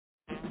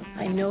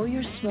I know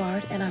you're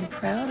smart, and I'm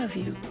proud of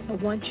you. I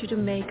want you to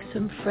make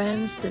some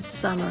friends this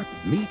summer.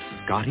 Meet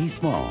Scotty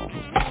Small.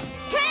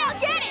 Kale,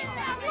 get it!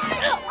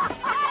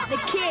 The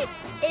kid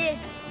is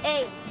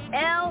a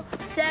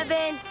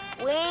L7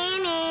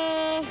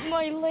 Winnie.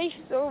 My life's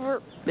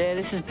over. Man,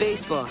 this is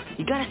baseball.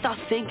 You gotta stop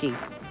thinking.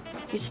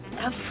 Just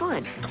have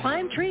fun.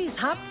 Climb trees,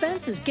 hop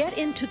fences, get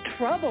into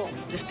trouble.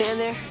 Just stand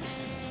there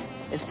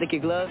and stick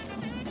your glove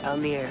out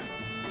in the air.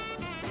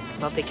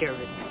 I'll take care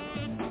of it.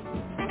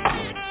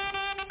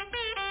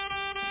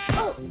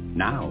 Oh.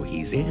 Now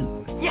he's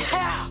in.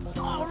 Yeah!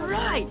 All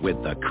right!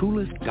 With the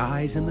coolest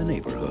guys in the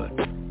neighborhood.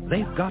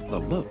 They've got the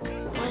look.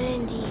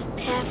 Wendy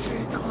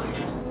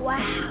Peppercorn.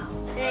 Wow.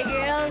 Hey,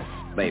 girls.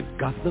 They've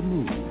got the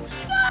moves.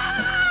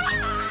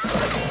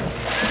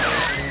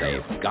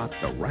 They've got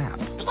the rap.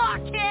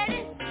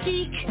 Blockhead,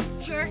 geek,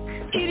 jerk,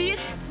 idiot,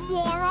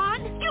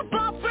 moron. You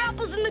bop for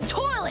apples in the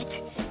toilet,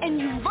 and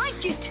you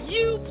like it.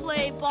 You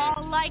play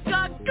ball like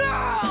a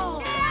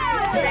girl.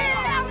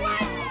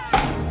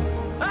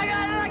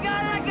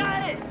 I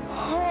got it!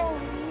 Oh,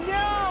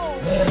 no!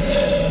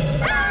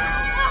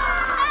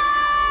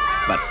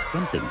 But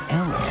something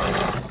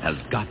else has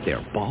got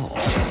their ball.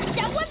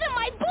 That wasn't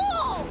my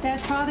ball!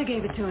 Dad's father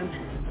gave it to him.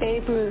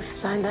 Babe Ruth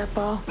signed that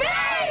ball.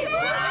 Babe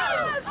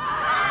Ruth!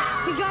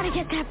 We gotta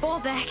get that ball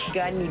back.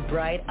 Got any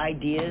bright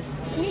ideas?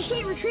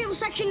 Initiate retrieval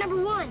section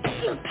number 1.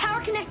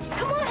 Power connect.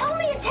 Come on, help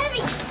me, it's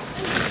heavy.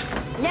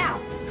 Now.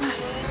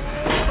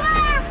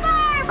 Fire!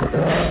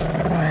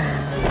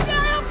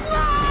 Gotta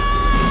block!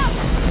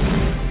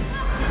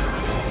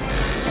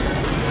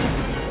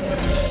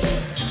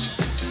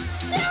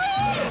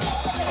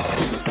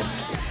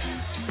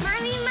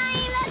 Mommy,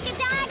 look at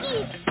doggy.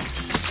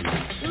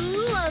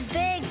 Ooh, a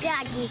big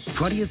doggy.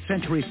 20th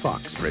Century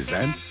Fox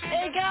presents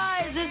Hey,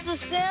 guys, it's the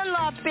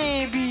Sandlot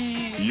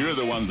baby. You're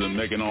the ones that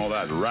making all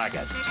that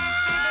racket.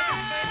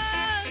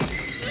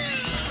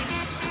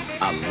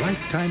 A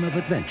Lifetime of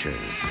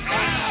Adventures.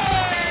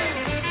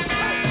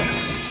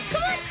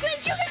 Come on, Squid,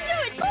 you can do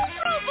it. Pull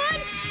through,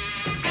 bud.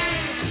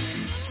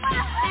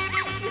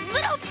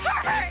 Little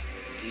pervert.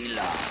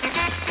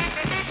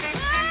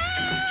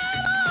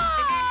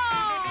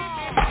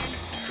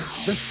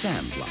 The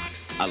Sandlot.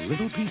 A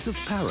little piece of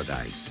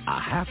paradise, a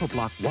half a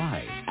block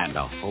wide, and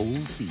a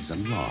whole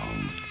season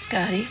long.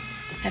 Scotty,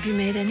 have you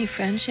made any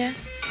friends yet?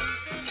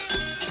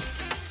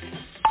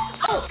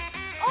 Oh,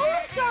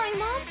 I'm sorry,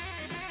 Mom.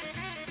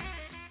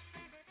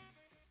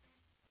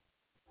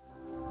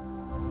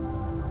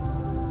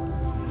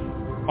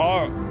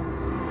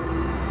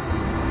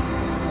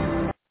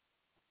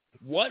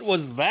 What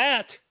was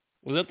that?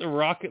 Was that the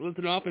rocket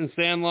lifting off in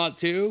Sandlot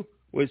 2?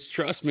 Which,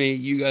 trust me,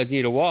 you guys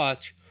need to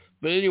watch.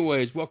 But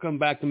anyways, welcome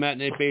back to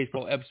Matinee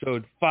Baseball,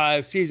 Episode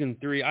 5, Season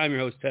 3. I'm your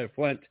host, Ted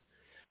Flint.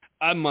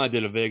 I might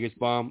did a Vegas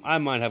bomb. I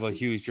might have a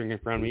huge drink in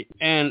front of me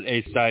and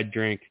a side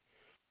drink.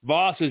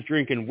 Voss is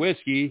drinking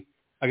whiskey.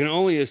 I can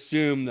only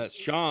assume that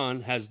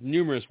Sean has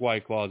numerous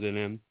White Claws in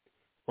him,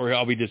 or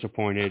I'll be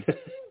disappointed.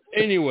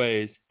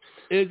 Anyways,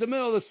 it's the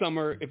middle of the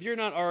summer. If you're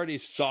not already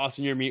saucing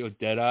your meat with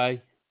Deadeye,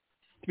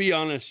 to be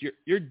honest,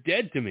 you're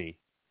dead to me.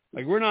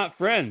 Like, we're not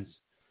friends.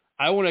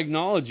 I want to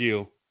acknowledge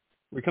you.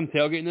 We come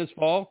tailgating this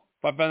fall.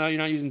 If I find out you're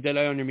not using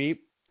Deadeye on your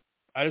meat,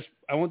 I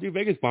won't do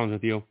Vegas bombs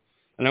with you,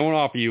 and I won't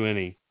offer you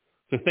any.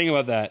 So think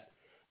about that.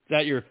 It's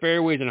at your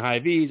fairways and high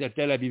V's at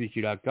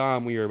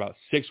DeadeyeBBQ.com. We are about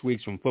 6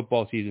 weeks from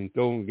football season.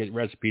 Go and get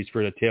recipes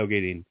for the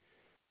tailgating.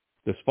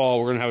 This fall,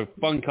 we're going to have a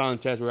fun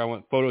contest where I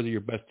want photos of your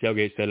best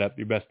tailgate setup,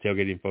 your best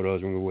tailgating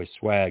photos, and we're going to away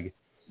swag.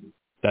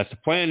 That's the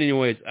plan.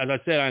 Anyways, as I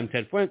said, I'm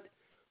Ted Flint.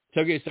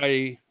 Tailgate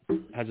Society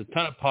has a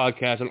ton of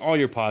podcasts on all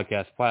your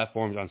podcast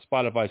platforms on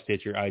Spotify,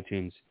 Stitcher,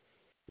 iTunes,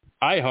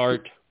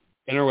 iHeart,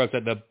 and our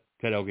website,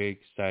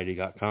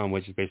 tailgatesociety.com,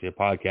 which is basically a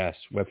podcast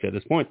website at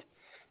this point.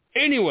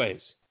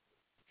 Anyways,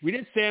 we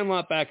did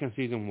Sandlot back in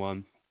Season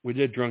 1. We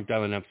did Drunk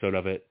Dial, episode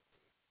of it.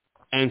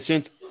 And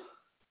since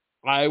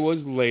I was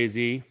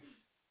lazy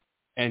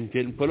and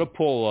didn't put a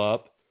poll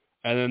up,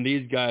 and then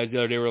these guys the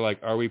other day were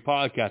like, are we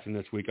podcasting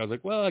this week? I was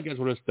like, well, I guess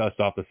we'll just dust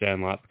off the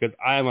Sandlot because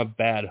I am a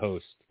bad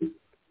host.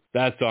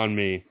 That's on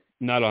me,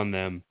 not on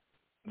them.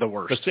 The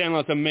worst. The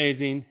Sandlot's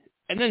amazing.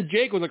 And then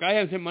Jake was like, I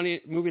haven't seen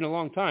money movie in a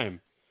long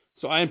time.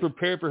 So I am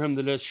prepared for him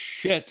to just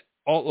shit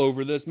all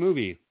over this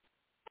movie.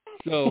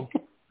 So...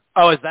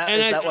 Oh, is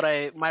that what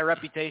my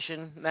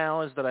reputation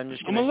now is that I'm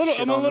just going to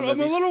I'm a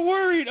little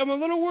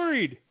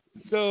worried.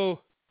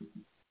 So,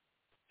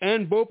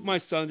 and both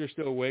my sons are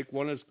still awake.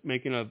 One is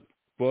making a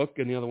book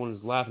and the other one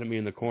is laughing at me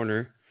in the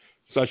corner.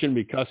 So I shouldn't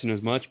be cussing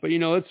as much, but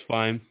it's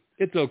fine.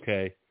 It's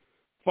okay.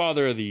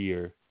 Father of the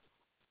year.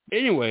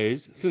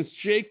 Anyways, since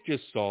Jake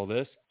just saw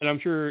this, and I'm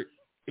sure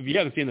if you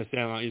haven't seen the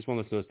Sandlot, you just want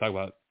to listen to us talk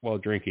about while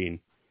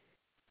drinking.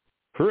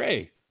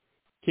 Hooray.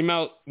 Came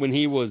out when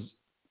he was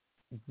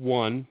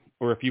 1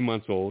 or a few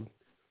months old.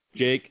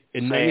 Jake,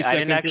 in 90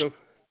 seconds.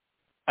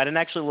 I didn't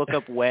actually look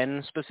up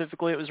when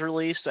specifically it was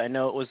released. I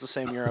know it was the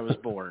same year I was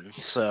born.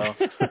 So,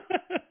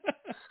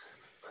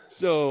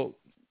 so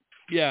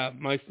yeah,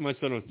 my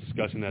son was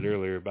discussing that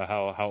earlier about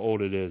how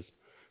old it is.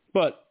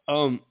 But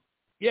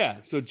yeah,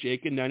 so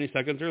Jake in 90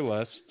 seconds or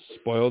less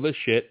spoil the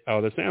shit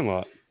out of the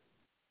Sandlot.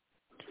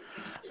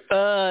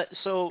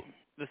 So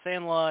the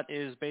Sandlot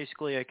is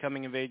basically a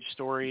coming-of-age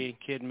story.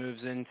 Kid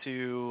moves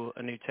into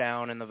a new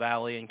town in the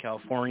Valley in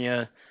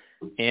California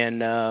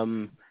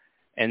and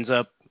ends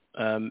up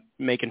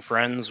making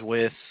friends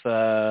with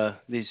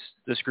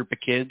this group of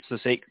kids,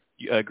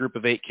 group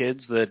of 8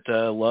 kids that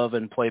love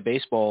and play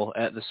baseball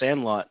at the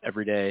Sandlot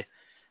every day.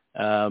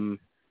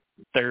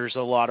 There's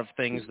a lot of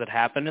things that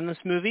happen in this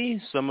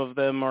movie. Some of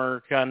them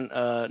are kind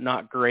of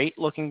not great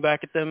looking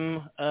back at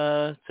them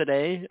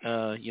today.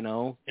 You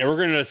know, yeah, we're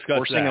going to discuss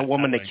forcing that, a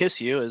woman to kiss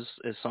you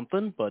is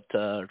something, but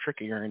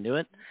tricking her into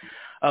it.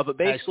 But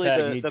basically,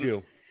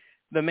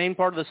 the main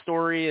part of the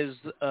story is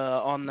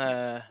on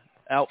the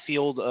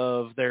outfield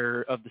of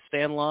the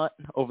Sandlot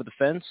over the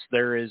fence.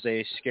 There is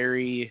a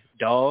scary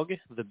dog,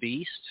 the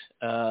Beast,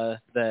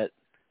 that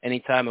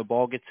anytime a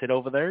ball gets hit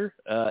over there,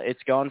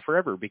 it's gone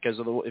forever because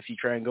if you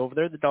try and go over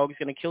there, the dog is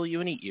going to kill you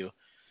and eat you.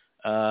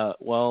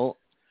 Well,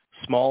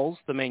 Smalls,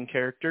 the main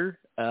character,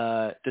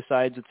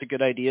 decides it's a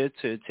good idea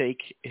to take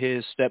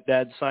his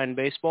stepdad's signed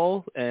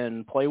baseball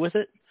and play with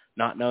it,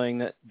 not knowing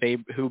that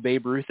who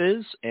Babe Ruth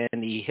is,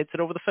 and he hits it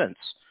over the fence.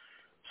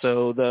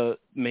 So the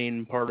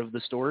main part of the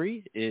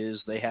story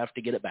is they have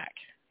to get it back,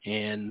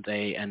 and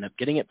they end up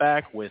getting it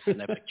back with an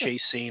epic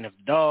chase scene of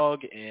the dog,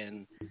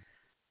 and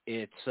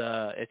it's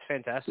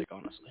fantastic,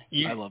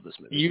 honestly. I love this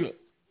movie.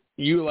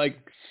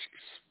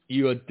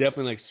 You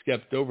definitely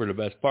skipped over the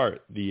best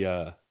part,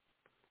 the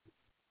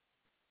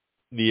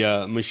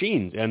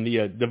machines and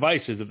the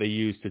devices that they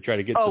use to try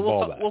to get the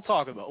ball back. We'll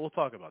talk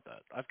about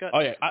that. I've got. Oh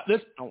yeah,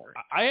 don't worry.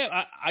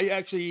 I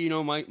actually, you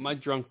know, my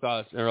drunk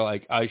thoughts are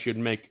like I should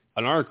make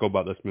an article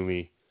about this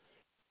movie.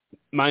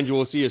 Mind you,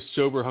 we'll see a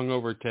sober,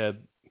 hungover Ted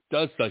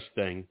does such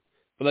thing.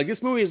 But like this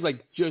movie is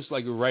like just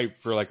like ripe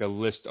for like a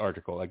list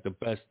article, like the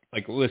best,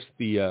 like list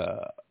the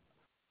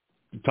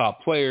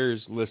top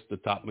players, list the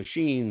top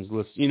machines,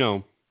 list, you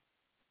know,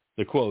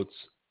 the quotes.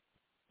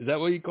 Is that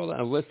what you call that?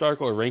 A list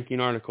article or ranking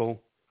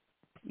article?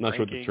 I'm not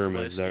sure what the term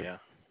is there. Yeah.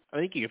 I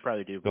think you could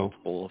probably do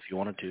multiple if you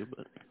wanted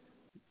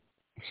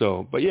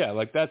to, but yeah,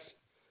 like that's,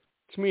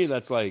 to me,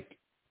 that's like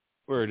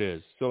where it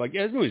is. So like,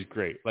 yeah, this movie's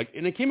great. Like,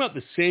 and it came out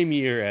the same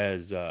year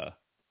as I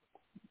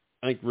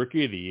think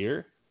Rookie of the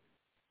Year.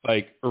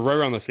 Like, or right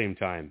around the same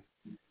time.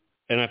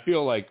 And I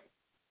feel, like,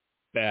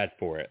 bad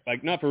for it.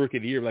 Like, not for Rookie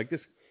of the Year, but, like,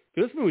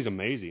 this movie's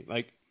amazing.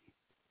 Like,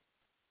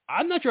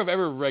 I'm not sure I've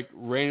ever, like,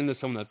 ran into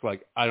someone that's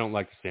like, I don't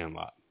like The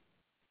Sandlot.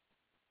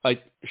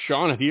 Like,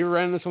 Sean, have you ever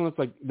ran into someone that's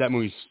like, that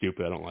movie's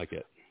stupid, I don't like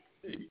it?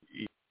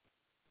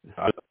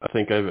 I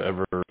think I've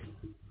ever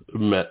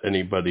met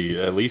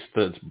anybody, at least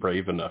that's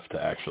brave enough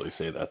to actually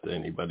say that to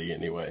anybody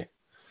anyway.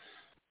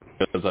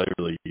 Because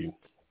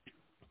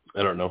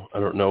I don't know. I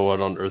don't know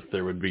what on earth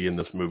there would be in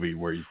this movie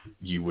where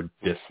you would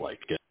dislike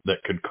it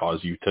that could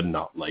cause you to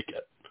not like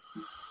it.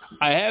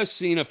 I have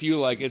seen a few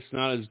like it's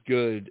not as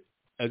good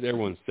as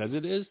everyone says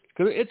it is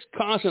because it's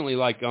constantly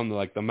like on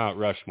the Mount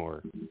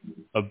Rushmore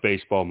of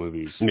baseball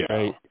movies,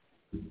 right?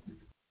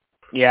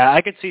 Yeah,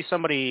 I could see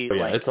somebody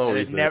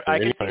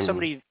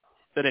somebody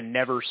that had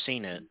never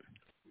seen it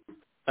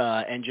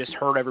and just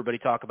heard everybody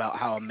talk about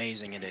how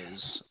amazing it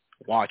is,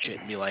 watch it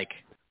and be like,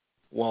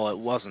 well, it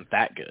wasn't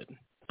that good,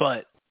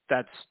 but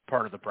that's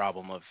part of the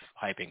problem of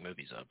hyping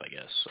movies up, I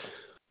guess. So.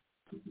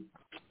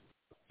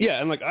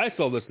 Yeah, and like I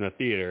saw this in a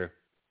theater.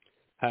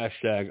 #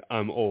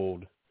 I'm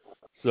old.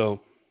 So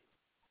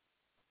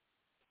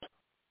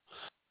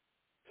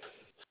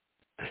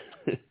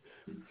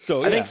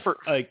I think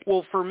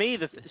for me,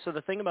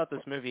 the thing about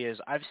this movie is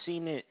I've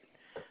seen it.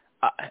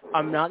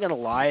 I'm not gonna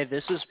lie.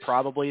 This is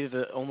probably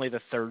only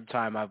the third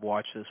time I've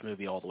watched this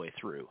movie all the way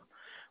through.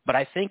 But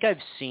I think I've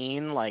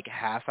seen like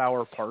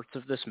half-hour parts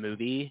of this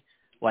movie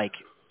like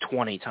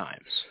 20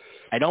 times.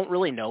 I don't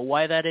really know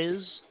why that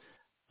is,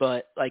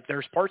 but like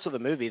there's parts of the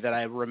movie that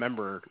I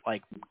remember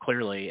like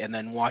clearly, and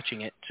then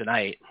watching it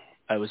tonight,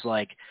 I was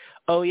like,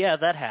 oh yeah,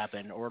 that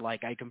happened, or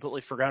like I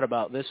completely forgot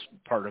about this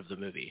part of the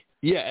movie.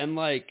 Yeah, and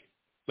like,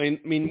 I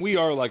mean, we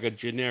are like a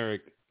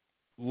generic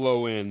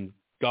low-end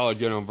Dollar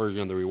General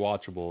version of the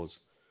rewatchables.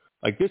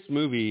 Like this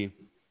movie,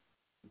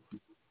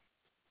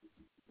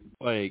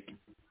 like,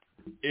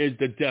 is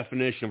the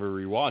definition of a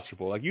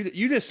rewatchable. Like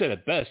you just said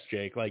it best,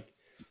 Jake. Like,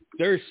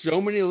 there's so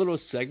many little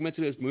segments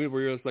of this movie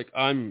where you're just like,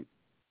 I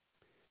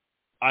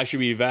should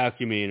be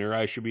vacuuming, or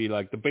I should be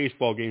like, the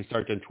baseball game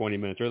starts in 20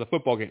 minutes, or the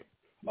football game.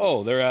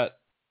 Oh, they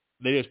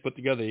just put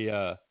together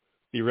the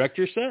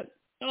erector set.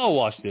 I'll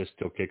watch this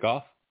till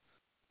kickoff.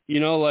 You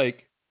know,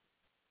 like,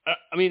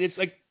 I mean, it's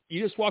like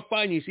you just walk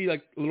by and you see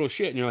like a little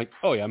shit, and you're like,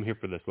 oh yeah, I'm here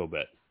for this little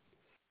bit,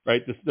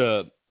 right?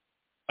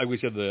 Like we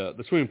said,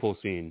 the swimming pool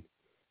scene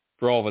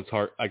for all of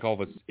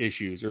its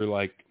issues, or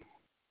like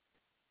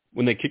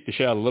when they kick the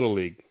shit out of Little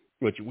League,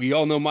 which we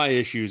all know my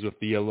issues with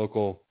the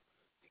local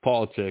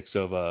politics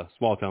of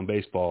small town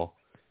baseball,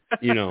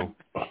 you know.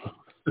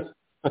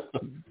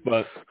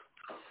 But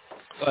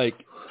like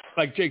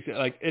Jake said,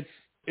 like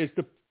it's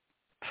the,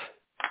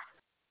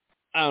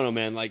 I don't know,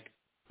 man. Like,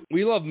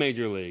 we love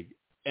Major League,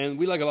 and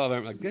we like a lot of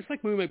them. Like this,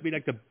 like movie might be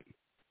like the.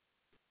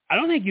 I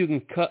don't think you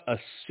can cut a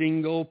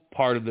single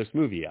part of this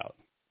movie out.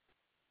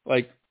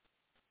 Like,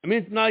 I mean,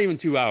 it's not even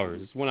 2 hours.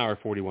 It's 1 hour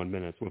 41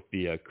 minutes with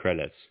the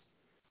credits.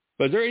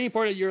 But is there any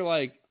part that you're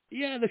like,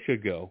 yeah, this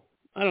should go?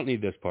 I don't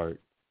need this part.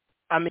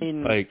 I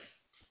mean,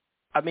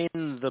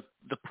 the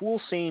pool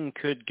scene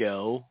could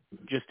go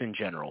just in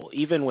general,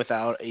 even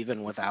without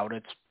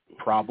its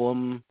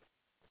problem,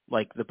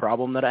 like the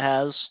problem that it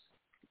has,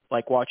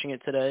 like watching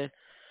it today.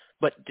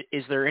 But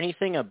is there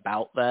anything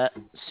about that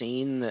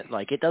scene that,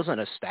 like, it doesn't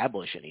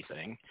establish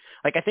anything?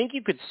 Like, I think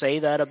you could say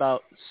that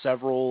about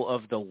several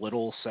of the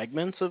little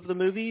segments of the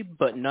movie,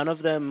 but none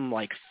of them,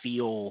 like,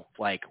 feel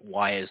like,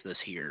 why is this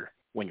here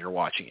when you're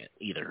watching it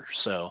either?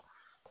 So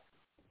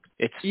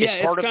it's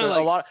part of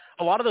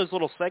a lot of those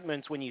little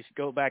segments, when you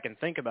go back and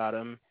think about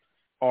them,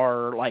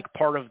 are, like,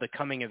 part of the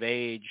coming of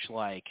age,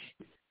 like,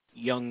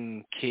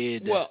 young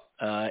kid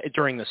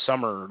during the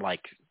summer,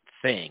 like,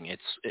 thing.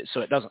 So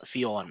it doesn't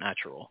feel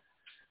unnatural.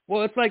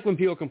 Well, it's like when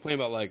people complain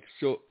about like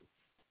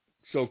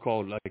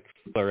so-called like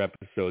filler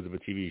episodes of a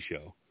TV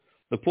show.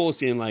 The pool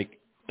scene like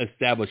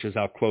establishes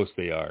how close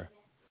they are,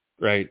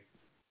 right?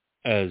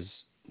 As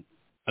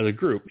a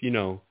group, you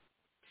know.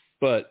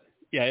 But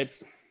yeah, it's.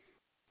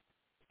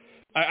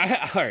 All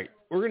right,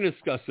 we're going to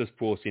discuss this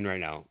pool scene right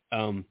now.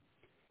 And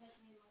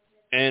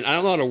I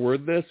don't know how to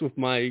word this with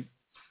my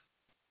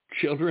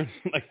children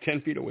like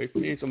 10 feet away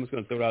from me, so I'm just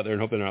going to throw it out there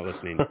and hope they're not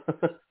listening.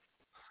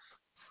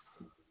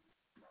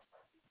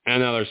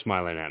 And now they're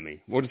smiling at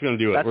me. We're just going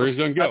to do it. We're just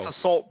going to go.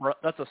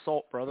 That's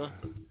assault, brother.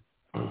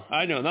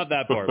 I know, not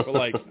that part, but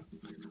like,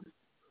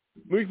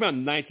 movie came out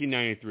in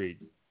 1993,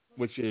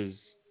 which is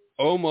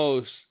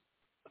almost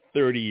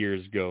 30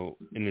 years ago,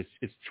 and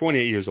it's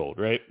 28 years old,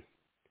 right?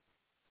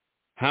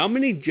 How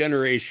many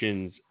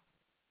generations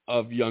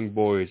of young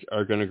boys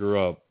are going to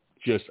grow up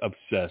just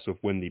obsessed with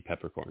Wendy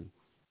Peppercorn?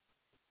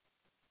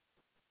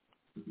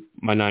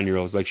 My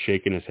 9-year-old's like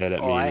shaking his head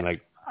at me and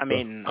like. I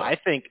mean, I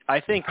think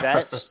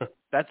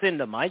that's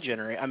into my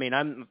generation. I mean,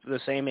 I'm the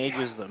same age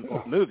as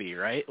the movie,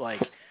 right? Like,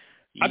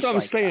 that's what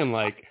I'm saying.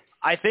 Like,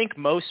 I think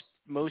most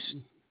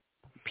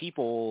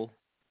people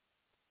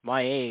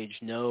my age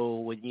know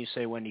when you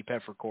say Wendy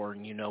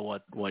Peppercorn, you know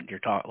what you're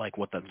talking, like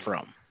what that's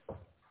from.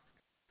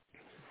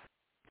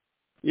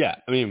 Yeah,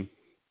 I mean,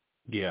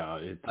 yeah,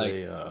 it's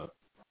a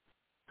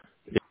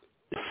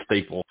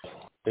staple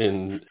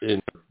in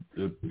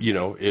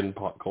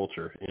pop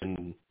culture.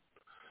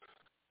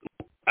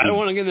 I don't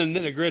want to get into the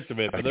nitty-gritty of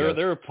it, but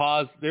there are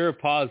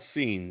pause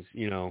scenes,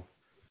 you know.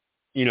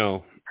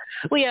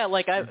 Well, yeah,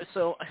 like I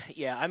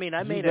made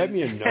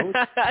me a note.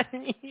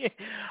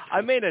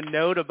 I made a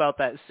note about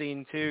that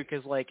scene too,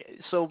 because like,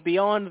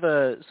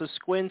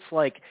 Squints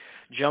like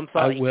jumps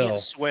off. He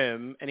can't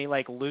swim, and he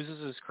like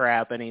loses his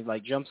crap, and he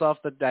like jumps off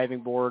the diving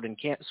board and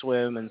can't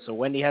swim, and so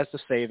Wendy has to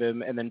save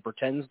him, and then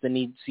pretends to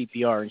need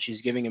CPR, and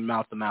she's giving him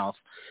mouth to mouth.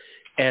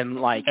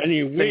 And like,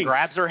 then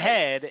grabs her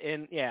head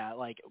and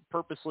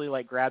purposely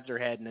like grabs her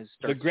head and is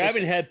the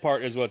grabbing head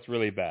part is what's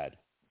really bad.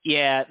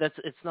 Yeah,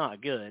 it's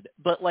not good.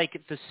 But like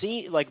the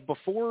scene, like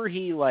before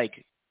he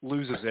like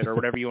loses it or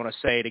whatever you want to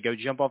say to go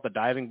jump off the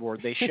diving board,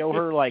 they show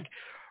her like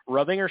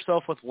rubbing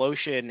herself with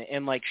lotion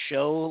and like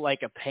show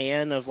like a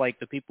pan of like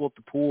the people at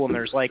the pool, and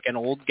there's like an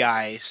old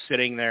guy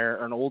sitting there,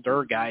 or an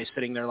older guy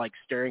sitting there like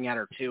staring at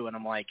her too, and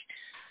I'm like,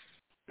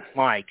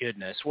 my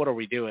goodness, what are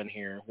we doing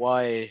here?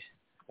 Why?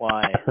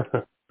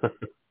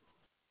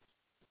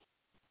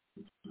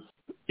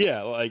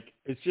 Yeah, like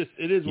it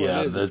is what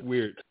it is. It's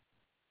weird.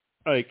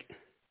 Like,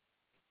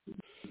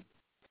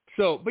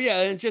 so, but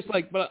yeah, and just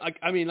like, but like,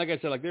 I mean, like I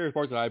said, like there were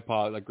parts that I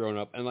paused like growing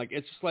up, and like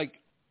it's just like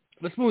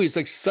this movie is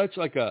like such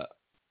like a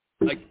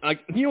like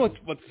you know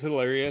what's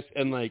hilarious,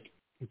 and like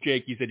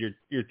Jake, you said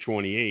you're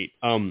 28.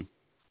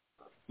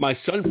 My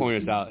son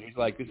pointed this out. He's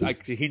like,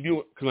 he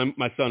knew, because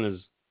my son is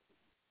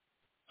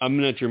a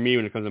miniature me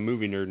when it comes to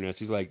movie nerdness.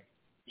 He's like,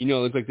 you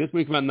know, it's like this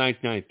movie came out in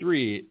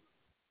 1993.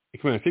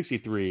 It came out in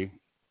 1963.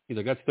 He's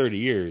like, that's 30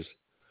 years.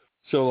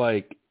 So,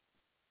 like,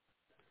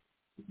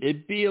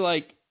 it'd be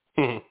like,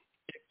 if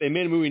they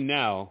made a movie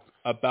now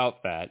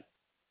about that,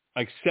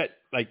 like, set,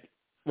 like,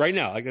 right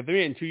now, like, if they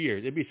made it in 2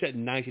 years, it'd be set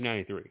in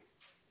 1993.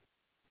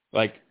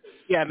 Like,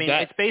 yeah, I mean,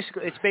 it's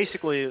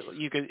basically,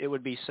 it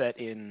would be set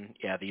in,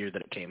 the year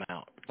that it came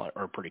out,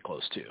 or pretty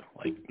close to.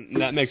 Like,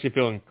 that makes you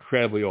feel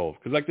incredibly old.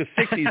 Because, like, the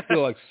 60s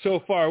feel, like,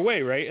 so far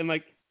away, right? And,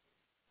 like,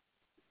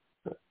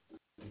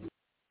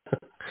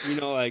 you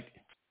know, like...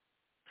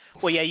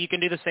 Well, yeah, you can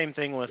do the same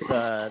thing with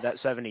that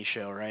 70s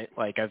show, right?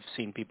 Like, I've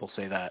seen people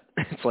say that.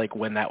 It's like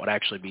when that would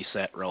actually be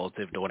set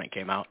relative to when it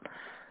came out.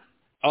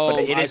 Oh,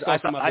 I saw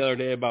something the other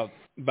day about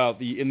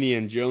the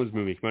Indiana Jones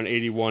movie. It came out in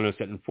 81, it was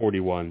set in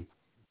 41.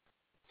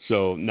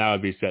 So now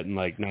it'd be set in,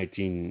 like,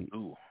 19...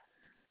 Ooh.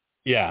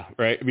 Yeah,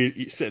 right? I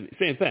mean,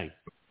 same thing,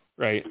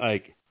 right?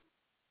 Like,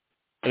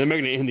 and they're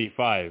making it Indy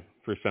 5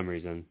 for some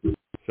reason.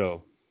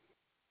 So,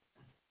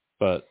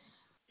 but,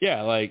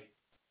 yeah, like,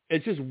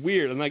 it's just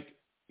weird. And, like,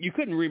 you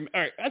couldn't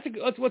all right, let's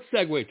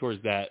segue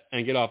towards that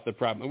and get off the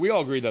problem. We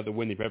all agree that the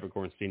Wendy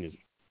Peppercorn scene is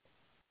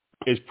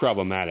is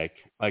problematic.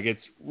 Like,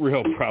 it's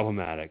real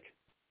problematic,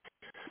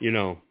 you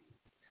know.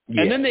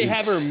 Yeah, and then they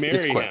have her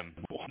marry him.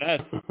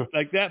 That's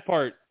like, that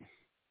part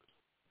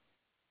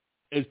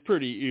is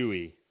pretty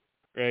ewy,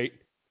 right?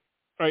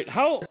 Right?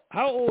 How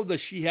old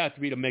does she have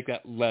to be to make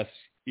that less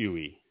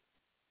ewy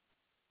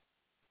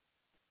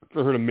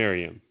for her to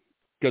marry him?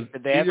 Did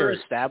they ever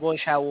establish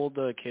how old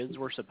the kids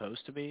were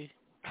supposed to be?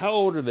 How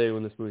old are they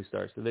when this movie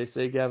starts? Did they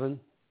say, Gavin?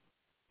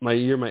 My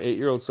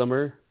 8-year-old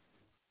Summer.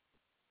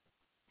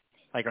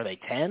 Like, are they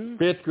 10?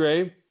 5th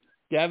grade.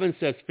 Gavin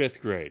says 5th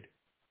grade.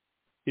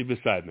 He's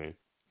beside me.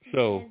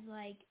 So it is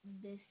like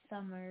this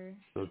summer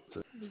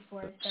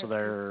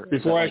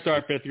before I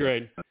start 5th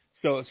grade.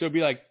 So it'd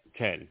be like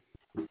 10.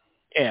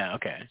 Yeah,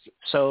 okay.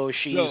 So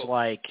she's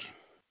like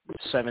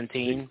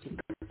 17,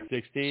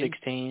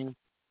 16.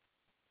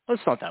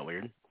 That's not that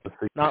weird.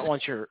 Not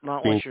once you're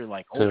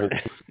like older.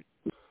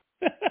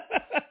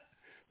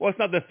 Well, let's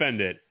not defend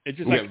it. It's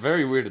just like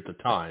very weird at the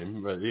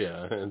time, but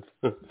yeah. And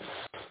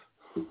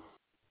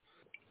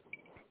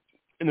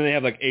then they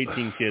have like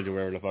 18 kids or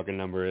whatever the fucking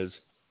number is.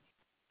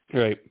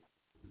 Right.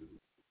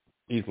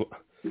 Doing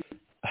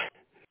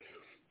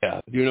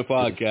a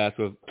podcast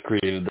with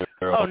created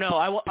their Oh no,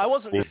 I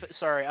wasn't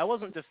sorry. I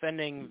wasn't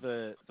defending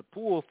the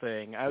pool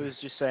thing. I was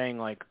just saying,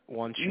 like,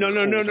 once you're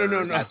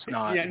older, that's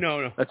not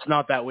that's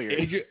not that weird.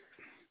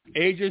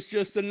 Age is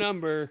just a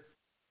number,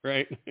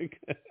 right?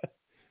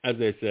 As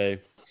they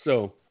say.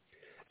 So,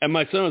 and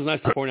my son was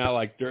nice to point out,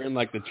 like, during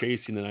like the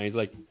chasing the night, he's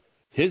like,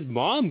 his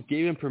mom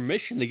gave him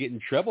permission to get in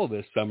trouble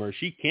this summer.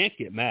 She can't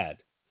get mad.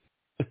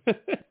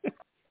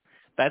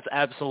 That's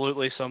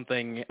absolutely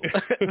something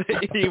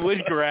he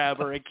would grab,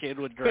 or a kid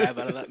would grab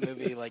out of that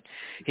movie. Like,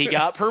 he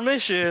got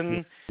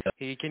permission,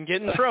 he can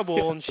get in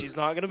trouble, and she's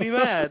not going to be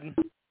mad.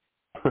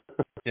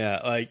 Yeah,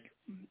 like,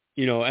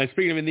 you know. And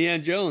speaking of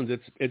Indiana Jones,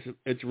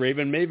 it's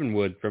Raven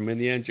Mavenwood from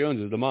Indiana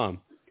Jones is the mom.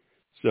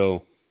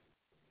 So,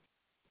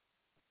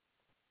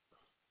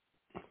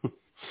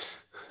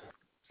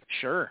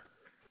 sure.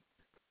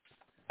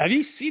 Have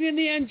you seen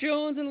Indiana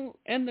Jones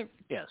and the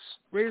Yes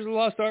Raiders of the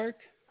Lost Ark?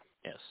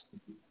 Yes.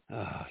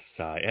 Oh,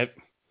 sorry. The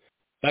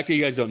fact that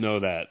you guys don't know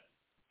that,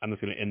 I'm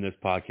just going to end this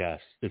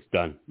podcast. It's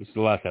done. This is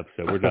the last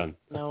episode. We're done.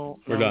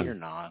 We're done. You're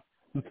not.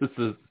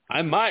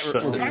 I might. We're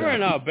talking right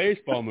now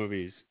baseball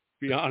movies.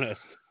 To be honest.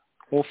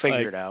 We'll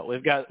figure it out.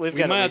 We've got at least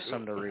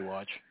some to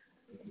rewatch.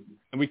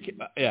 And we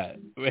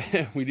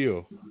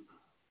do.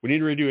 We need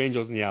to redo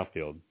Angels in the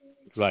Outfield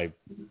because I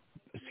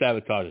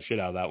sabotage the shit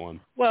out of that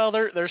one. Well,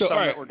 there's some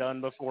that were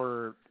done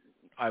before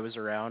I was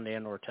around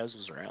and Ortez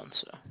was around.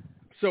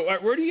 So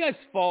where do you guys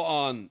fall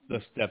on the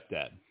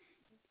stepdad?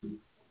 Do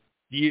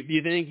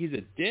you think he's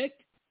a dick?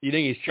 Do you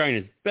think he's trying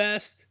his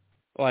best?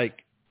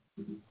 Like,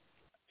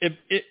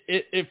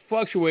 it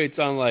fluctuates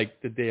on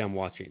like the day I'm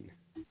watching.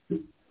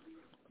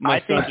 I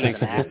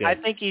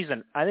think he's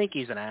an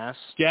ass.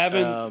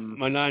 Gavin,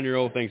 my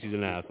 9-year-old, thinks he's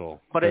an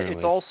asshole. But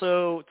it's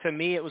also, to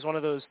me, it was one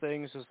of those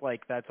things. Is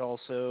like, that's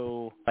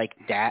also like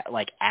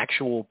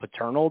actual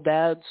paternal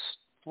dads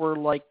were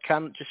like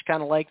kind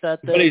of like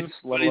that. But he's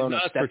alone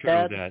not a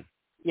stepdad. Dad.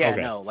 Yeah,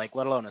 okay. No, like,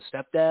 let alone a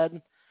stepdad.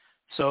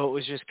 So it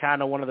was just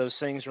kind of one of those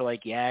things where,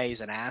 like, yeah, he's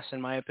an ass in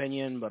my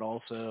opinion, but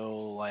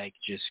also, like,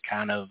 just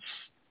kind of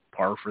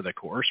par for the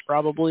course,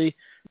 probably.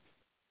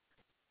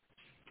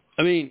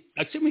 I mean,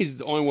 I assume he's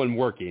the only one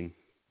working,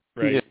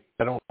 right?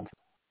 Yeah,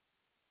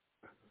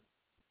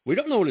 we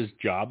don't know what his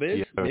job is.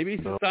 Yeah, Maybe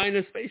he's assigned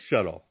a space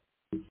shuttle,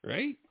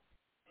 right?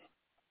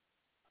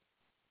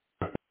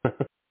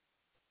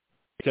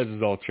 He says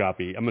it's all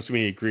choppy. I'm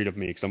assuming he agreed with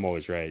me because I'm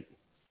always right.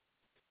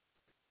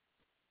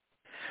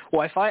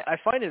 Well, I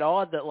find it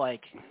odd that,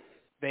 like,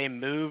 they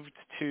moved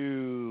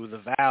to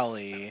the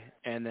valley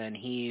and then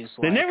he's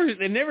like,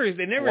 they never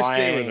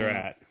say where they're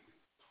at.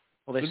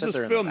 Well, they said this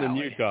they're is filmed in the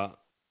valley. in Utah.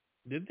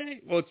 Did they?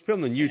 Well, it's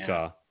filmed in Utah.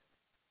 Yeah.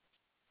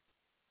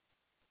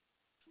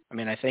 I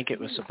mean, I think it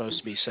was supposed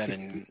to be set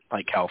in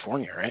like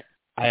California, right?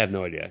 I have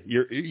no idea.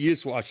 You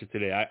just watched it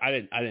today. I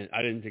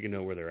didn't take a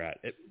note where they're at.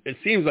 It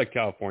seems like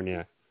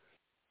California.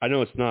 I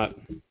know it's not.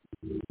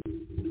 I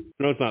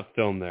know it's not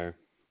filmed there.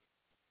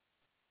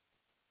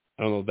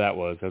 I don't know what that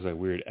was. That was a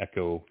weird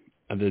echo.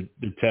 Did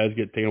Taz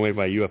get taken away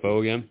by a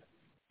UFO again?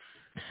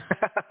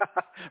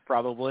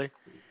 Probably.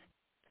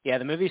 Yeah,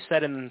 the movie's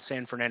set in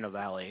San Fernando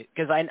Valley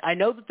because I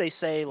know that they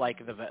say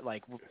like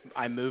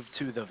I moved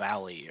to the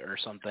valley or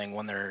something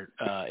when they're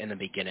in the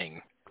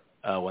beginning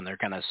when they're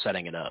kind of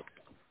setting it up,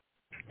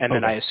 and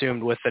then I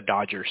assumed with the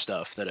Dodger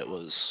stuff that it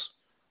was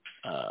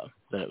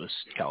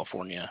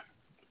California,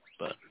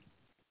 but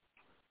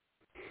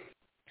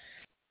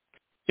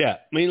yeah,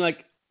 I mean like,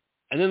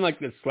 and then like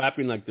the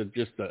slapping like the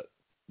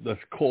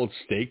cold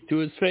steak to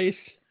his face,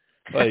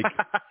 like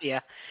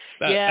yeah,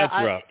 that's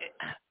rough.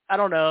 I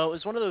don't know. It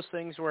was one of those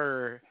things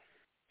where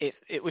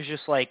it was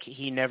just like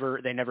they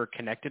never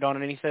connected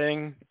on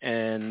anything,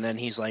 and then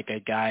he's like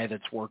a guy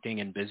that's working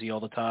and busy all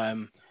the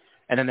time,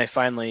 and then they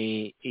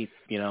finally he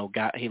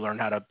learned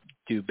how to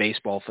do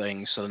baseball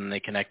things, so then they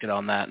connected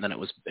on that, and then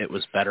it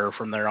was better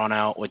from there on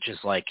out, which is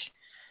like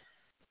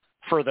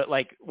for the,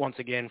 like, once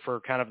again, for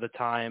kind of the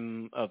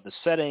time of the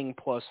setting,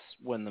 plus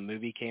when the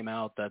movie came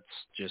out, that's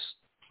just,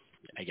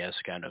 I guess,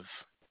 kind of,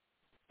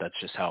 that's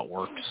just how it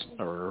works,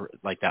 or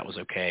like that was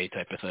okay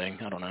type of thing.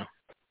 I don't know.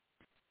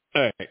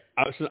 All right,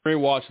 I was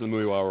rewatching the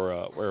movie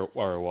while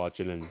we're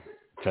watching, and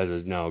Tez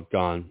is now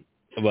gone.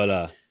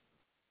 But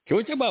can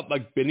we talk about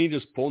like Benny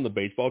just pulling the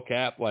baseball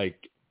cap? Like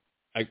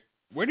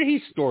where did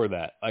he store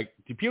that? Like,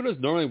 do people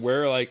just normally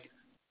wear like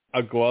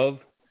a glove?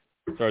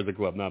 Sorry, the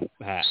glove, not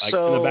a hat. Like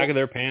in the back of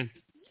their pants.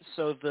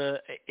 So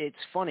it's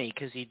funny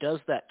because he does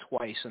that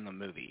twice in the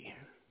movie,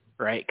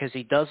 right? Because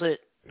he does it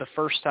the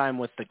first time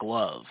with the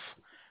glove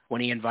when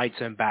he invites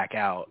him back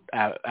out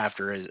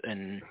after his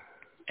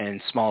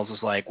and Smalls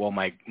is like, well,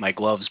 my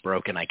glove's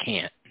broken, I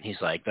can't. He's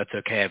like, that's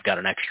okay, I've got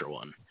an extra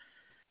one.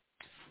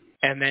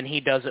 And then he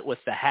does it with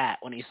the hat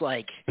when he's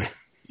like,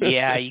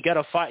 yeah, you got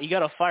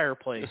a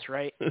fireplace,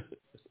 right?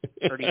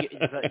 Or do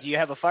you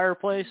have a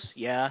fireplace?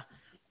 Yeah.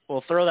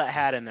 Well, throw that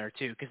hat in there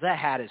too, because that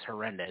hat is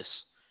horrendous.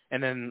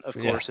 And then, of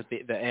course, at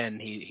the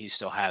end, he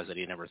still has it.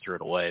 He never threw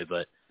it away.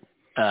 But,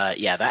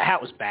 yeah, that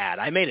hat was bad.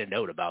 I made a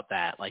note about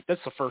that. Like,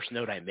 that's the first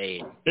note I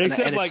made.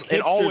 Except, like,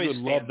 hipsters would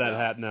love that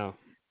hat now.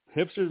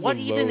 Hipsters what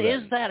would even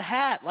love is that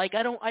hat? Like,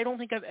 I don't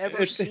think I've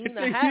ever seen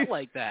a hat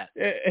like that.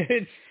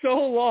 It's so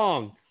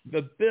long.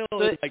 The bill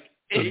is like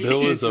the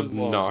bill is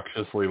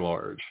obnoxiously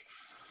large.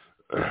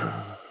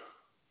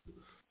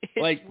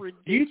 Like,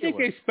 ridiculous. Do you think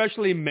they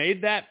specially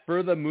made that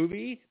for the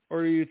movie,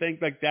 or do you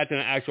think like that's an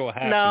actual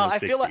hat? No, I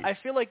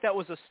feel like that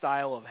was a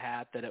style of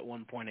hat that at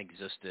one point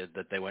existed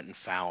that they went and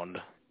found.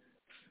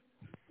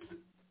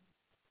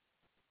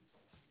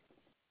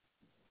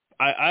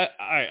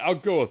 I'll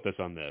go with this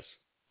on this,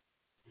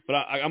 but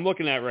I'm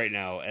looking at it right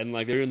now, and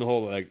like they're doing the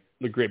whole like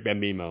the Great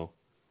Bambino,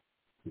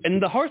 and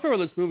the hard part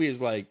of this movie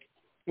is like,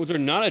 was there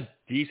not a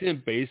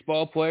decent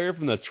baseball player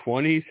from the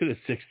 20s to the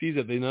 60s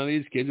that none of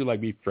these kids would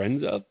like be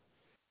friends of?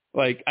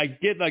 Like, I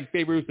get like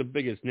Babe Ruth's the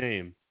biggest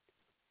name,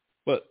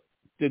 but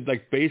did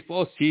like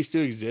baseball cease to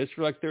exist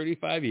for like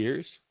 35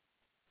 years?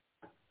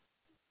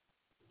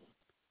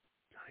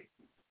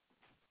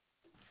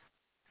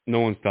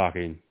 No one's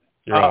talking.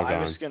 You're all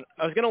gone.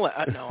 I was gonna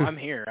let. No, I'm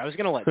here. I was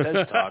gonna let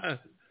Tez talk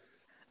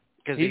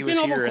because he was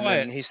here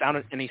and he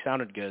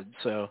sounded good.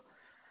 So,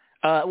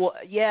 well,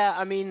 yeah.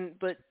 I mean,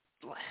 but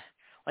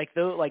like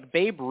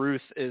Babe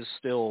Ruth is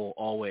still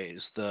always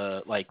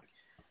the like.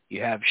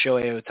 You have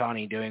Shohei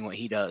Ohtani doing what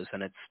he does,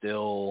 and it's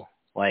still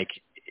like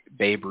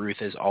Babe Ruth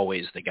is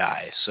always the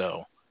guy.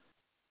 So,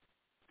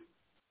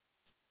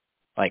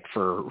 like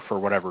for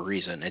whatever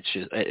reason, it's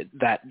just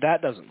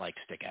that doesn't like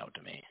stick out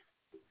to me.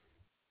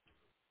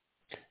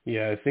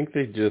 Yeah, I think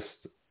they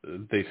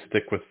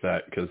stick with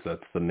that because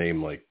that's the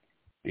name. Like,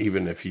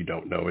 even if you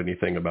don't know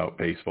anything about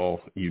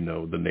baseball, you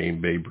know the name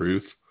Babe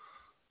Ruth.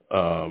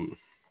 And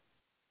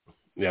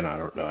I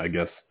don't know. I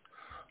guess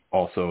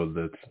also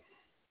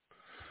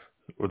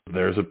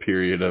there's a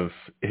period of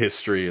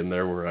history in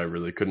there where I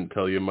really couldn't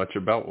tell you much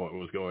about what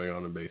was going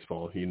on in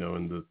baseball, you know,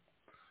 in the,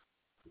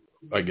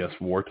 I guess,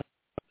 wartime,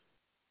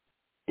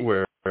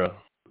 where,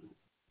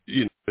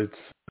 you know, it's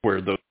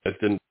where those guys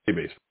didn't play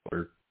baseball,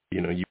 or,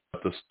 you know, you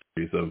got the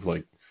stories of,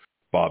 like,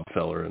 Bob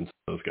Feller and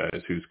those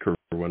guys whose career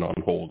went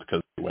on hold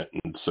because they went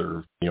and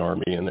served the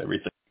Army and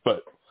everything.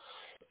 But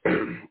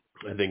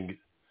I think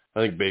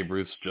Babe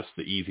Ruth's just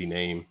the easy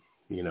name,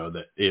 you know,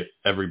 that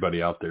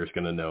everybody out there is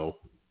going to know.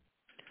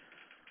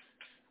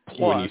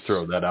 Plus, when you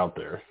throw that out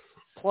there.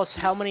 Plus,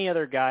 how many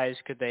other guys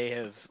could they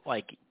have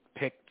like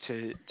picked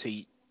to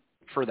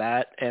for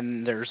that?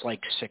 And there's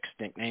like 6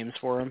 nicknames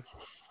for him.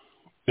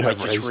 Yeah, like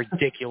just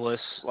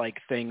ridiculous like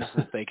things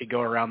that they could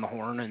go around the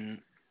horn and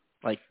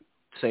like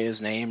say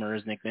his name or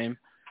his nickname.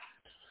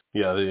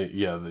 Yeah,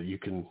 you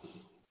can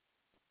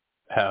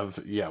have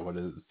what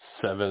is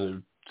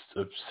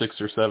it,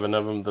 6 or 7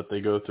 of them that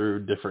they go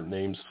through different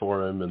names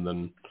for him, and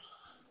then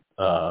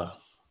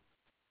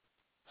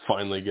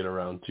finally get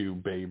around to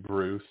Babe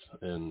Ruth,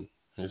 and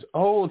he's,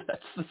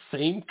 that's the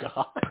same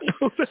guy.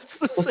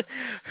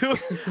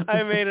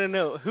 I made a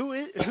note. Who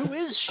is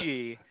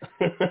she?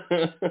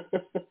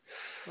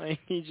 Like,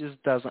 he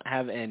just doesn't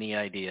have any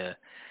idea.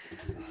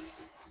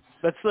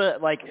 That's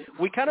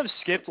we kind of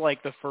skipped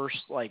like the first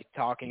like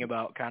talking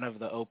about kind of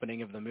the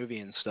opening of the movie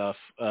and stuff.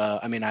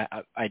 I mean,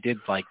 I did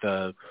like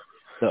the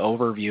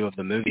overview of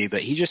the movie,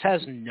 but he just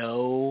has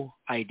no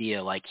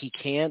idea. Like, he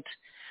can't.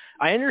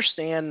 I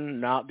understand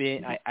not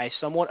being. I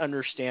somewhat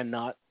understand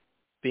not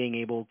being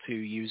able to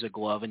use a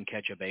glove and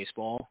catch a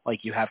baseball.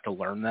 Like, you have to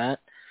learn that.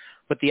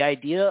 But the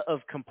idea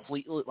of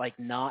completely like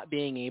not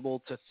being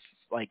able to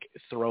like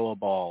throw a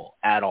ball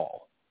at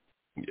all,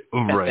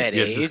 right? At that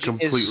age just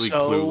completely is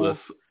so, clueless.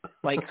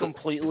 Like,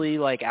 completely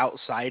like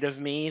outside of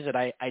me that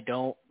I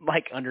don't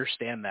like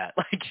understand that.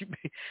 Like,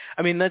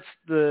 I mean, that's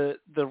the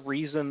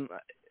reason.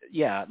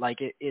 Yeah, like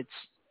it's.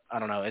 I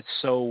don't know. It's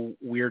so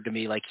weird to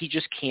me. Like, he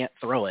just can't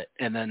throw it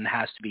and then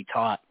has to be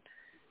taught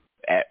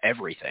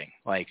everything.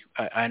 Like,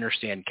 I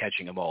understand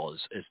catching a ball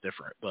is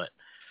different, but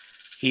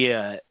he,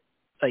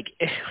 like,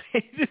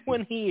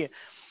 when he,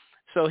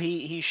 So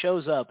he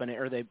shows up, and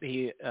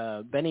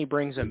Benny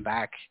brings him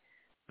back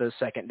the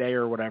second day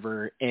or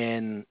whatever,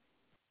 and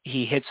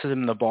he hits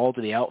him the ball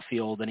to the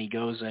outfield, and he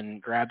goes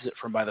and grabs it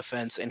from by the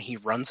fence, and he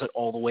runs it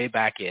all the way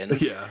back in.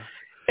 Yeah.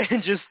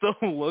 And just the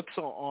looks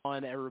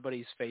on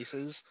everybody's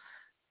faces,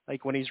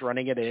 like when he's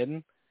running it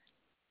in,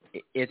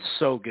 it's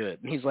so good.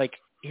 And he's like,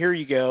 "Here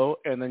you go,"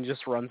 and then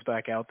just runs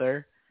back out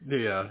there.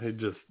 Yeah, he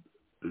just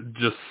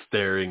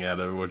staring at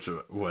him, which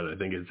what I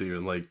think is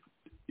even like,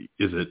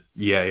 is it?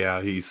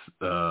 Yeah, he's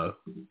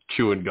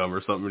chewing gum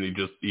or something. And he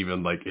just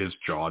even like his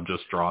jaw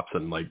just drops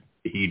and like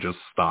he just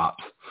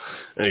stops,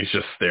 and he's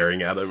just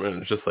staring at him,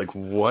 and it's just like,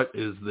 what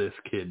is this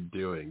kid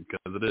doing?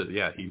 Because it is,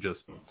 yeah,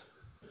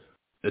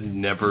 it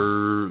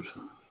never,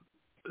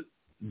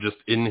 just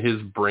in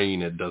his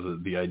brain, it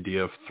doesn't, the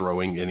idea of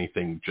throwing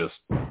anything, just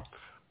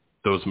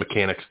those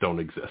mechanics don't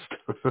exist.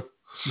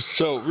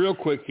 So real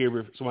quick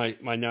here, so my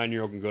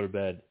 9-year-old can go to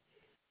bed.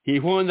 He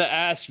wanted to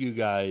ask you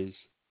guys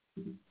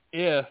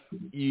if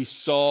you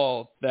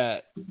saw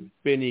that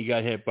Benny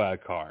got hit by a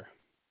car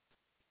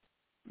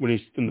when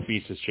the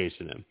Beast is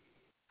chasing him.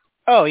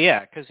 Oh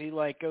yeah, because he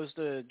like goes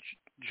to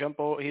jump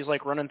over. He's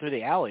like running through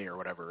the alley or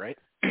whatever, right?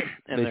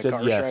 And they said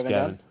yes, Gavin.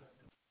 Down.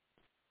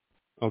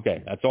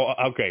 Okay, that's all.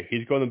 Okay,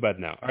 he's going to bed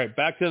now. All right,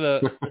 back to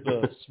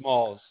the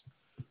Smalls.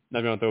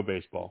 Not going to throw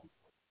baseball.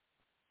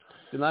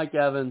 Good night,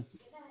 Gavin.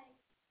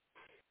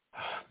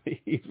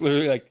 He's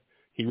literally like,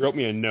 he wrote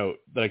me a note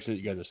that I sent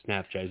you guys a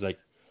Snapchat. He's like,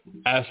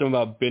 ask him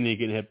about Benny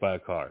getting hit by a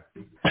car.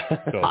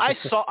 So. I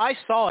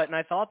saw it, and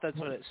I thought that's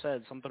what it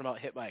said, something about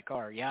hit by a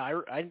car. Yeah,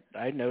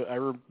 I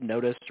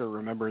noticed or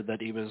remembered that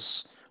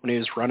when he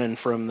was running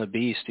from the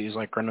Beast, he was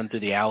like running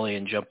through the alley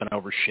and jumping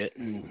over shit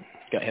and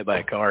got hit by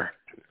a car.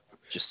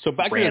 So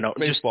back to the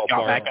baseball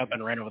got back up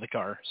and ran over the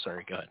car.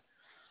 Sorry, go ahead.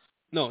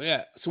 No,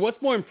 yeah. So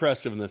what's more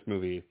impressive in this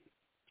movie?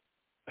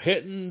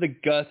 Hitting the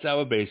guts out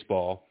of a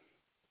baseball,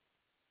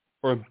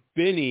 or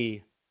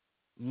Benny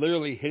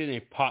literally hitting a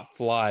pop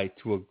fly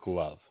to a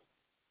glove?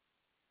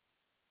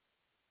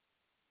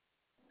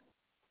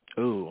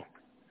 Ooh.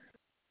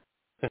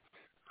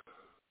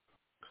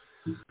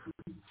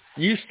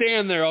 You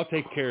stand there, I'll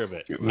take care of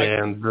it.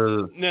 Man,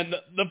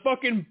 the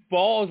fucking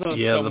balls on someone.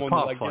 Yeah, the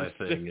pop like fly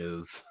thing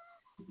is...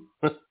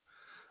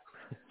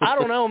 I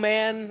don't know,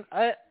 man.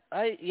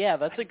 Yeah,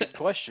 that's a good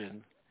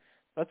question.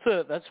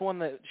 That's one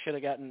that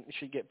should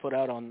get put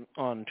out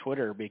on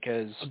Twitter,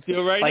 because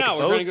right now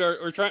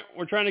we're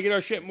trying to get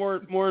our shit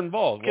more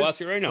involved. We'll ask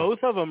you right now.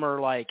 Both of them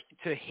are like,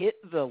 to hit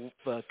the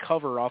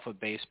cover off of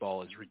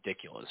baseball is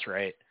ridiculous,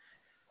 right?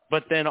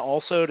 But then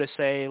also to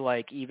say,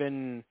 like,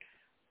 even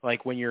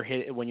like when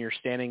you're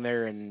standing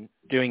there and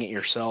doing it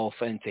yourself,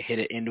 and to hit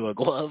it into a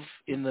glove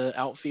in the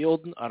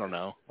outfield, I don't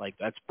know, like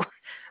that's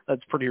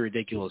pretty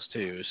ridiculous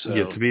too. So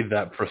yeah, to be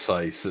that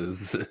precise is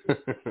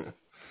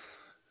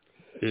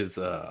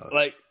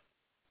like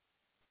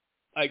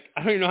I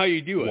don't even know how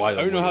you do it. I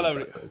don't know how that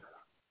would.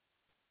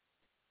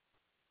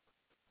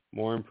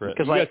 More impressive.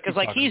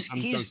 Because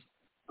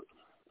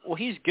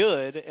he's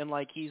good, and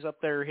like he's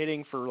up there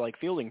hitting for like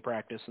fielding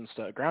practice and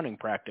stuff, grounding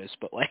practice,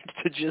 but like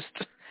to just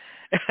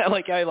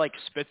like guy like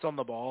spits on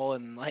the ball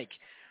and like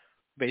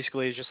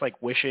basically is just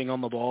like wishing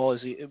on the ball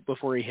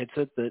before he hits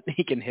it that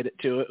he can hit it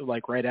to it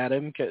like right at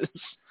him, because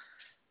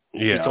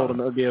he told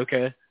him it would be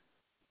okay.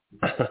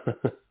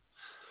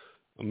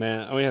 Oh,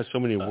 man, I only have so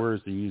many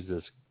words to use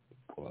this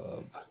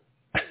glove.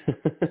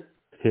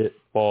 Hit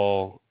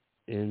ball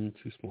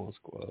into Smalls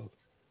glove.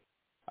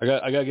 I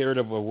got to get rid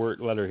of a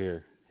letter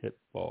here. Hit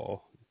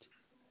ball.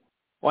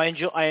 Well,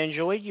 I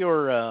enjoyed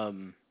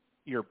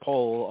your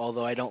poll,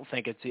 although I don't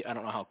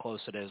know how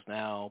close it is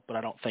now, but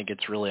I don't think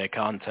it's really a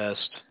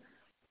contest.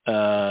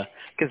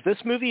 Because this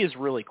movie is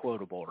really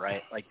quotable,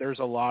 right? Like there's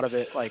a lot of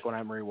it, like when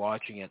I'm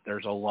rewatching it,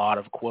 there's a lot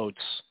of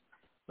quotes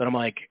that I'm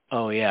like,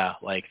 oh yeah,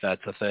 like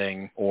that's a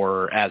thing.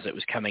 Or as it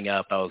was coming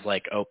up, I was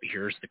like, oh,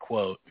 here's the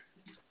quote.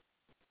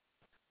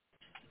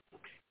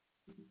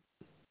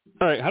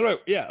 All right,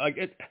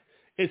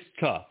 it's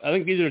tough. I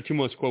think these are the two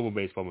most quotable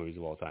baseball movies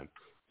of all time.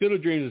 Field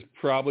of Dreams is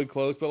probably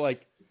close, but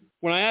like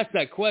when I ask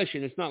that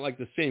question, it's not like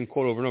the same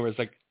quote over and over. It's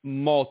like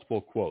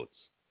multiple quotes,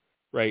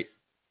 right?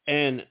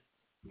 And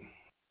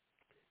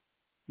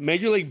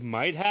Major League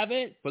might have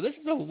it, but this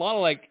is a lot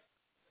of like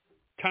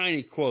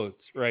tiny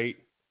quotes, right,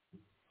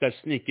 that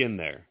sneak in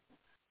there.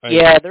 Right?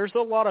 Yeah, there's a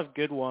lot of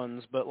good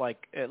ones, but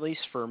like at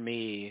least for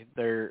me,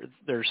 there's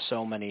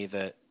so many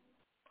that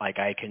like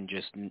I can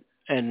just,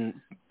 and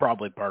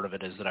probably part of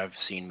it is that I've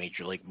seen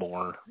Major League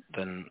more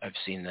than I've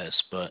seen this,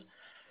 but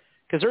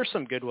because there's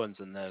some good ones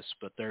in this,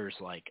 but there's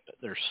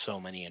so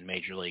many in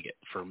Major League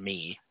for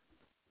me.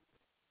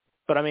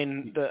 But I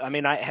mean,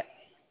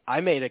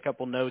 I made a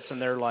couple notes,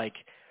 and they're like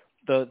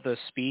the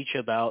speech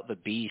about the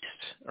Beast,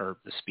 or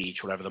the speech,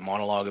 whatever, the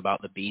monologue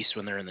about the Beast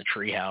when they're in the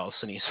treehouse,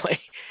 and he's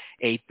like,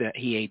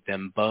 he ate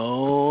them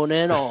bone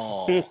and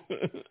all,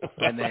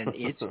 and then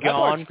it's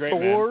gone great,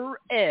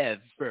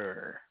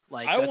 forever.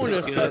 Like I want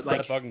to discuss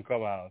that fucking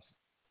clubhouse.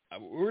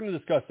 We're going to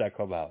discuss that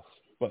clubhouse,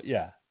 but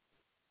yeah.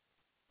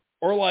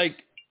 Or like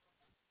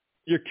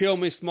Your Kill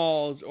Me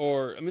Smalls,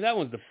 or I mean that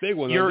one's the big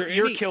one.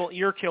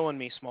 You're Killing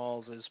Me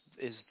Smalls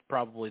is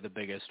probably the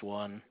biggest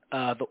one.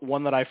 The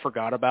one that I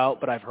forgot about,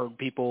 but I've heard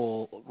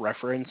people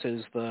reference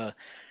is the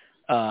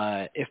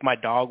if my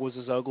dog was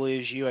as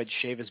ugly as you, I'd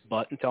shave his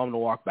butt and tell him to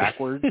walk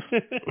backwards.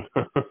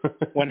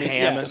 When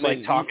Ham is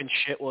like talking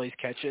shit while he's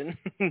catching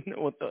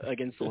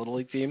against the Little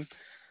League team.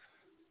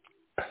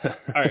 All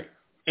right,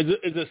 is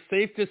it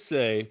safe to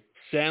say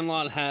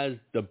Sandlot has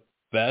the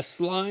best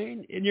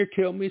line in your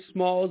Kill Me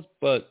Smalls,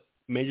 but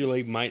Major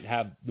League might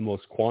have the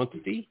most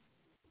quality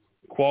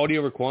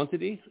over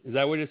quantity? Is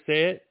that a way to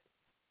say it?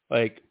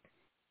 Like,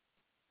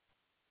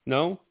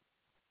 no?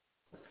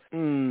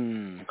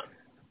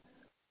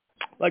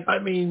 Like, I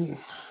mean,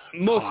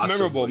 most possibly.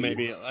 Memorable,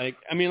 maybe. Like,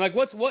 I mean, like,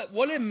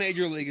 what in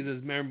Major League is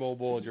as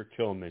memorable as your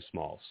Kill Me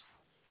Smalls,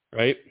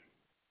 right?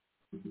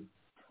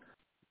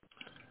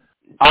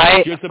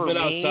 Just a bit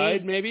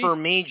outside, maybe? For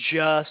me,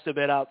 just a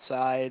bit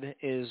outside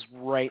is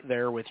right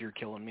there with your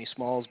Killing Me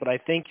Smalls, but I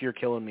think your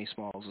Killing Me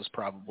Smalls is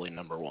probably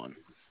number one.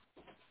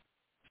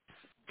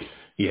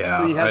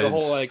 Yeah. So you have the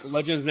whole, like,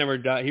 Legends Never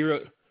Die.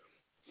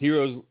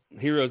 Heroes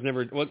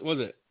never, what was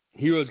it?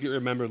 Heroes Get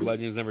Remembered,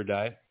 Legends Never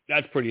Die.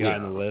 That's pretty high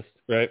on the list,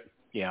 right?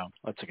 Yeah,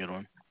 that's a good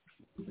one.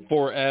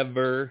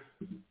 Forever.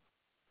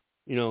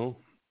 You know,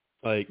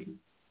 like...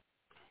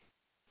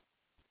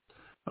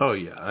 Oh,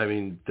 yeah. I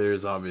mean,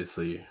 there's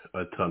obviously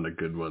a ton of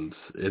good ones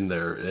in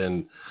there.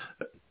 And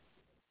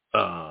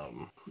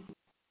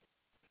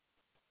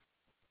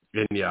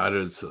yeah, I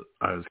was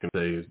going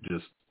to say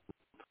just,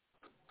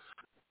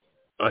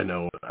 I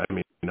know, I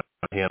mean, a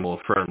handful of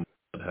friends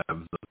that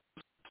have the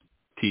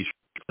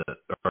T-shirts that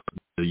are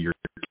the You're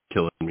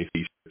Killing Me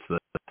T-shirts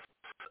that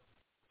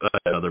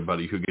another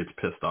buddy who gets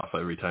pissed off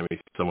every time he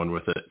sees someone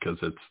with it because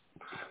it's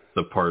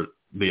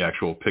the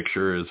actual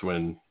picture is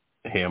when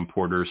Ham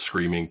Porter's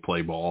screaming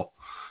play ball,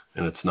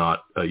 and it's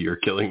not a You're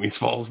Killing Me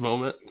Smalls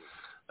moment.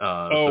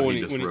 So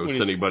he just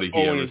roasts anybody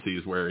he ever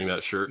sees wearing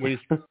that shirt. When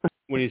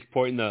he's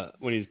pointing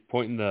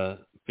the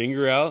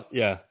finger out,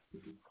 yeah.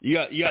 You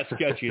got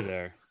sketchy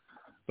there.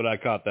 But I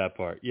caught that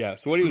part. Yeah.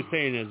 So what he was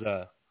saying is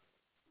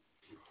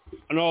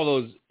on all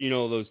those,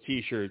 those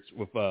T-shirts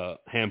with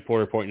Ham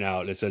Porter pointing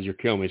out, it says You're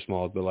Killing Me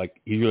Smalls, but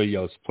like he really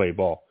yells play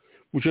ball,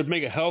 which would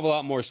make a hell of a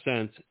lot more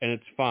sense, and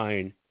it's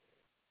fine.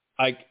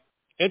 Like,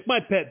 it's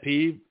my pet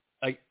peeve.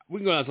 Like, we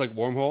can go down to like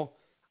wormhole.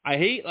 I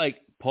hate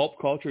like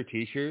pulp culture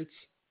T-shirts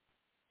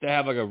that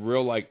have like a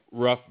real like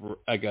rough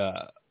like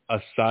a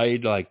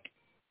side like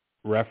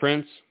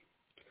reference,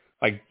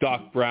 like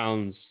Doc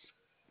Brown's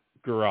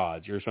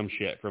garage or some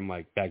shit from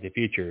like Back to the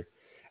Future,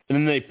 and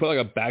then they put like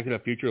a Back to the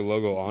Future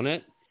logo on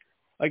it.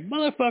 Like,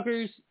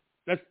 motherfuckers,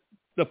 that's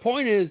the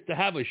point, is to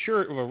have a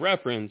shirt with a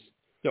reference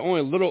that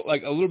only a little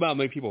about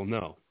many people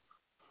know,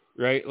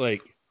 right?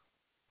 Like,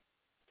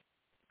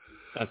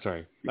 that's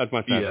right. That's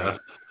my favorite.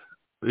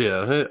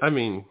 Yeah. Yeah, I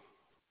mean,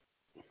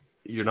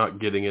 you're not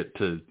getting it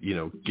to,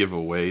 give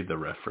away the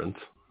reference.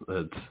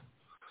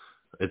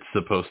 It's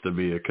supposed to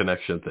be a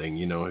connection thing.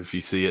 If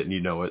you see it and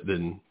you know it,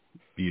 then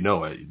you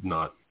know it,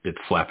 not it's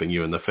slapping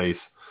you in the face.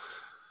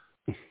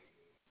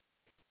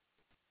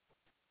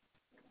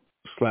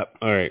 Slap.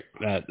 All right.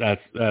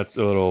 That's a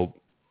little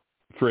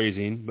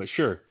phrasing, but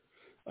sure.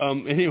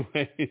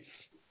 Anyways.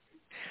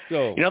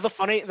 So the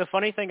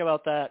funny thing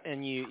about that,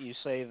 and you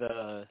say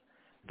the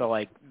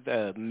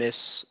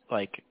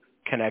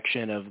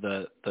connection of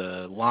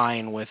the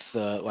line with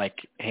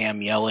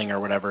Ham yelling or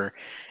whatever,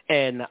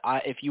 and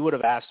if you would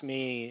have asked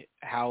me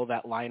how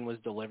that line was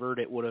delivered,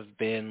 it would have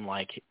been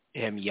like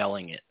him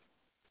yelling it,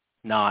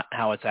 not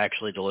how it's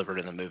actually delivered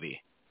in the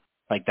movie.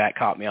 Like, that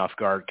caught me off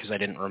guard because I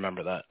didn't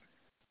remember that.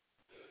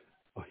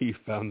 Oh, you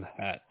found the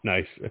hat.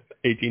 Nice.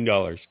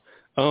 $18.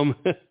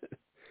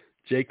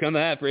 Jake found the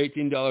hat for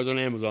 $18 on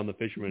Amazon, the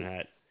fisherman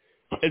hat.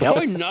 It's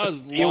probably not as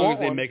long as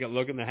they make it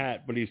look in the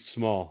hat, but he's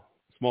small.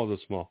 Small as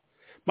a small.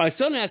 My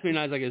son asked me, and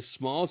I was like, as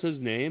small as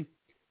his name?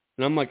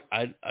 And I'm like,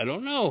 I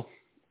don't know.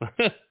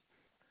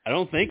 I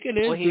don't think it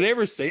is. Well, did they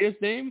ever say his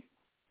name?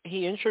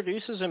 He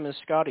introduces him as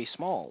Scotty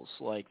Smalls.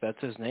 Like, that's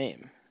his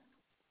name.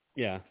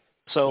 Yeah.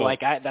 So,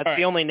 that's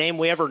the only name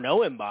we ever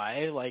know him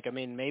by. Like, I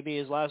mean, maybe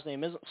his last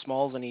name isn't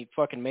Smalls and he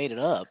fucking made it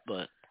up,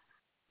 but...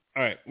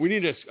 All right,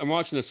 I'm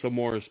watching the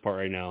S'mores part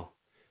right now.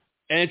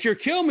 And it's Your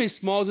Kill Me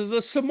Smalls is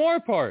the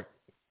S'more part.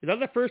 Is that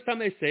the first time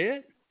they say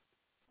it?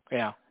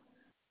 Yeah.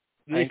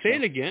 Did they say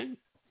it again?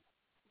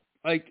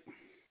 Like...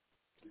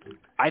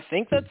 I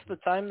think that's the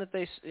time that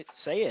they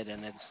say it,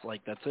 and it's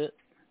like, that's it.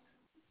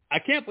 I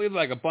can't believe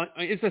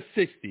it's the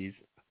 60s,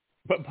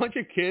 but a bunch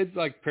of kids,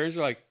 like, parents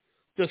are like,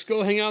 just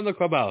go hang out in the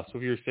clubhouse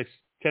with your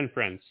 10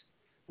 friends.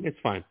 It's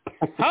fine.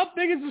 How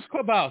big is this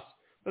clubhouse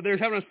that they're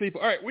having a sleep?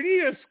 All right, we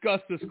need to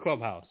discuss this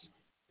clubhouse.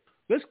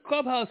 This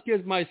clubhouse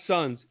gives my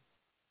sons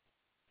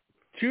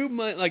too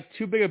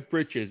big of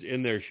britches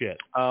in their shit.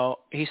 Oh,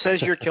 he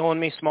says You're Killing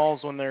Me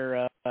Smalls when they're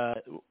at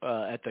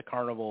the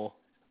carnival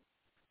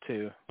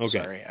too. Okay.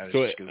 Sorry, I was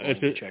so just Googling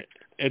to check.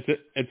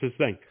 It's this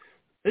thing.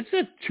 It's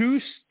a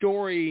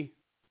 2-story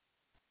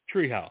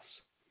treehouse,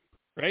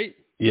 right?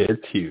 Yeah,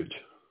 it's huge.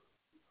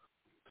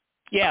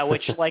 Yeah,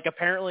 which, like,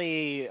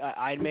 apparently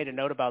I made a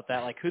note about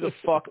that. Like, who the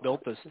fuck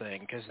built this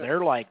thing? Because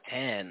they're, like,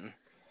 10.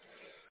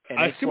 And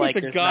I it's assume like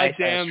it's a this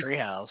goddamn nice-ass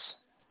treehouse.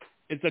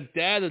 It's a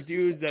dad of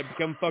dudes that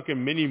become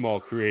fucking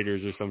mini-mall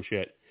creators or some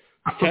shit.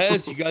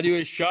 Tez, you gotta do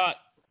a shot.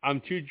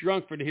 I'm too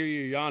drunk to hear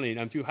you yawning.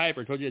 I'm too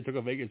hyper. I told you I took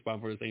a Vegas bomb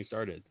before the thing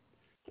started.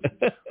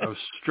 I was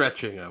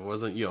stretching. I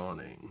wasn't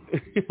yawning.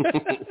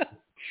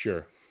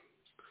 Sure.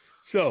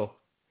 So,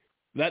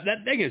 that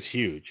thing is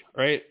huge,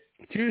 right?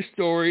 2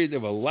 stories. They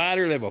have a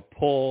ladder. They have a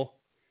pole.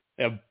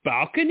 They have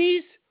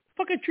balconies?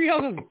 Fucking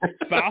treehouse has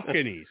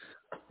balconies.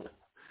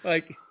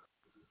 Like,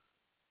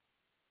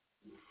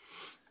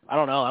 I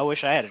don't know. I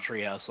wish I had a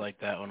treehouse like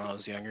that when I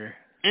was younger.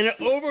 And it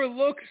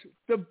overlooks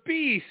the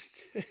beast.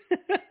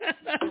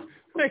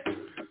 Like,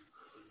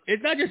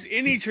 it's not just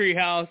any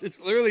treehouse. It's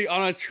literally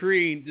on a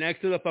tree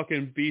next to the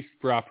fucking beast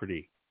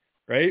property,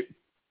 right?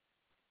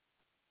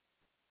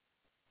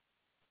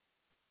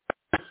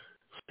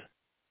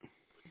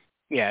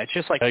 Yeah, it's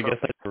just like... I guess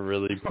I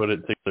really put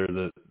it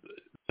together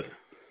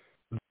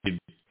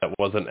that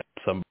wasn't at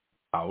some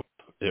house.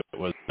 It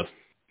was just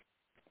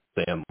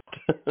Sandlot.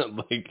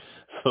 Like,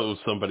 so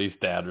somebody's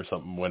dad or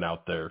something went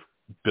out there,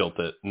 built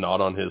it,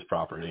 not on his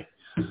property,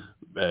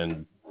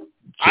 and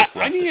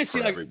I need to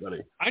see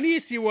everybody. I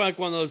need to see like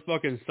one of those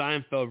fucking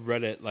Seinfeld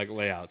Reddit like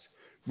layouts.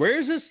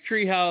 Where's this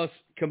treehouse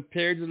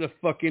compared to the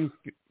fucking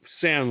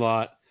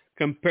Sandlot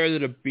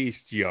compared to the Beast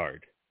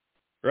Yard,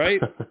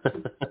 right?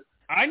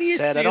 I need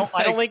to see.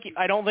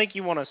 I don't think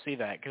you want to see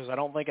that because I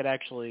don't think it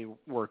actually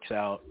works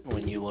out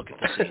when you look at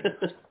the scene.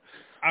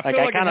 I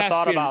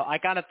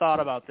kind of thought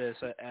about this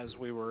as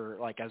we were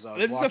as I was watching.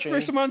 This is the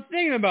first time I'm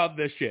thinking about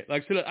this shit.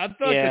 Like, so I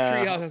feel like the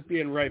treehouse has to be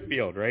in right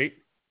field, right?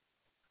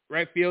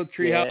 Right field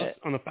treehouse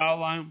on the foul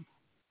line.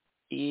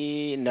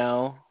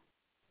 No,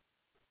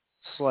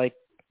 it's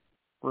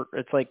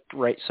like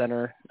right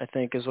center. I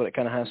think is what it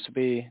kind of has to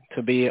be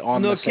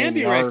on the same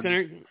yard right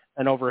center.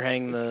 And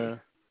overhang the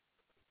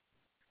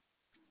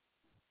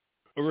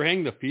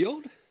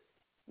field.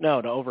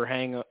 No, to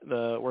overhang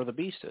where the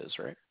beast is,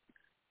 right?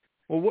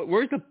 Well,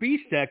 where's the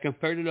beast at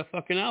compared to the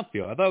fucking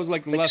outfield? I thought it was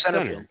like left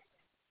center. Field.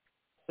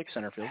 Like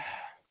center field.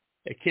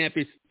 It can't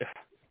be.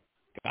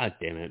 God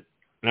damn it!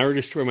 Now we're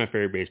destroying my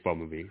favorite baseball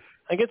movie.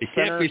 I think it's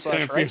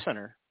center/right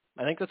center.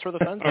 I think that's where the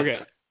fence is. Okay.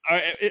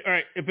 All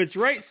right. If it's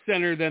right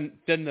center, then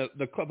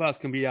the clubhouse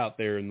can be out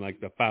there in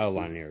like the foul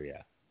line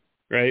area,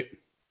 right?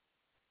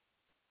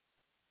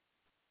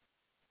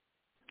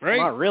 Right.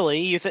 Not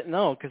really. You think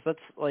no? Because that's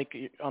like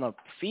on a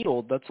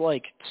field. That's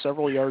like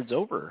several yards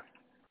over.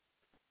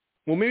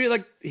 Well, maybe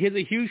like he has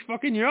a huge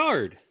fucking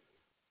yard.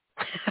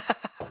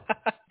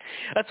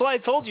 That's why I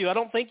told you I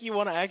don't think you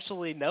want to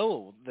actually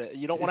know that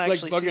you don't want to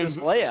actually see this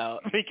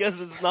layout because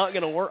it's not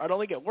going to work. I don't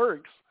think it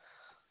works.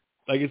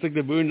 Like it's like the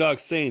Boondock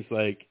Saints,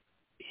 like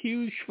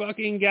huge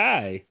fucking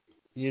guy,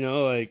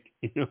 like.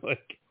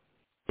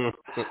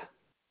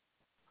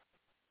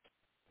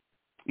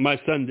 My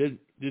son did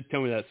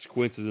tell me that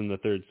Squints is in the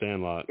third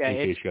Sandlot. Yeah,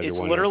 in case you guys are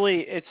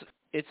wondering.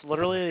 It's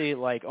literally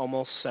like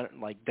almost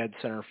like dead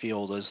center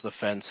field is the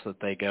fence that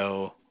they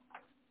go.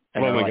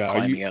 And oh my God!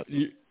 Climbing up.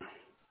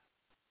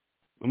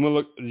 I'm gonna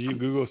look. Did you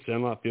Google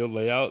Sandlot Field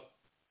layout?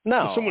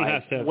 No, someone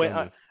has to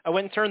have. I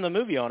went and turned the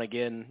movie on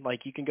again.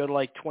 Like you can go to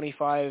like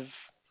 25,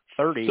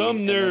 30. Some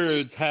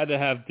nerds had to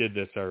have did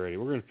this already.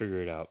 We're gonna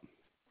figure it out.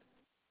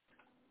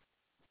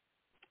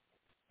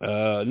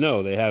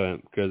 No, they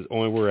haven't because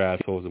only we're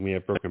assholes and we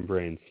have broken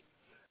brains.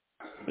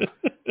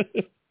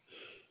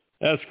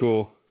 That's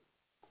cool.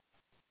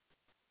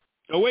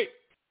 Oh wait,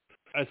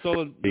 I saw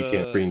the. You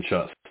can't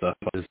screenshot stuff.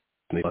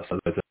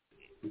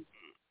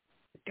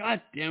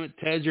 God damn it,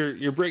 Ted,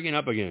 you're breaking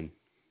up again.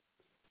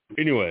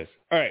 Anyways,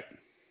 all right.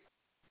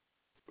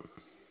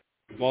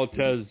 While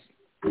Tez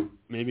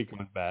maybe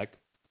comes back,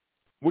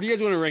 what do you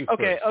guys want to rank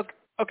first?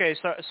 Okay.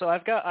 So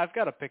I've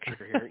got a picture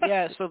here.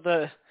 Yeah. So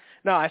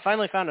I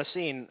finally found a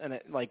scene and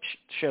it like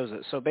shows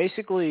it. So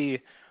basically,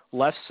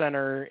 left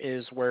center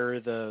is where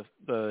the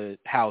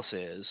house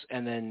is,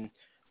 and then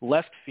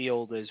left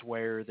field is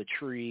where the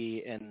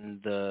tree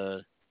and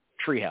the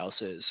treehouse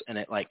is, and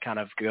it like kind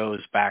of goes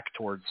back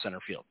towards center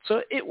field.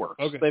 So it works.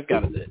 Okay. They've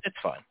got it. It's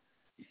fine.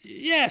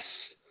 Yes.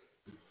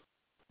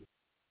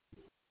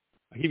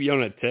 I keep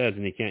yelling at Ted,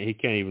 and he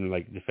can't even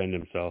like defend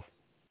himself.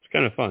 It's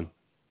kind of fun.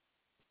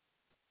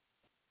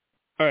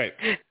 All right.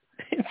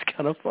 It's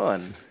kind of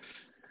fun.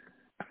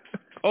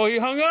 Oh, he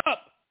hung up.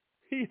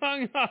 He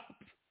hung up.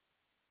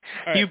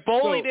 Right, you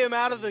bullied him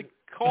out of the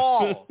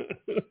call.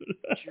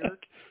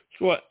 Jerk.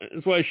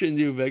 That's why I shouldn't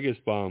do Vegas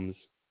bombs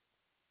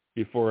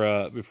before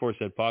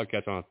said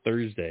podcast on a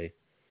Thursday.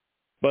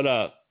 But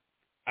I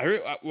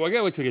gotta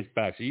wait till it gets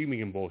back, so you can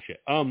make him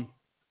bullshit. And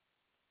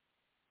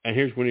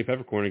here's Winnie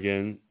Peppercorn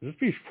again. Is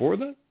this before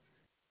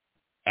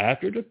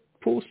after the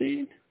pool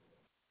scene?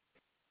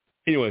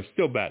 Anyway,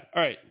 still bad.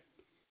 All right.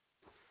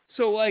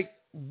 So like,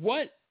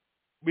 what?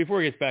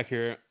 Before he gets back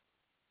here,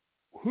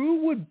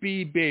 who would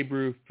be Babe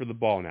Ruth for the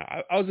ball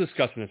now? I was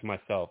discussing this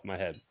myself in my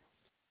head.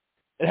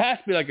 It has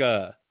to be like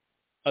a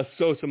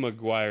Sosa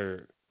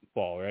McGuire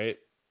ball, right?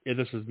 if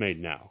this was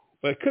made now.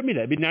 But it could be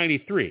that. It'd be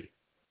 93.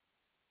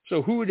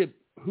 So who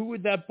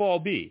would that ball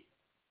be?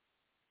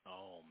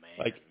 Oh, man.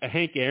 Like a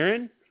Hank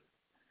Aaron?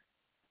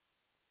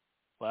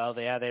 Well,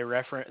 they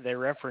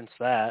reference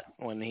that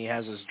when he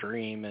has his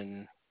dream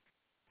and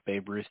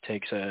Babe Ruth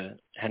takes a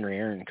Henry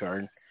Aaron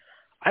card.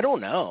 I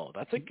don't know.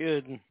 That's a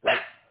good...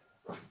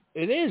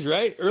 It is,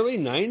 right? Early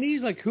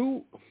 90s? Like,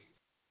 who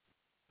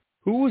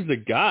was the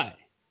guy?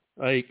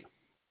 Like,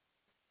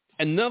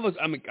 and none of us...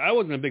 I mean, I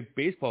wasn't a big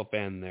baseball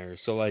fan there,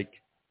 so, like,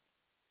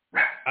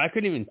 I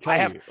couldn't even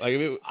tell you.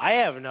 Like, I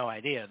have no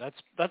idea.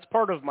 That's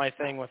part of my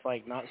thing with,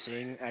 like, not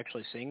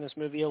actually seeing this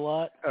movie a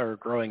lot or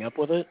growing up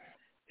with it.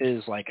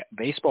 Is like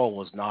baseball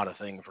was not a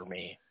thing for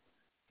me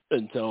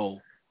until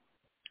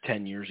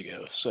 10 years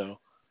ago. So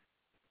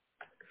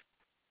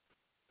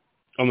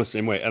I'm the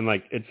same way. And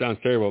like, it sounds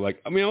terrible. Like,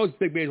 I mean, I was a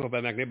big baseball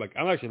fan back then, but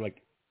I'm actually like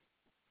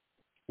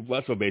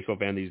less of a baseball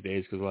fan these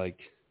days because like,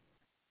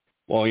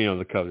 well, you know,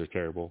 the Cubs are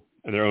terrible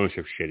and their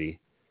ownership's shitty.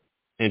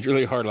 And it's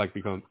really hard to like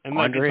become, and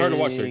like, it's hard to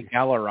watch.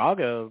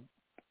 Galarraga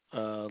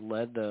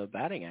led the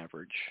batting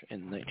average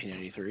in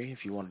 1983,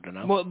 if you wanted to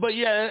know. Well, but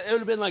yeah, it would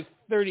have been like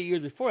 30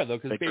 years before though,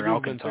 because Victor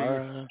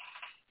Alcantara.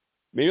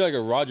 Maybe like a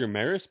Roger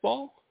Maris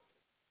ball,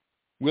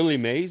 Willie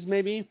Mays,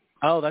 maybe.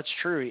 Oh, that's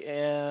true.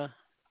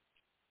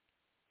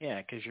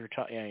 Yeah, because you're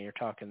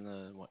talking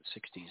the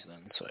 60s then.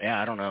 So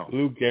yeah, I don't know.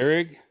 Lou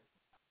Gehrig.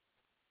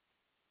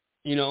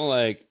 You know,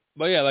 like,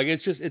 but yeah, like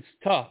it's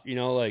tough. You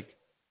know, like,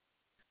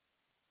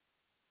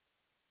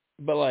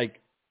 but like.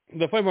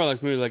 The funny part of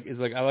this movie is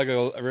I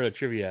read a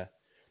trivia.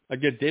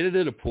 Like the day they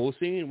did a pool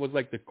scene was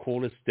like the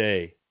coldest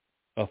day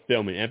of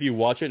filming. And if you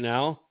watch it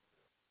now,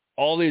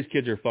 all these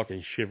kids are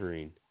fucking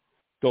shivering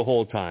the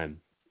whole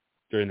time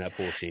during that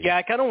pool scene. Yeah,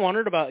 I kind of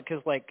wondered about it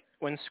because like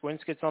when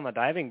Squints gets on the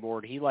diving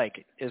board, he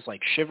like is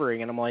like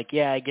shivering, and I'm like,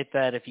 yeah, I get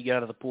that if you get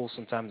out of the pool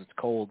sometimes it's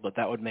cold, but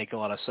that would make a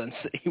lot of sense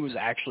that he was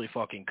actually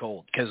fucking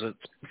cold because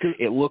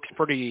it looks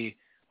pretty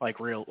like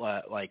real,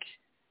 like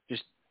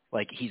just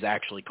like he's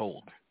actually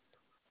cold.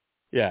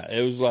 Yeah,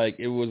 it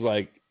was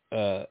like,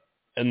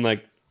 and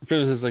like,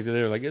 physicists like they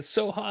were like, it's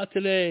so hot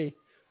today,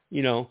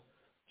 you know.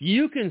 Do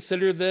you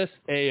consider this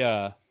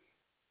I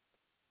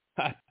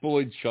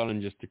bullied Sean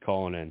just to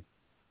calling in.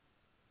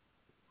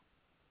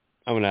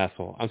 I'm an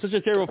asshole. I'm such a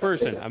terrible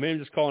person. I made him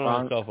just calling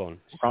on my cell phone.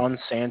 Ron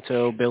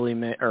Santo,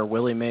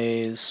 Willie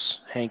Mays,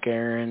 Hank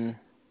Aaron.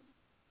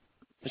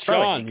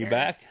 Sean, you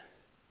back?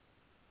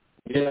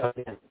 Yeah.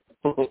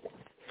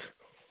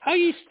 How are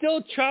you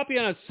still choppy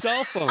on a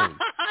cell phone?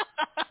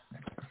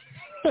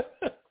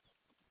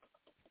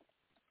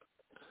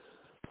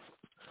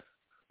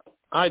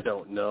 I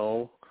don't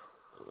know.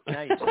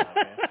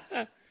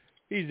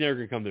 He's never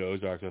going to come to the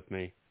Ozarks with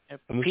me.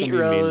 Pete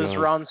Rose,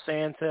 Ron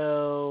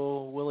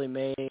Santo, Willie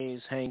Mays,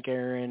 Hank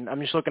Aaron.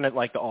 I'm just looking at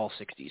like the all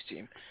 60s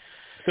team.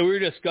 So we were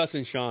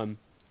discussing, Sean,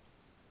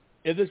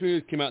 if this movie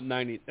came out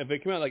if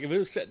it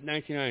was set in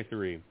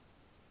 1993,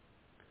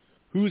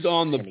 who's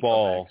on the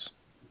ball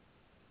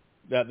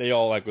that they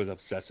all like was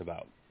obsessed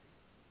about?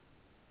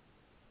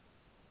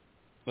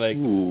 Like,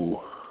 ooh.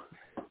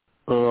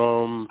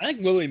 I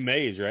think Willie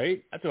Mays,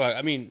 right? That's what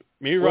I mean.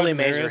 Maybe Willie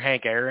Mays or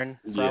Hank Aaron,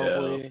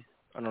 probably. Yeah.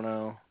 I don't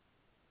know.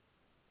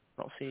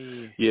 I don't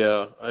see.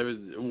 Yeah, I was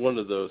one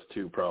of those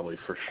two, probably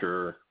for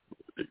sure.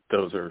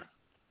 Those are,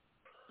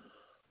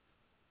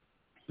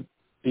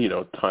 you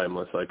know,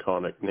 timeless,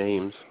 iconic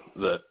names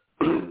that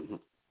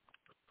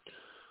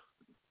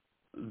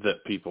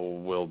that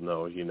people will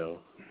know. You know,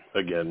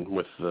 again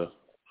with the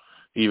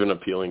even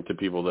appealing to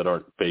people that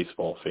aren't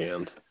baseball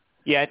fans.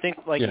 Yeah, I think,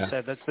 like you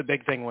said, that's the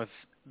big thing with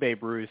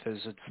Babe Ruth is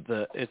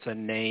it's a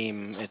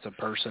name, it's a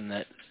person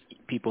that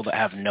people that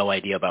have no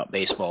idea about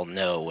baseball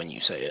know when you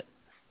say it.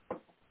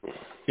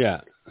 Yeah.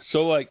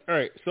 So all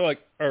right, we're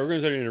gonna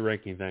start into a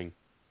ranking thing.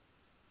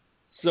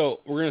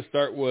 So we're gonna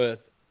start with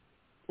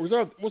we'll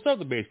start with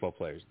the baseball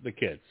players, the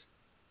kids.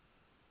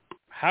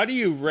 How do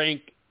you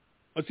rank?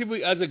 Let's see if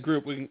we, as a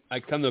group, I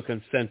come to a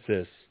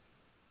consensus.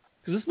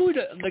 Because this movie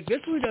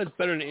does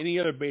better than any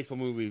other baseball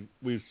movie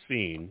we've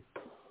seen.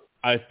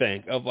 I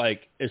think, of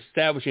like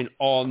establishing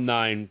all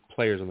 9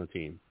 players on the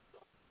team,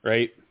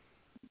 right?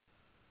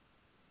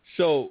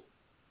 So,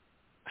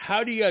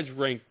 how do you guys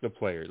rank the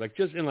players? Like,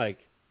 just in like,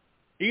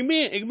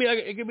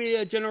 it could be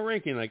a general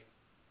ranking. Like,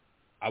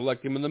 I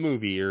liked him in the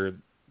movie or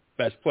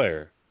best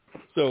player.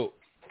 So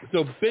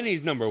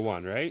Benny's number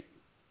 1, right?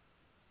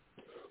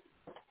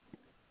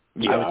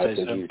 Yeah, I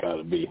think he's got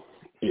to be.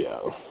 Yeah.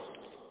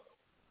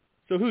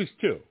 So who's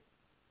 2?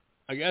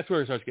 I guess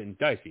where it starts getting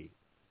dicey.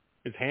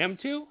 Is Ham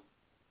 2?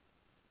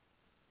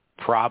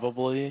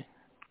 Probably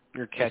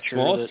your catcher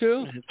Smalls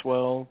too? hits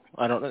well.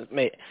 I don't know.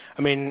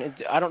 I mean,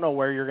 I don't know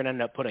where you're going to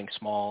end up putting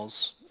Smalls.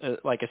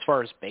 Like as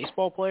far as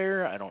baseball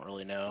player, I don't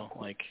really know.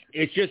 Like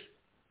it's just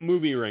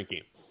movie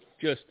ranking.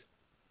 Just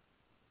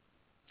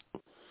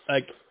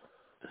like,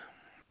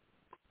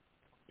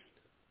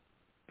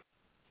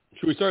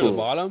 should we start at the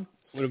bottom?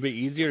 Would it be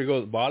easier to go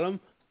at the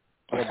bottom?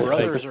 The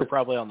brothers are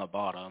probably on the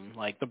bottom.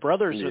 Like, the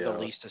brothers are the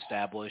least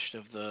established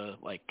of the,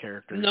 like,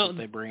 characters that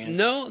they bring in.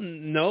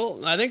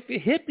 No. I think the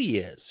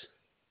hippie is.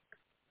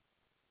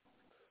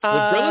 The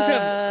brothers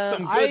have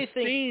some good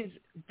scenes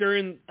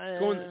during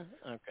going.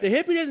 Okay. The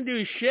hippie doesn't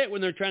do shit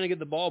when they're trying to get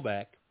the ball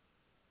back.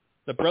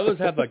 The brothers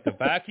have, like, the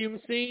vacuum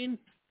scene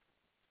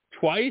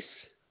twice.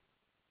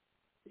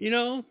 You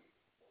know?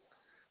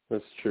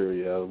 That's true,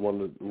 yeah.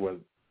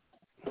 When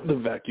the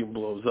vacuum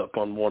blows up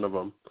on one of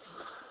them.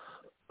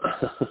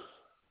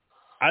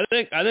 I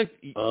think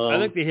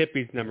the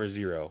hippie's number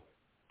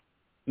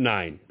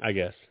 9, I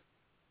guess.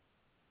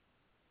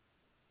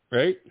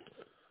 Right?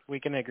 We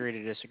can agree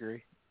to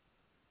disagree.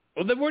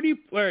 Well, then where do you?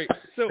 All right.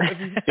 So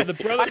if the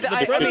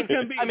brothers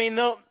can be. I mean,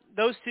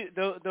 those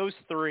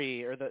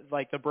three are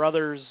the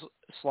brothers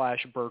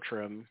 /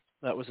 Bertram.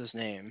 That was his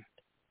name.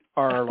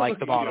 Are like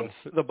the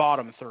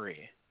bottom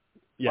three.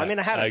 Yeah, well, I mean,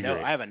 I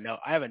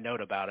have a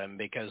note about him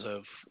because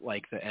of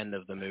like the end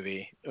of the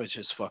movie, which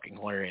is fucking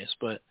hilarious.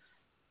 But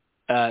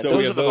so those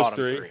we have are the those bottom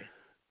three.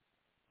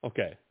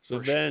 Okay, so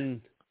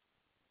then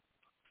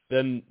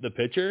the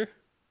pitcher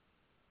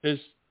is,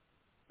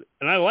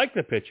 and I like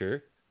the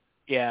pitcher.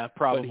 Yeah,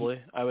 probably.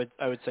 I would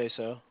say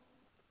so.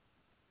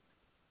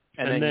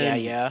 And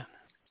then yeah,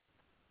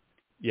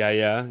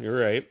 you're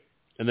right.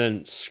 And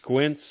then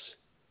Squints,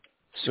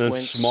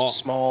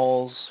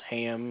 Smalls,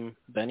 Ham,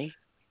 Benny.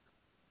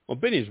 Well,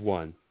 Benny's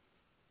 1.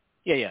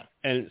 Yeah.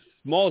 And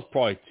Smalls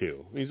probably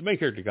 2. I mean, he's the main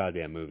character of the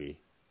goddamn movie.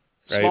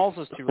 Right? Smalls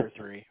is 2 or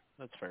 3.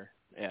 That's fair.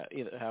 Yeah,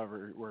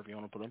 wherever you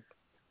want to put him.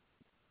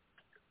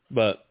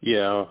 But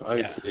yeah,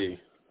 I see.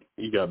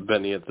 You got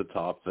Benny at the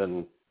top,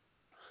 then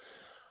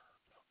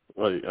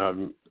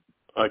I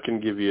can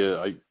give you.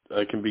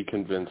 I can be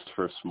convinced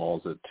for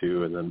Smalls at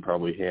 2, and then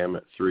probably Ham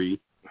at 3,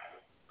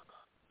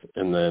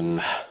 and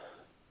then.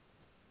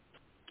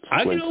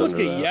 I can look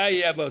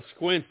at about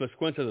Squints, but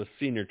Squints is a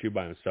senior too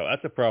by himself.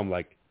 That's the problem.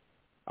 Like,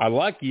 I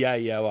like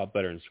a lot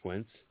better than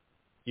Squints,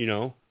 you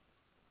know,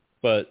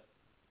 but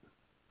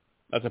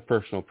that's a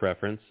personal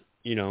preference,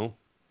 you know,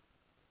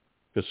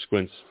 because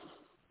Squints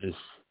is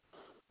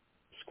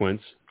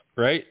Squints,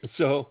 right?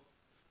 So,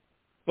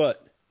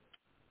 but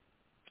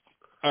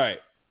all right,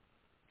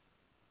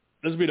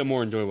 this will be the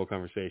more enjoyable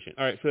conversation.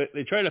 All right, so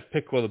they try to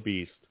pickle the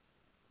beast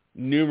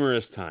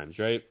numerous times,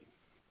 right?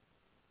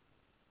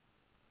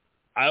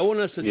 I want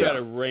us to try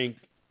to rank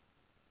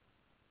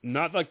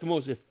not like the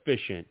most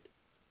efficient,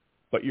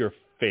 but your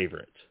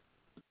favorite.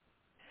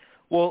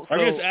 Well, I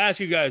guess ask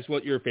you guys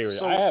what your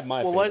favorite. I have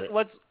my favorite.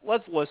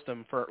 Let's list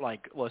them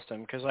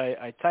because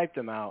I typed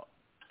them out.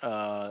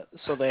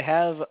 So they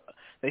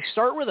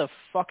start with a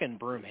fucking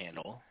broom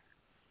handle,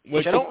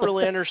 which I don't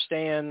really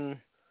understand.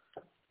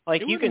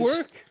 Like, you can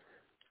work.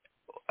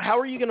 How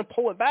are you going to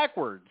pull it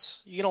backwards?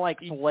 You going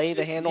to lay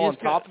the handle on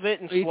top of it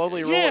and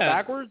slowly roll it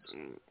backwards?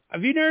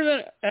 Have you never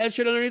done that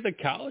shit underneath the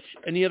couch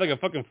and you had a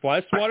fucking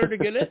fly swatter to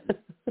get it?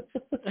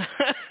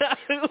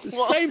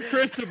 Same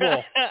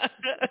principle.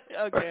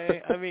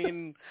 Okay. I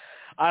mean,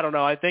 I don't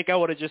know. I think I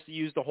would have just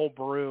used the whole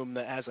broom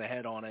that has a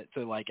head on it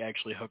to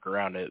actually hook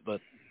around it. But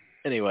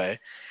anyway,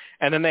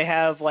 and then they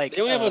have they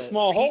only have a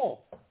small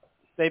hole.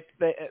 They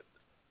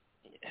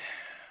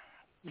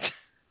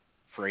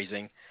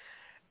phrasing.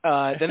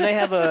 Then they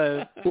have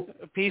a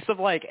piece of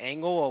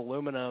angle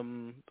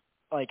aluminum.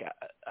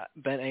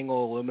 Bent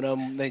angle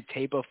aluminum. They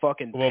tape a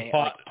fucking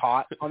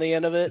pot on the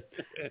end of it,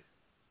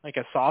 like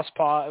a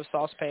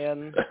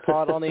saucepan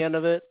pot on the end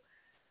of it.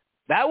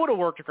 That would have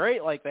worked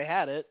great. Like, they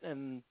had it,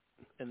 and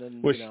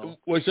then which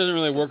doesn't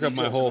really work up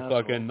my whole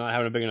fucking not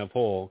having a big enough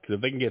hole, because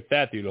if they can get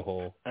that through the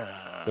hole,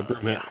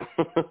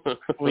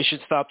 we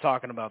should stop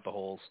talking about the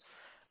holes.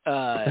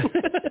 And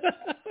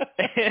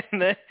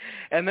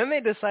then they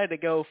decide to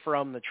go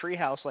from the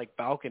treehouse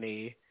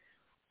balcony.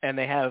 And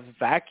they have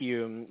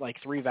 3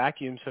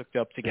 vacuums hooked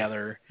up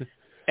together,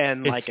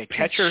 and a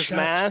catcher's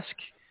mask.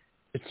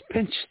 It's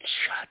pinched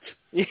shut.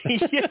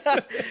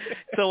 Yeah.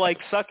 To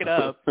suck it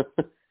up,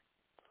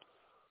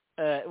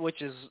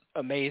 which is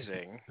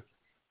amazing.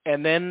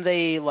 And then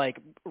they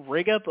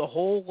rig up a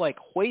whole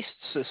hoist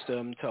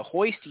system to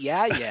hoist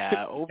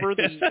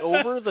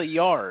over the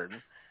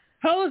yard.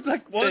 How's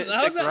that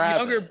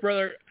younger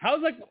brother?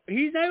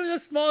 He's not even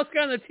the smallest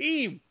guy on the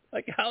team.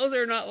 How is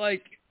there not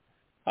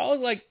how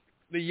is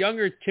the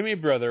younger Timmy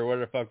brother,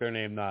 whatever the fuck their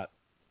name, not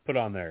put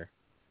on there?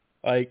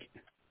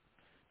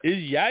 Is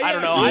Yaya? I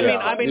don't know.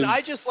 I mean,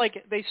 I just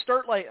they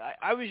start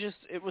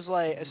it was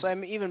so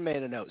I even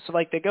made a note. So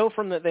they go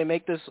from that, they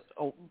make this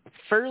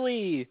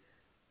fairly,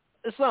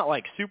 it's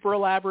not super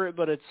elaborate,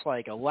 but it's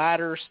a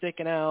ladder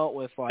sticking out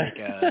with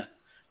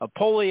a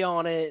pulley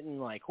on it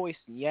and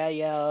hoisting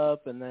Yaya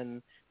up, and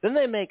then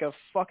they make a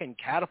fucking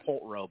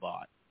catapult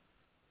robot.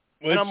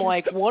 And I'm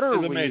what are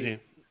we? Amazing.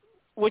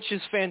 Which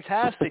is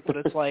fantastic, but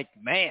it's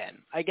man,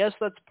 I guess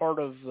that's part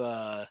of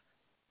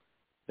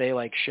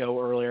they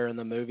show earlier in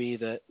the movie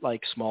that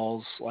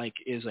Smalls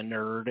is a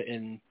nerd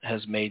and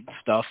has made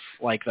stuff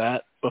like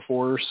that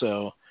before,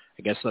 so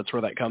I guess that's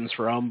where that comes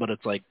from. But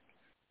it's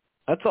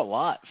that's a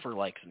lot for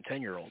some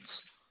 10-year-olds.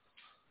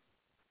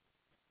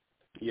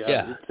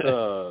 Yeah.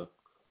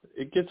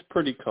 It gets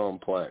pretty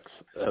complex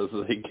as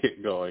they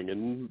get going,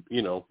 and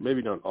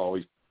maybe not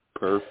always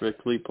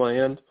perfectly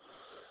planned,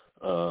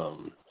 but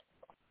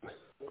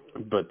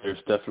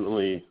there's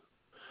definitely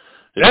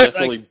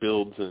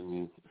builds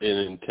in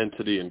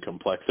intensity and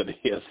complexity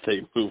as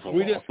they move along.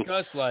 We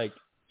discussed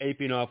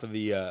aping off of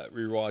the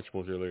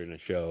rewatchables earlier in the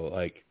show.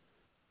 Like,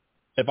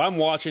 if I'm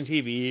watching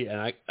TV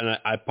and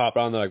I pop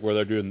on where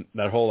they're doing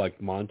that whole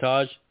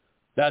montage,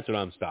 that's when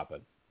I'm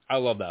stopping. I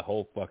love that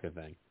whole fucking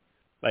thing.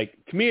 Like,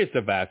 to me, it's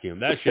the vacuum.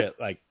 That shit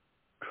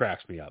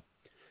cracks me up.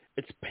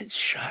 It's been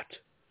shut.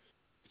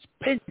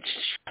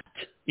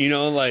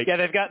 Yeah,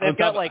 they've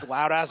got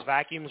loud ass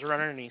vacuums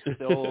running, and he's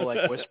still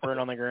whispering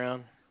on the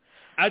ground.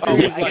 I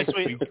guess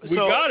we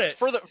got it.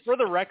 For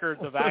the record,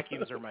 the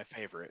vacuums are my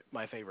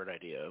favorite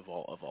idea of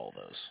all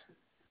those.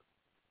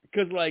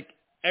 Because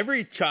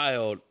every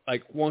child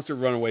wants to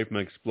run away from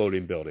an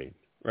exploding building,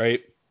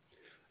 right?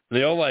 And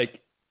they all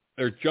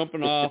they're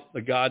jumping off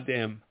the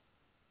goddamn.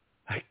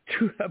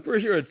 Dude, I'm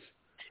pretty sure it's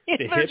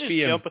the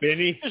hippie and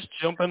Benny just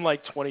jumping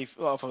 20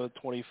 off of a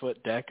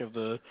 20-foot deck of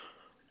the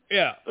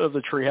of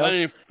the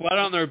treehouse, flat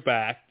on their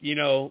back, and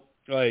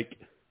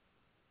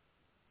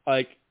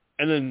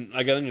then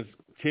I think it's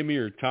Timmy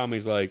or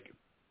Tommy's we're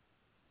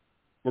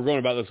going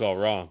about this all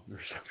wrong or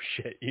some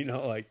shit,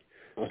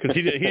 because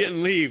he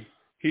didn't leave,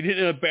 he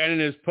didn't abandon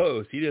his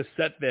post, he just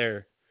sat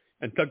there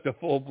and took the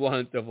full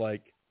blunt of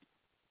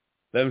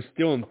them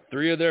stealing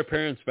 3 of their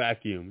parents'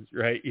 vacuums,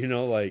 right?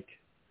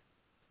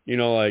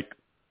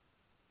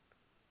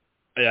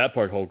 Yeah, that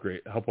part's whole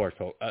great. That part's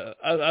whole.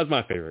 That's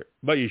my favorite.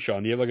 But you,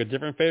 Sean, do you have a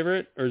different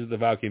favorite, or is it the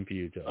vacuum for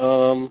you too?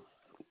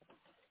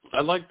 I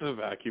like the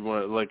vacuum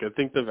one. I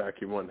think the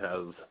vacuum one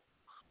has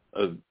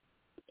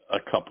a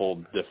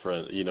couple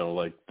different,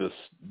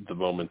 the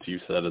moments you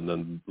said, and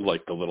then the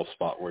little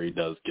spot where he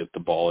does get the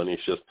ball, and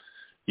he's just,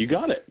 you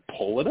got it,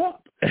 pull it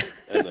up,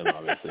 and then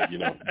obviously,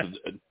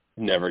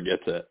 never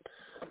gets it.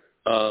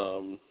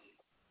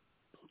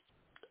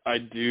 I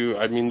do.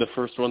 I mean, the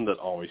first one that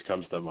always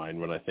comes to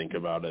mind when I think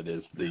about it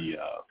is the,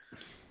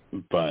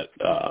 but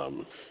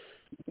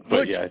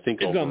yeah, I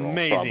think overall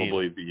amazing.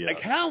 Probably the.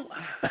 How?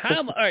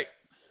 All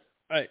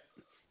right.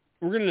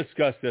 We're gonna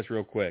discuss this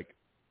real quick.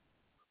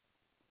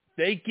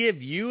 They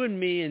give you and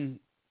me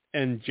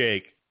and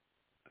Jake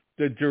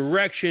the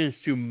directions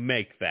to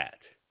make that.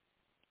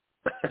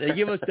 They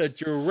give us the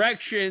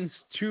directions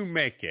to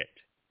make it.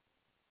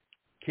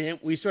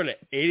 We start at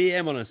 8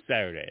 a.m. on a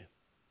Saturday.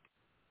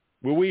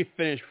 Will we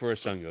finish before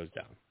the sun goes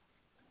down?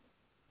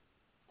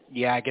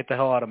 Yeah, get the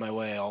hell out of my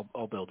way.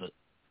 I'll build it.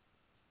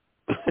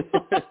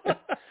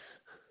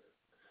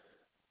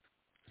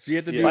 So you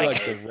have to do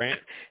the ramp.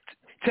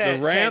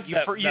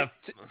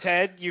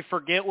 Ted, you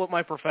forget what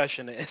my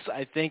profession is.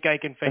 I think I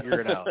can figure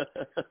it out.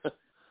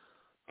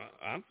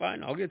 I'm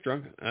fine. I'll get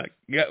drunk. That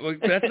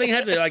thing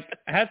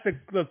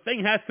the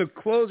thing has to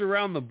close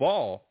around the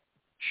ball.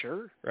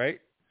 Sure.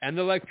 Right? And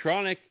the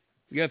electronic,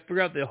 you got to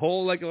figure out the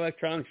whole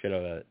electronic shit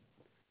of it.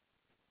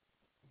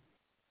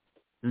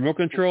 Remote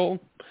control.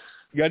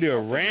 You got to do a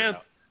ramp.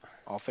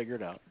 I'll figure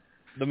it out.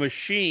 The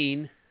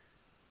machine.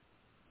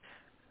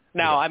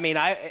 Now, I mean,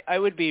 it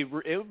would be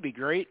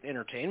great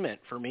entertainment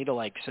for me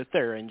to sit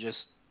there and just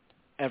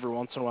every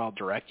once in a while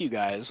direct you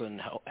guys and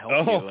help you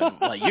and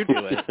let you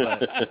do it.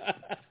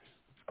 But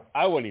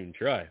I wouldn't even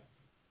try.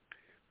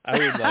 I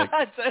would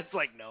it's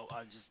no,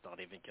 I'm just not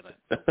even gonna.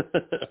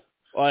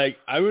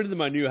 I moved into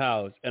my new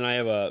house and I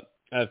have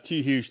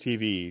 2 huge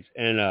TVs,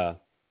 and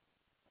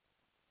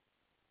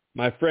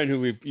my friend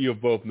who you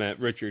have both met,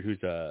 Richard, who's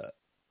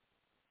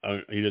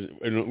we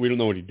don't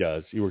know what he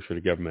does. He works for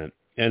the government,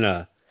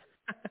 and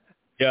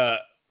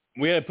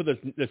we had to put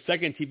the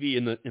second TV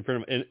in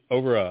front of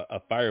over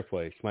a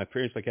fireplace. My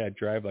parents had to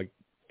drive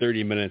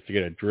 30 minutes to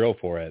get a drill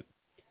for it,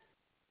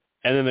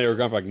 and then they were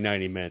gone for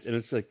 90 minutes. And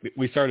it's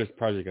we started this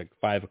project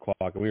 5 o'clock,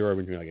 and we were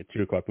between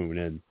 2 o'clock moving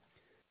in,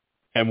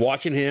 and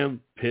watching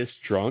him piss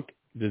drunk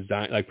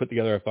design put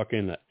together a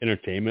fucking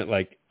entertainment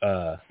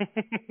a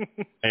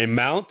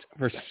mount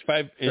for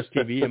 5-inch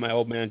TV, and my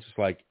old man's just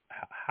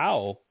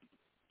how?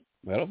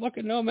 I don't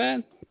fucking know,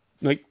 man.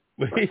 He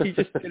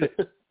just did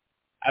it.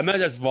 I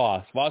imagine that's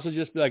Voss. Voss would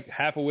just be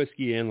half a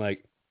whiskey in,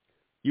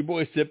 you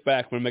boys sit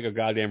back and make a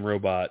goddamn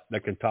robot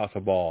that can toss a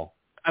ball.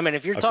 I mean,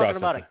 if you're talking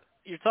about it,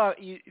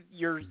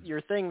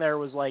 your thing there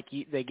was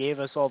they gave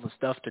us all the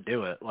stuff to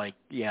do it.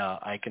 Yeah,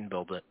 I can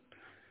build it.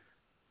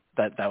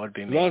 That would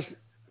be me. As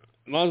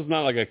long as it's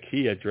not a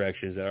Kia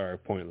directions that are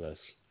pointless,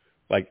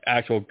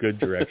 actual good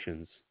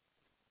directions,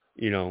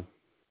 Oh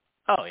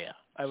yeah,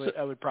 I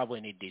would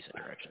probably need decent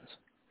directions.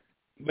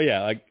 But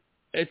yeah,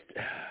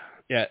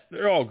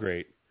 they're all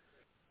great.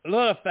 I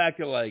love the fact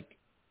that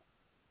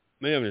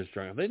maybe I'm just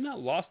drunk. Have they not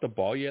lost the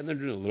ball yet? And they're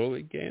doing a little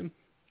league game.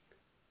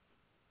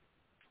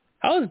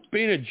 How is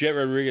being a Jet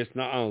Rodriguez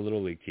not on a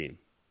little league team?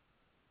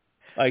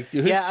 I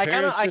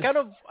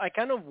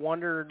kind of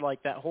wondered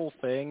that whole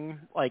thing.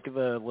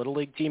 The little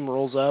league team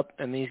rolls up,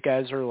 and these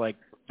guys are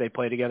they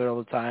play together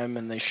all the time,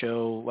 and they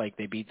show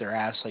they beat their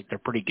ass, they're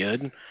pretty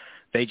good.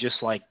 They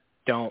just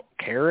don't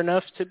care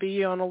enough to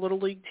be on a little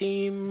league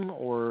team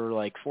or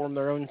like form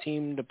their own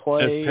team to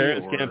play. If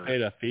parents can't pay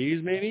the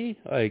fees, maybe?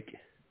 Like,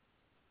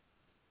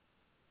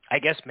 I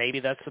guess maybe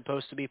that's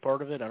supposed to be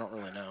part of it. I don't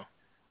really know.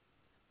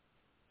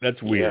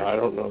 That's weird. Yeah, I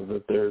don't know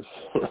that there's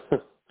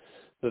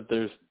that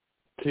there's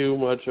too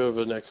much of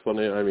an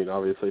explanation. I mean,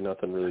 obviously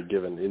nothing really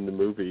given in the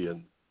movie,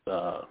 and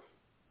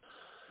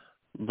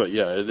but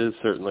yeah, it is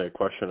certainly a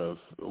question of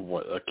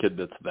what a kid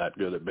that's that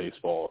good at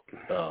baseball.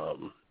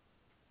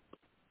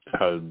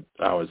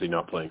 How is he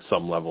not playing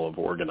some level of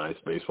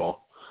organized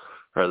baseball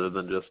rather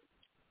than just,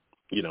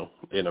 you know,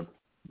 in a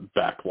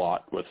back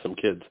lot with some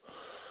kids?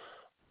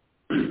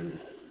 And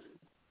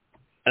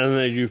then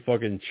they do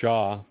fucking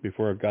Chaw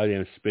before a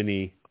goddamn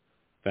spinny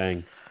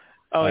thing.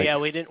 Oh like, yeah,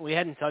 we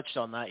hadn't touched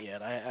on that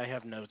yet. I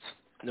have notes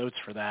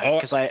for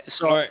that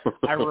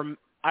because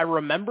I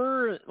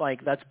remember,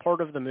 like, that's part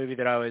of the movie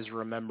that I always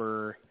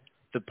remember,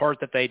 the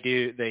part that they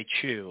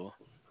chew.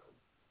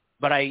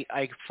 But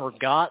I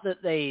forgot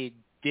that they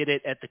did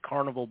it at the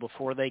carnival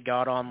before they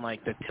got on,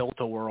 like, the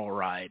Tilt-A-Whirl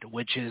ride,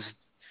 which is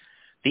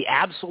the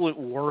absolute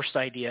worst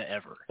idea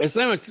ever. It's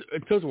not a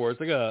Tilt-A-Whirl. It's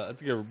like a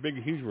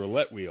big, huge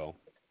roulette wheel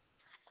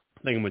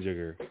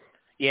thingamajigger.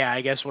 Yeah,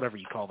 I guess whatever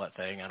you call that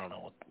thing. I don't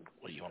know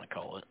what you want to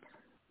call it.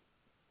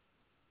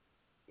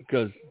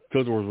 Because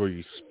Tilt-A-Whirl is where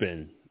you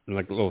spin,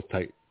 like little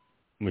tight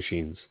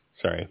machines.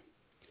 Sorry.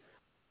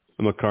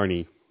 I'm a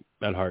carny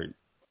at heart,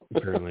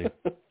 apparently.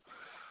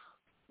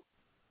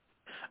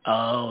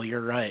 Oh,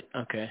 you're right.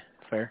 Okay,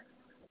 fair.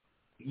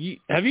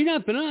 Have you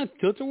not been on a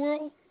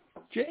Tilt-A-Whirl,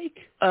 Jake?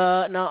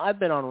 No, I've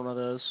been on one of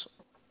those.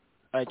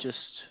 I've been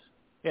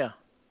on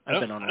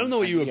one. I don't know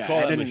what you would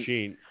call that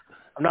machine.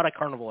 I'm not a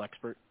carnival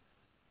expert.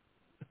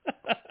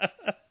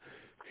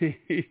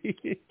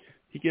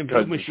 He can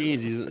build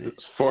machines.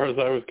 As far as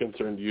I was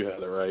concerned, you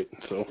had it right.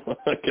 So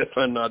I guess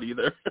I'm not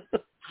either.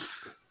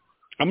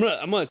 I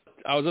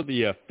was at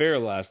the fair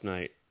last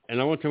night,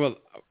 and I want to talk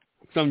about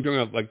some doing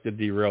up like to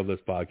derail this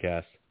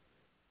podcast.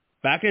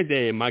 Back in the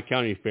day, my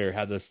county fair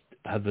had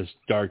this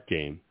dart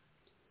game,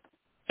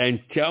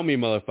 and tell me,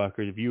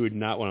 motherfuckers, if you would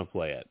not want to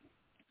play it.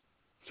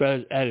 So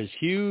it had this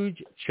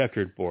huge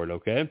checkered board.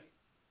 Okay,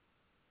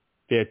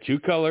 they had two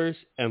colors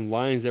and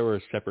lines that were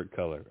a separate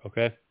color.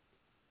 Okay.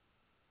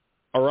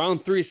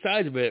 Around three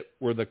sides of it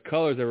were the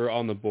colors that were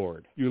on the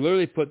board. You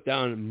literally put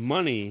down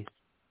money,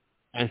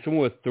 and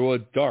someone would throw a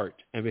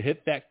dart, and if it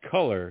hit that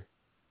color,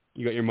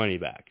 you got your money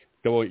back.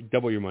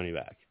 Double your money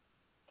back.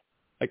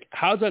 Like,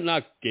 how's that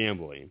not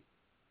gambling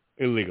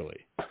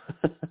illegally?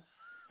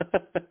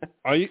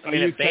 Are you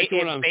catching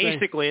what I'm saying?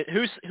 Basically,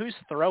 who's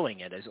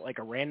throwing it? Is it like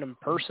a random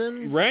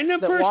person?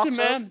 Random person,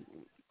 man.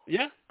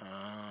 Yeah.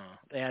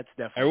 Yeah, it's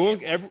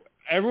definitely.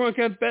 Everyone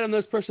can bet on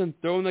this person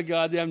throwing the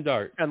goddamn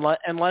dart.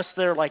 Unless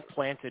they're like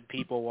planted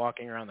people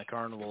walking around the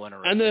carnival in a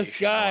rotation. And this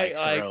guy,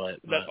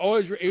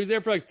 he was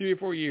there for like 3 or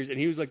 4 years, and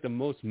he was like the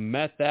most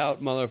methed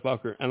out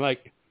motherfucker. And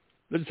like,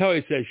 this is how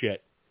he says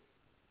shit.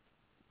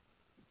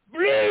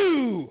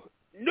 Blue!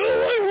 No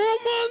one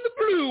home on the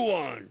blue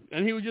one!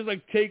 And he would just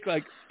like take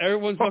like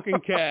everyone's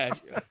fucking cash.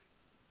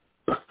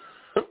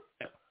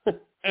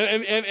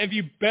 And if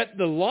you bet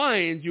the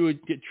lines, you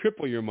would get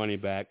triple your money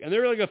back. And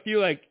there were like a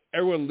few, like,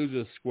 everyone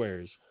loses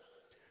squares.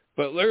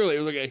 But literally, it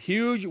was like a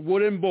huge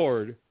wooden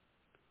board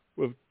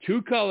with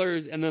two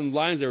colors and then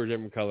lines that were a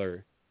different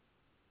color.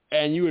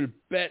 And you would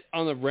bet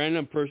on the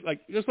random person,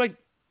 like, just like,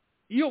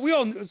 we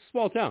all, it's a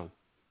small town.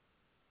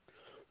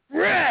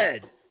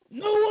 Red!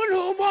 No one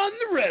home on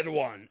the red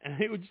one. And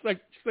he would just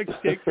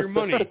take your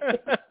money.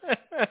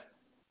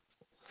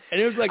 And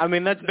it was like, I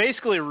mean, that's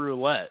basically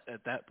roulette at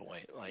that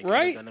point. Like,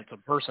 right? Then it's a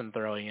person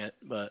throwing it,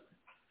 but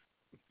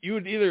you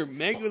would either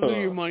make lose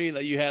your money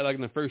that you had like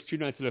in the first 2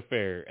 nights of the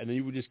fair, and then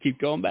you would just keep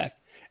going back.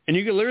 And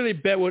you could literally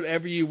bet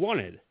whatever you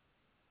wanted.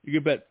 You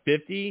could bet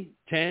 50,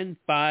 10,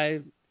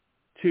 5,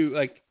 2,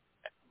 like.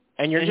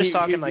 And you're just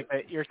talking like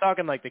you're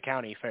talking like the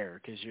county fair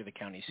because you're the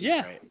county seat,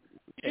 right?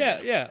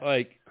 Yeah,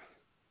 like.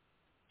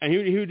 And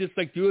he would just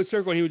like do a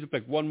circle, and he would just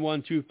like 1,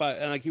 1, 2, 5,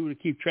 and like he would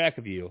keep track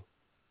of you.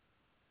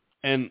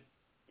 And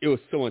it was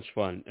so much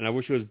fun, and I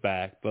wish it was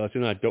back, but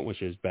I don't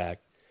wish it was back.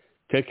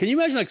 Can you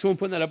imagine like someone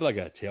putting that up like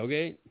a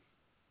tailgate?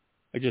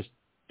 Like just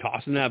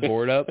tossing that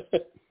board up?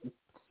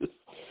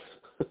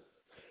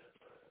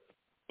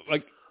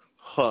 Like,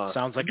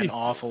 sounds like an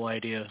awful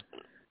idea.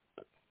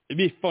 It'd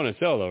be fun as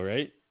hell though,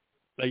 right?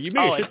 Like you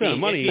made a shit ton of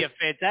money. It'd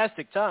be a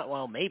fantastic time.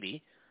 Well,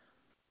 maybe.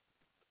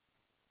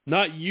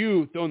 Not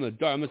you throwing the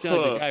dart. I'm just saying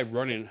like the guy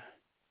running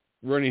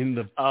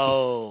the.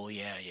 Oh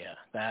yeah.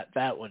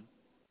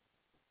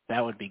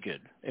 That would be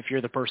good if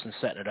you're the person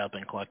setting it up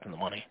and collecting the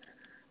money.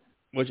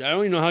 Which I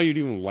don't even know how you'd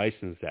even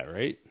license that,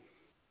 right?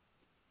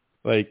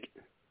 Like,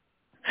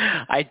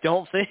 I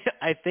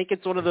think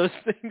it's one of those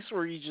things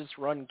where you just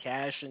run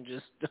cash and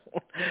just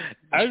don't.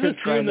 I just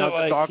assume that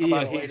like talk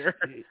about it later.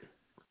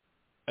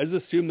 I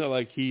just assume that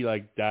like he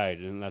like died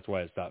and that's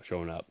why it stopped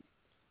showing up.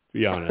 To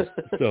be honest,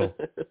 so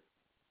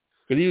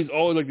because he was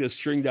always like this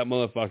stringed out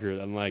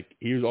motherfucker, and like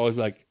he was always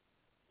like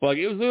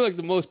it was literally like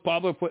the most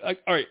popular place. Like,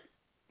 all right.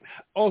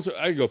 Also,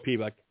 I go pee.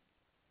 Like,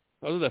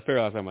 I was at that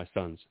fair last night with my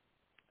sons,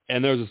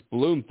 and there was this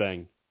balloon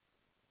thing.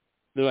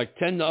 They're like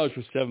 $10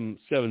 for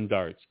seven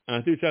darts. And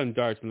I threw 7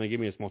 darts, and they gave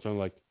me a small toy. I'm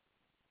like,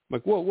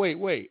 whoa,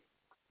 wait.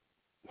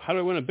 How do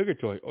I win a bigger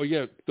toy? Oh,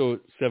 yeah, throw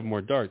 7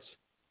 more darts.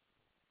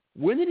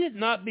 When did it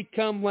not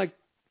become like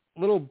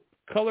little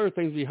color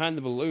things behind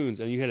the balloons,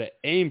 and you had to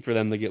aim for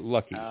them to get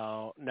lucky?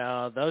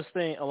 No, those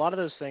things. A lot of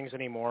those things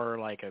anymore are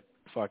like a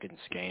fucking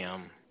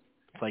scam.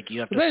 It's like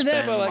you have to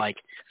spend like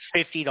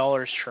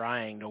 $50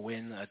 trying to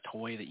win a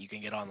toy that you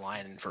can get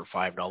online for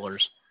 $5.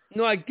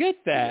 No, I get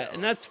that,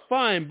 and that's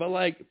fine. But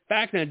like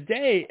back in the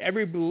day,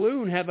 every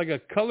balloon had like a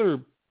color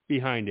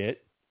behind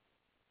it,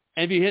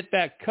 and if you hit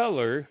that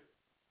color,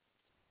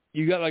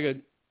 you got like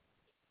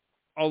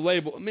a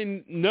label. I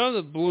mean, none of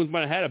the balloons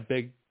might have had a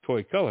big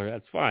toy color.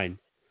 That's fine.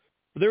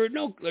 But there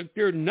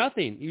were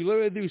nothing. You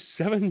literally do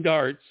 7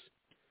 darts,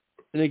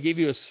 and they give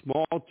you a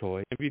small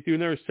toy. If you threw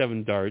another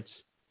 7 darts,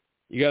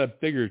 you got a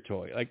bigger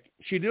toy. Like,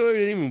 she literally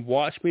didn't even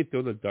watch me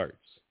throw the darts.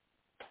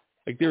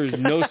 Like, there is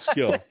no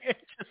skill.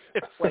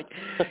 It's like,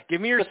 give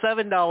me your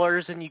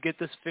 $7 and you get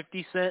this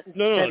 50-cent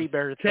teddy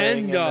bear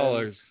thing.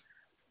 $10.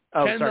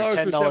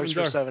 $10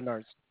 for 7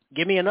 darts.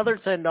 Give me another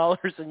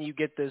 $10 and you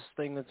get this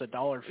thing that's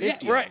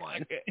 $1.50 right.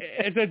 online.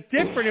 It's a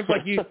different if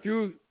like you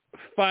threw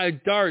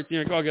 5 darts and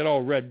you're like, oh, I get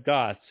all red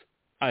dots.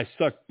 I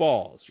suck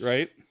balls,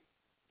 right?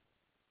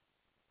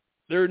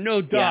 There are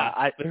no dots.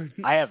 Yeah,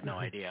 I have no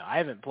idea. I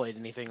haven't played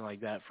anything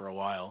like that for a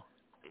while.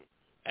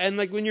 And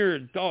like when you're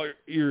an adult,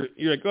 you're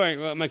like, all right,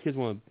 well, my kids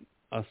want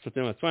a stuffed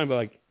animal, that's fine.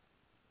 But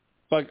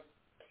like,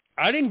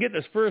 I didn't get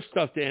this first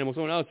stuffed animal.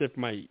 Someone else did for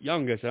my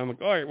youngest. And I'm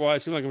like, all right, well, I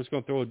seem like I'm just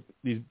going to throw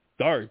these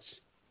darts.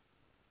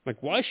 I'm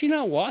like, why is she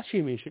not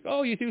watching me? She's like,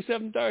 oh, you threw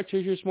 7 darts.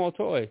 Here's your small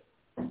toy.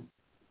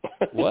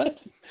 What?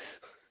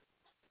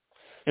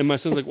 And my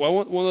son's like, well, I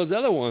want one of those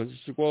other ones.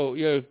 She's like, well,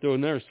 yeah, throw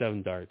another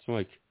 7 darts. I'm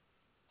like,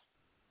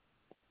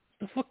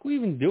 what the fuck are we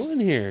even doing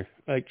here?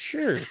 Like,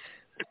 sure.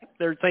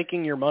 They're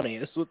taking your money.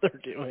 That's what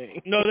they're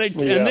doing. No, they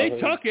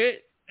took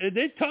it.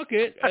 They took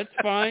it. That's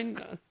fine.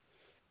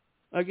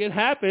 Like, it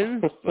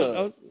happens.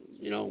 But,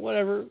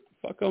 whatever.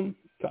 Fuck them,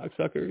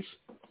 cocksuckers.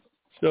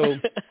 So...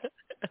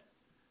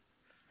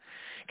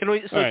 Can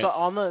we? So, right. so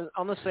on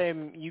the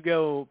same, you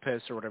go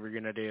piss or whatever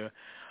you're gonna do.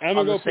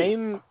 On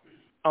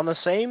the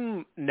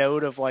same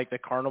note of like the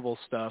carnival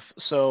stuff.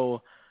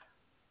 So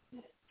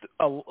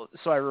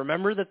I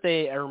remember that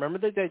they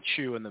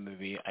chew in the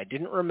movie. I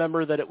didn't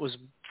remember that it was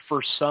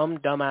for some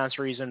dumbass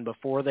reason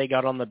before they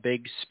got on the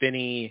big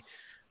spinny,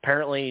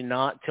 apparently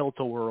not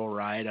tilt-a-whirl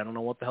ride. I don't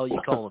know what the hell you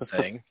call the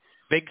thing.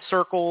 Big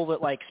circle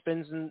that like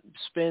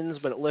spins,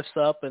 but it lifts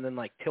up and then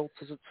like tilts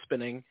as it's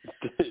spinning.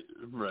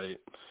 Right.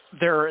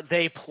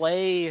 They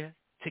play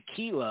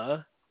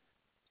Tequila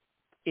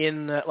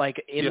in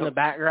the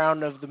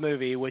background of the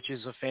movie, which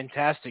is a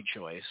fantastic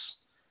choice.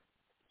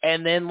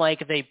 And then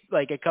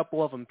a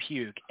couple of them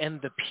puke,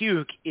 and the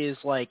puke is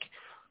like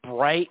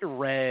bright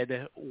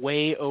red,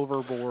 way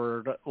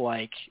overboard,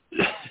 like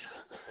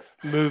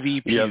movie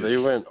puke. Yeah, they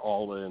went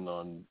all in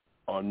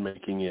on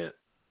making it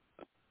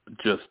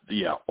just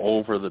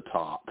over the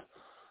top,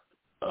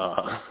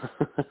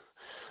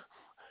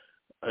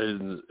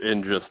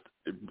 and just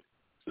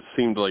it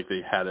seemed like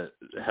they had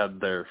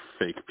their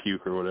fake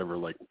puke or whatever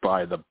like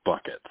by the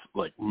buckets,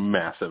 like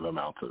massive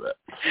amounts of it.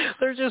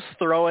 They're just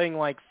throwing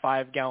like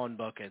 5-gallon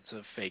buckets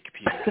of fake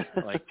puke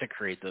like to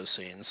create those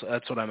scenes.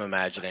 That's what I'm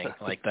imagining.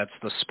 Like that's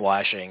the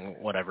splashing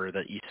whatever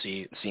that you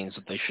see scenes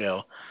that they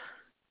show.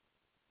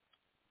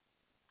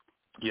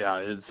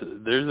 Yeah,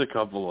 there's a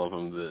couple of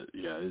them that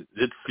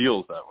it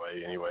feels that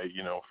way anyway.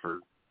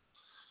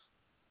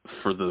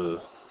 For the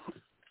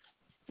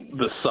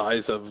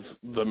size of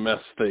the mess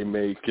they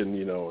make, and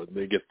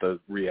they get the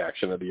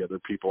reaction of the other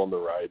people on the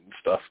ride and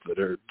stuff that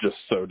are just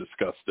so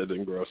disgusted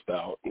and grossed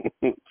out.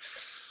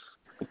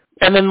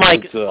 And then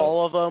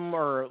all of them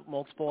or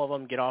multiple of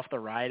them get off the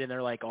ride and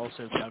they're like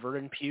also covered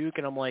in puke,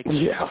 and I'm like,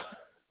 yeah,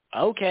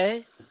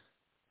 okay.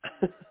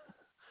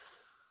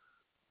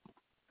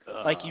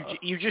 Like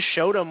you just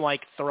showed them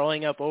like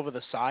throwing up over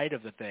the side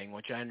of the thing,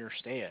 which I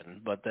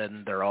understand, but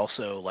then they're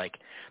also like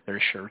their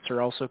shirts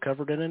are also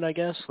covered in it. I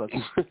guess that's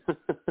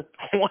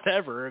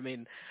whatever. I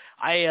mean,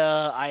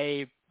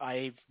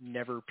 I've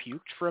never puked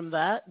from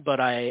that, but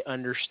I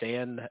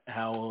understand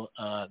how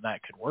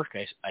that could work.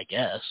 I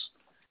guess.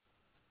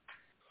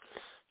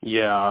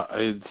 Yeah,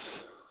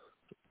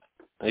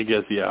 I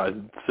guess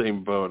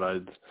same boat.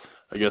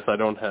 I guess I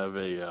don't have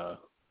a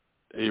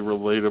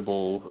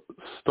relatable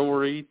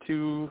story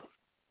to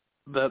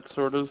that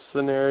sort of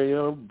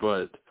scenario,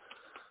 but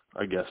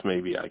I guess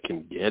maybe I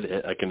can get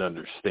it. I can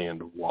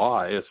understand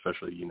why,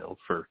 especially,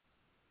 for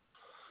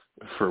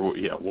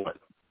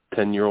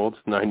 10-year-olds,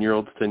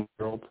 9-year-olds,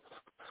 10-year-olds.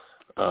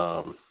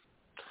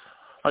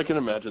 I can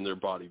imagine their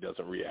body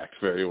doesn't react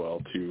very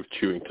well to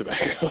chewing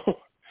tobacco.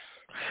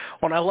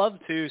 Well, I love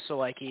too, so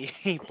like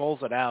he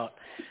pulls it out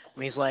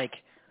and he's like,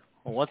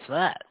 well, what's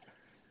that?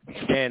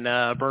 And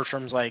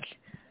Bertram's like,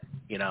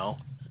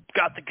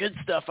 got the good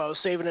stuff. I was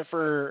saving it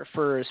for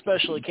a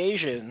special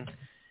occasion.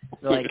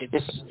 Like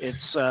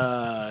it's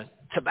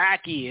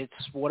tobacco,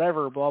 it's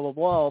whatever, blah blah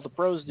blah. All the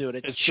pros do it.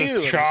 It's chew.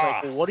 And it's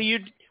like, well, what do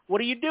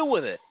you do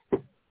with it?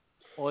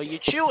 Well, you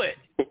chew it.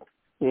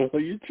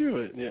 Well, you chew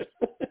it. Yeah.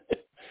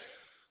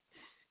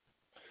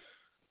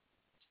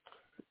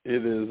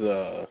 It is.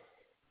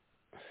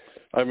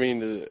 I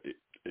mean,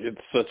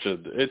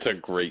 it's a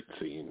great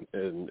scene,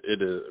 and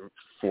it is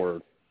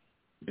for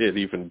it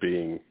even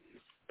being.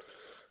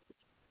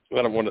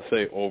 I don't want to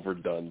say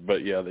overdone,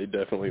 but yeah, they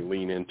definitely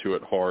lean into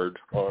it hard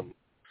on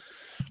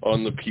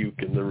the puke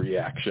and the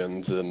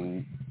reactions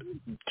and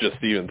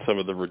just even some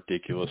of the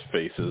ridiculous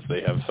faces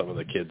they have some of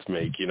the kids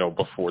make,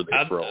 before they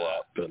throw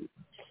up. And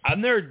I've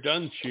never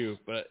done chew,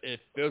 but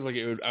it feels like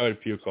I would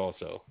puke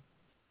also.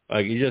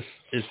 Like it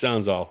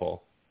sounds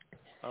awful.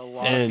 A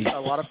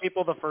lot of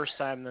people the first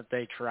time that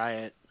they try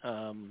it,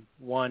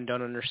 one,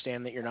 don't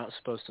understand that you're not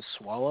supposed to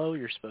swallow.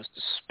 You're supposed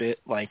to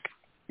spit like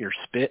your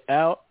spit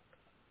out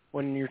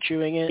when you're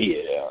chewing it.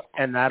 Yeah.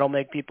 And that'll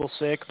make people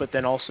sick, but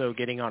then also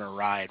getting on a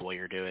ride while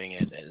you're doing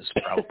it is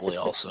probably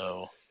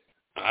also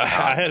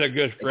I had a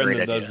good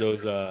friend that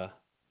does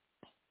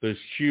those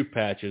chew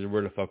patches,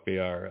 where the fuck they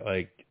are,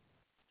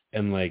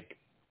 and you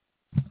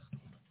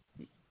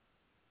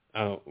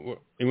know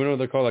what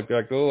they're called, like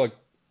little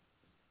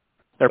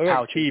they're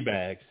pouches. Tea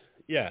bags.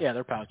 Yeah. Yeah,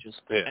 they're pouches.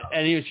 Yeah.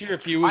 And he was here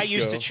a few weeks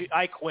ago.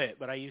 I quit,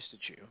 but I used to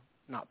chew.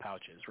 Not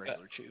pouches,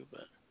 regular chew,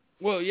 but.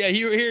 Well, yeah,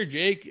 you were here,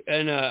 Jake,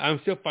 and I'm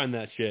still finding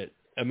that shit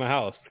at my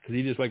house because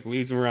he just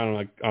leaves them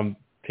around on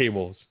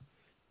tables.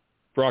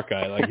 Brock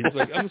guy, he's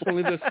like, I'm just gonna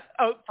leave this.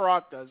 Oh,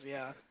 Brock does,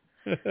 yeah.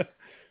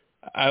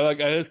 I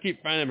just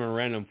keep finding them in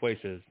random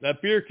places.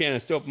 That beer can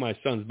is still in my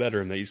son's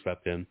bedroom that you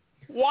slept in.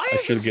 Why is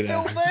it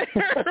still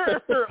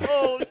there?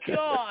 Oh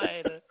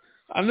God.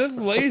 I'm just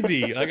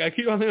lazy. I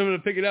keep on thinking I'm gonna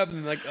pick it up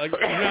and I was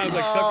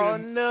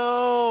tucking him.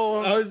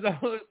 No. I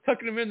was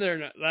tucking him in there,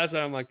 and last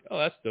time I'm like, oh,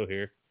 that's still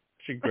here.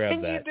 Should grab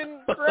and that. You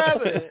didn't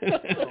grab it.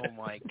 Oh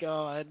my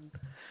God.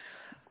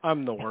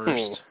 I'm the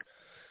worst.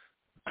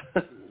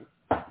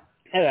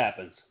 It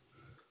happens.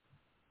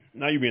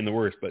 Not you being the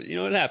worst, but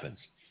it happens.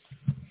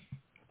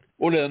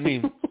 What I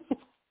mean,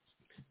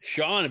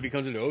 Sean, if he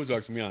comes into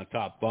Ozarks, will be on a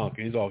top bunk,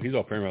 and he's all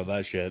paranoid about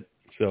that shit.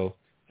 So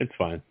it's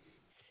fine.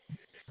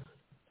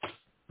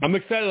 I'm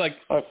excited,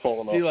 I've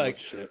fallen off that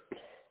shit.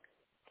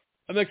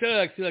 I'm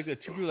excited, see the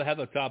two people that have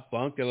the top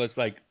bunk that let's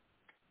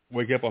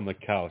wake up on the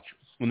couch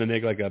when they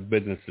make a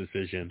business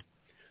decision.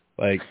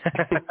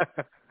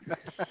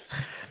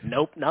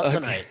 Nope, not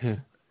tonight.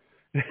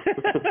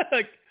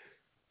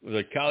 There's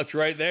a couch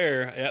right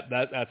there. Yep,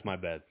 that's my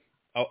bed.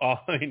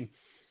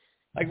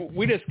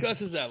 We discussed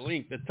this at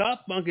length. The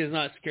top bunk is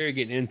not scary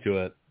getting into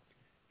it.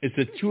 It's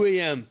the 2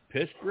 a.m.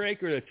 piss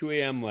break or the 2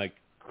 a.m.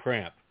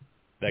 cramp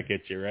that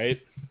gets you,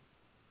 right?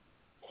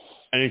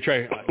 And you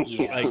try,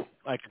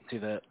 I can see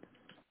that.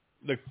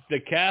 The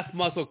calf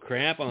muscle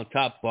cramp on the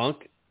top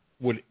bunk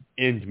would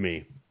end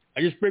me.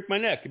 I just break my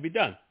neck. It'd be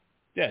done.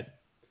 Dead.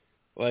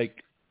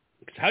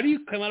 How do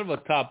you come out of a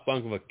top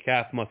bunk with a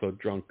calf muscle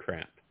drunk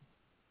cramp?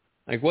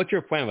 What's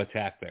your plan of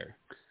attack there?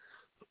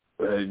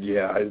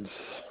 I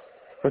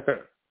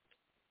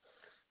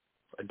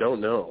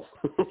don't know.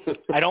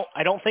 I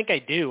don't think I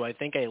do. I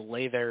think I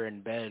lay there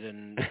in bed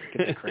and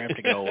get the cramp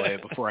to go away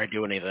before I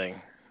do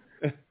anything.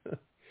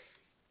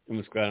 I'm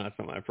just glad that's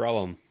not my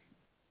problem.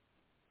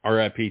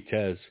 R.I.P.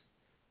 Tez.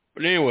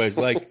 But anyways,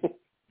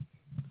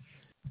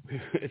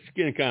 it's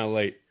getting kind of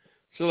late.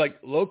 So,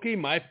 low-key,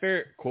 my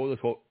favorite quote of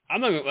this whole...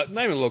 I'm not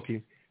even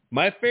low-key.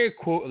 My favorite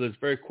quote of this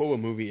very quote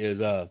movie is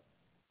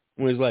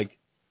when he's like,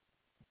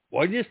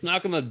 why did you just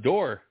knock on the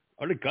door?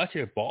 I would have got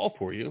you a ball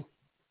for you.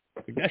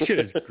 That shit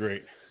is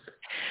great.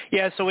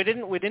 Yeah, so we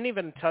didn't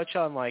even touch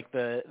on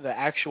the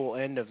actual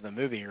end of the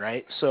movie,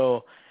 right?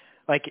 So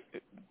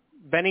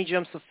Benny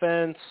jumps the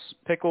fence,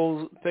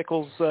 Pickles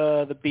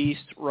the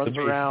beast runs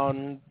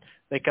around,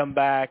 they come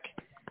back,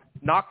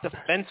 knock the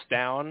fence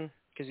down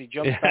because he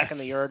jumps back in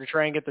the yard to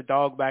try and get the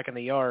dog back in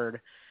the yard,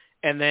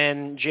 and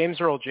then James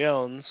Earl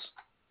Jones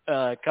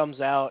comes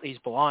out, he's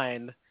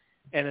blind,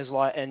 and he's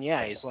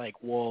like,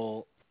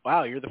 well,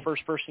 wow, you're the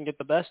first person to get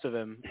the best of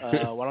him.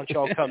 Why don't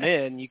y'all come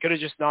in? You could have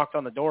just knocked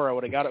on the door. I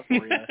would have got it for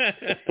you.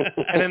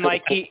 And then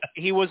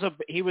he was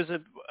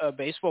a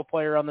baseball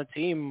player on the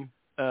team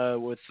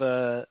with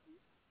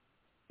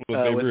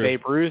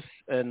Babe Ruth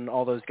and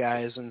all those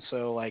guys, and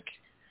so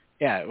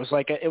it was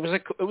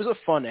a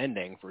fun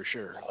ending for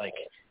sure.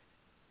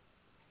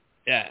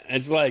 Yeah,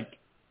 it's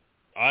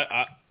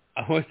I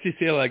want to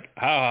say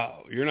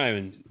how you're not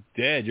even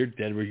dead. You're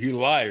dead where you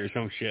lie or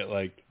some shit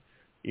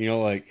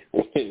Yeah,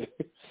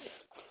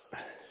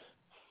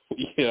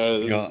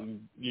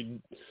 you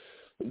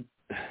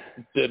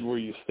dead where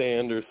you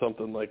stand or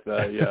something like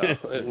that. Yeah.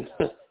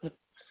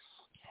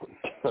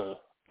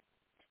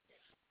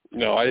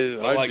 No,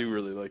 I do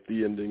really like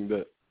the ending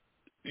that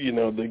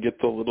they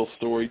get the little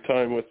story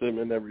time with him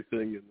and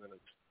everything, and then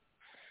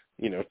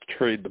it's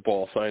trade the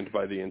ball signed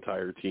by the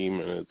entire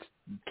team, and it's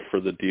for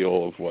the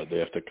deal of what they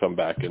have to come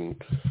back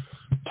and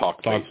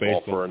talk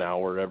baseball for an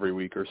hour every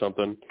week or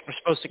something. We're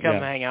supposed to come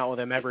hang out with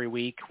him every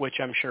week, which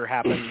I'm sure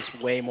happens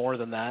way more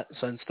than that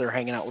since they're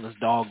hanging out with his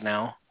dog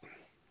now.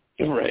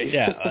 Right.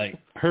 Yeah, like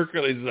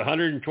Hercules is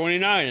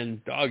 129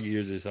 in dog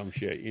years or some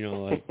shit,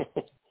 like.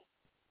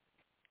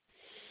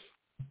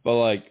 But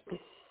like,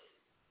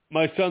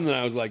 my son and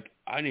I was like,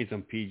 I need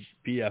some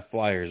PF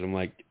Flyers. I'm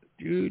like,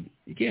 dude,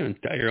 you can't even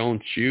tie your own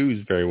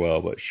shoes very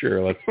well, but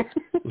sure, let's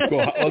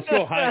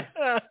go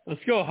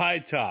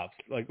high tops.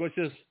 Like, let's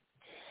just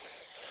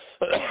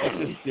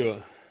do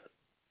it.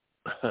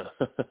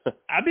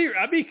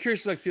 I'd be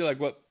curious to see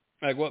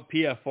what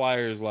PF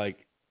Flyers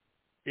like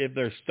if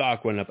their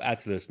stock went up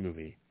after this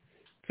movie.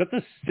 It's at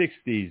the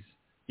 60s,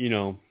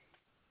 and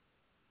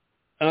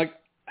like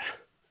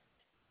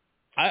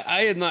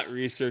I have not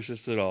researched this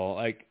at all.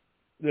 Like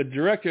the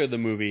director of the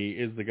movie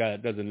is the guy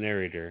that does the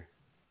narrator,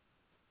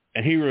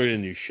 and he really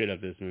didn't do shit of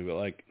this movie, but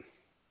like,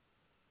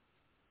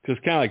 cause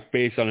it's kind of like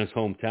based on his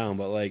hometown,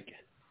 but like.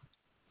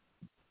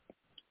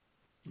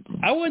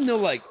 I wouldn't know,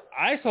 like,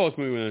 I saw this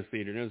movie in the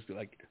theater, and it was,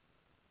 like,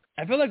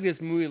 I feel like this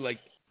movie, like,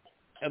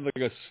 had, like,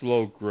 a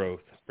slow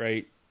growth,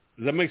 right?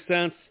 Does that make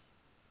sense?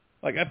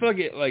 Like, I feel like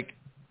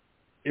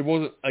it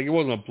wasn't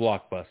a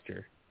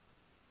blockbuster.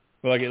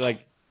 But, like, it,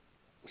 like,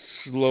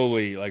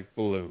 slowly, like,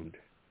 ballooned.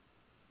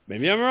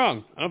 Maybe I'm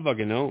wrong. I don't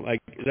fucking know.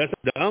 Like, is that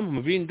dumb? Am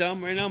I being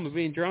dumb right now? Am I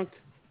being drunk?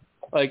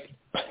 Like...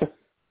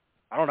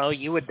 I don't know.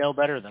 You would know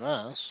better than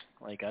us.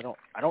 Like I don't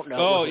know.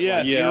 Oh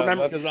yeah, do you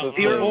remember?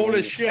 You're old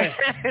as shit.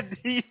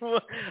 do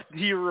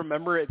you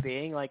remember it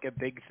being like a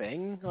big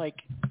thing, like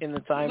in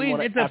the time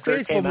after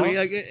it came movie.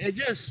 out? Like it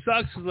just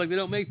sucks. Like they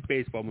don't make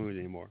baseball movies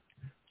anymore.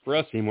 For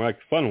us anymore, like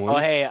fun ones.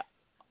 Oh hey,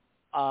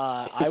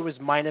 I was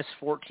minus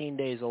 14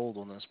 days old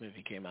when this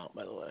movie came out.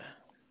 By the way.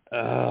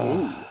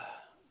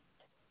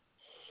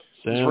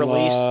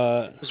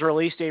 It was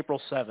released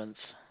April 7th.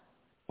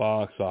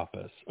 Box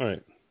office. All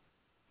right.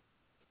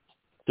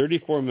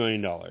 $34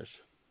 million. It's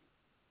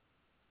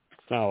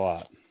not a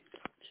lot.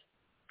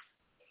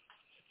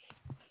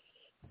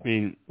 I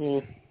mean,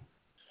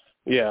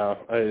 yeah,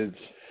 I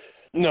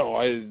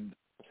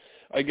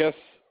guess,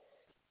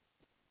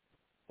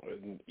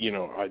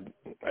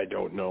 I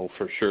don't know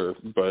for sure,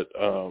 but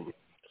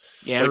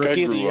yeah, like I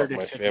Rookie of the grew Year up, did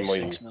my 56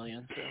 family,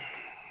 million. So.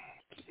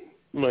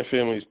 My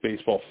family's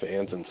baseball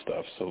fans and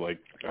stuff, so like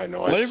I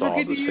know I saw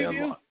the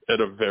Sandlot at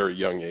a very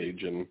young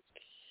age, and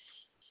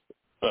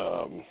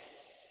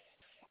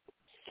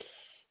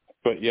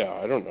but yeah,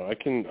 I don't know. I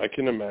can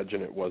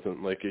imagine it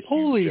wasn't like a huge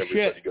holy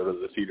everybody shit. go to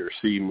the theater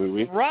see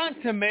movie.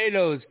 Rotten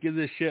Tomatoes gives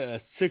this shit a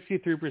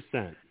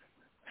 63%.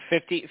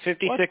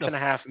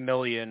 56.5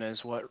 million is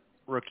what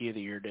Rookie of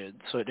the Year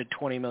did, so it did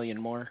 20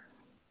 million more.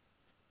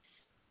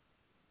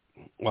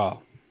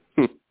 Wow.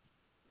 Well,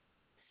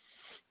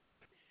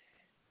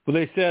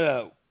 they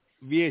said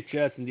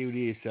VHS and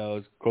DVD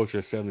sales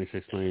closer to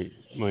 $76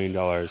 million,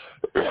 and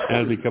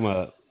has become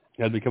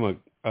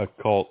a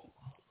cult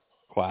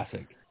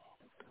classic.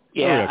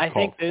 Yeah, I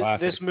think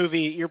this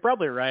movie, you're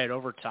probably right.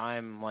 Over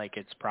time, like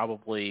it's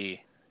probably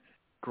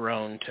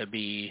grown to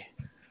be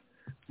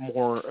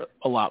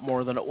a lot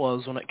more than it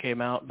was when it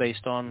came out,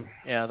 based on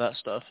that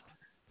stuff.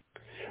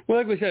 Well,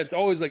 like we said, it's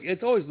always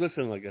listed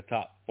in like the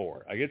top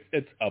 4. Like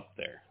it's up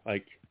there.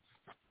 Like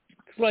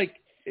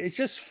it's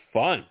just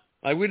fun.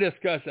 Like we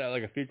discussed that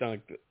like a few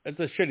times. Like, it's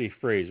a shitty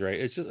phrase, right?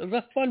 It's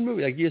a fun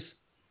movie. Like you just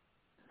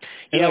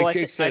like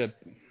Jake said.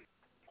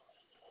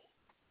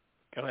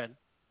 Go ahead.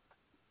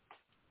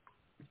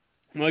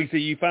 Like you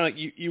said, you find like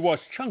you watch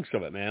chunks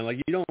of it, man. Like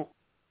you don't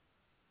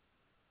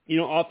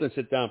often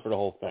sit down for the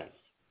whole thing,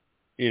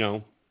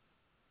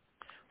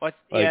 Well,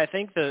 I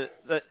think the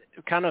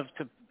kind of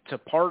to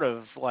part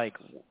of like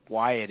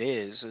why it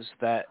is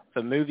that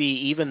the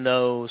movie, even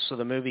though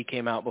the movie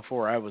came out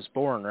before I was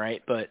born,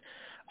 right? But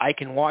I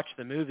can watch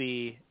the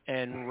movie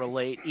and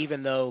relate,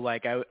 even though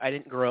like I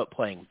didn't grow up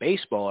playing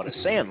baseball at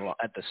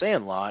the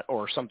Sandlot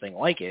or something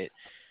like it.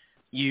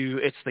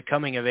 It's the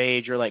coming of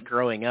age or like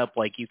growing up,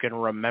 like you can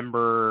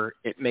remember,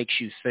 it makes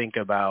you think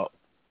about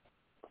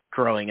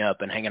growing up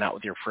and hanging out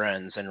with your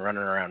friends and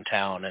running around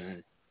town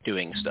and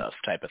doing stuff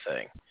type of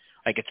thing.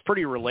 Like it's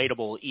pretty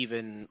relatable,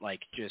 even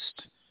like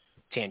just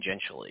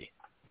tangentially,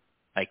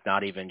 like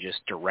not even just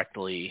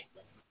directly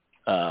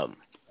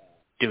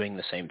doing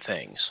the same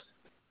things.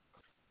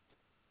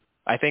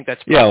 I think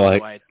that's probably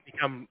why it's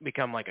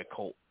become like a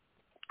cult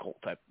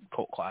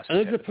classic.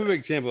 And that's a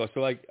perfect example.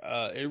 So like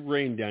it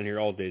rained down here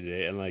all day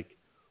today, and like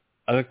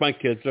I took my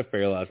kids to the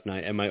fair last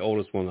night, and my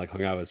oldest one like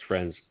hung out with his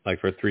friends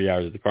like for 3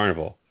 hours at the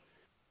carnival.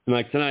 And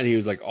like tonight he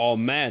was like all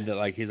mad that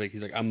like he's like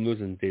I'm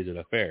losing days at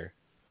the fair.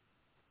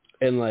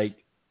 And like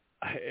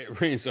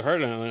it rained so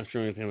hard, and I'm not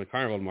sure anything on the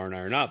carnival tomorrow night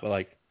or not, but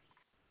like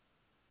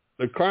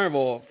the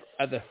carnival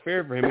at the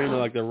fair for him, even though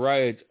like the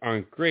rides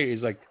aren't great,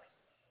 is like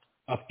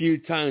a few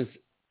times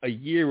a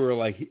year where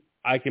like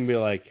I can be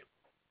like,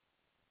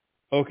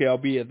 okay, I'll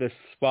be at this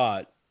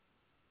spot.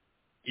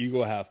 You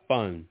go have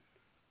fun.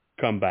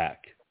 Come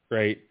back,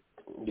 right?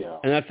 Yeah.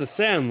 And that's the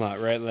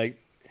Sandlot, right? Like,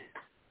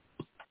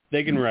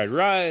 They can ride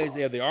rides.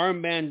 They have the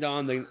armband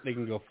on. They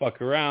can go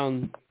fuck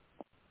around,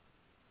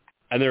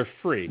 and they're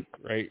free,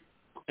 right?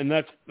 And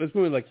this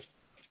movie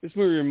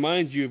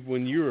reminds you of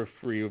when you were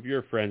free with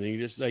your friends, and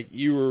you just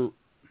you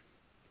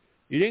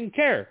didn't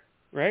care,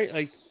 right?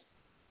 Like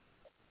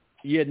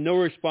you had no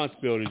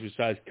responsibilities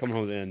besides coming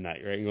home at the end of the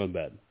night, right, and going to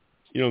bed.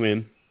 You know what I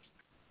mean?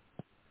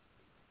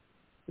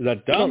 Is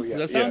that dumb? Oh, yeah.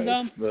 Does that sound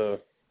dumb?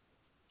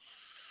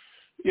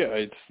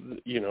 It's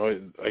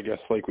I guess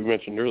like we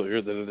mentioned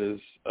earlier that it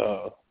is.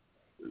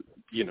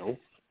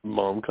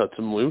 Mom cuts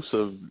him loose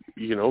of,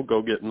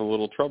 go get in a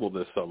little trouble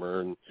this summer.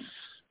 And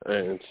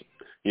it's,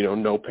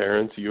 no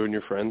parents, you and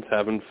your friends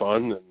having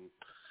fun.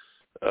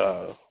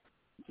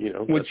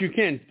 And, which you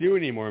can't do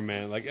anymore,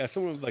 man. Like, as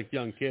someone with,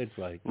 young kids,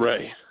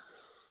 Right.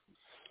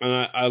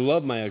 And I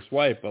love my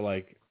ex-wife,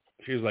 but,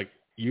 she was like,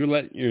 you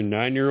let your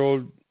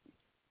 9-year-old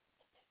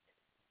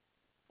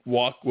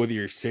walk with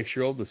your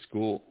 6-year-old to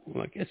school? I'm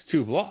like, it's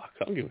 2 blocks.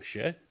 I don't give a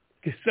shit.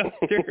 It sounds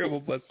terrible,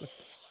 but...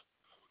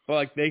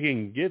 But they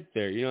can get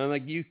there, and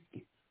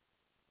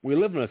we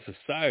live in a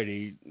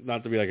society,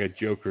 not to be like a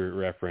Joker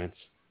reference,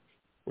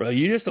 where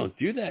you just don't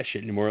do that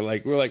shit anymore.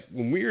 We're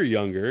when we were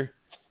younger,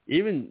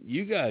 even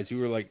you guys who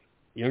were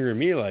younger than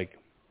me,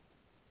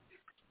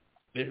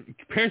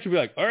 parents would be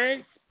like, all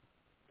right,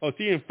 I'll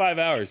see you in 5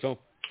 hours. Don't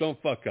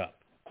fuck up.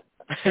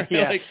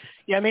 Yeah.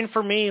 I mean,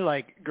 for me,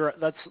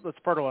 that's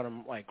part of what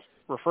I'm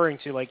referring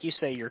to. Like you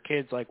say, your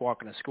kids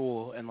walking to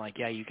school, and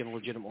you can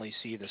legitimately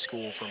see the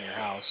school from your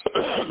house.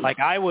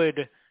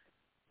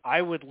 I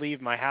would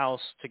leave my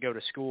house to go to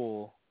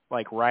school,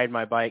 ride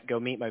my bike, go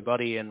meet my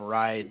buddy, and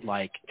ride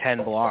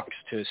 10 blocks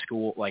to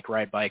school,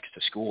 ride bikes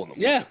to school in the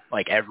weekend,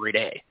 every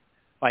day,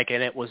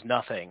 and it was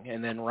nothing.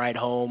 And then ride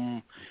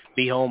home,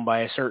 be home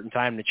by a certain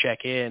time to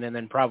check in, and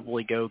then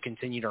probably go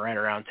continue to ride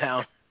around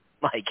town,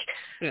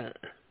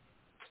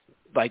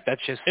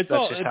 that's just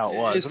how it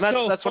was. And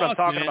that's what I'm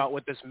talking about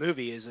with this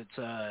movie. Is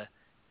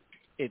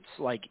it's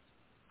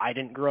I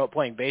didn't grow up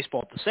playing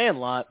baseball at the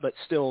Sandlot, but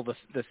still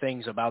the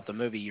things about the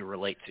movie you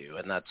relate to,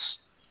 and that's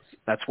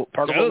what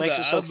part of what makes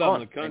it so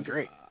fun and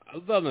great. I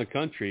lived out in the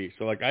country,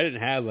 so I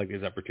didn't have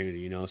this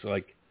opportunity, So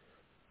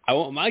I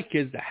want my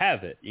kids to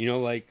have it,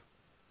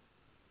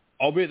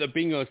 I'll be at the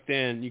bingo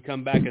stand. You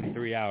come back in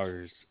 3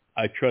 hours.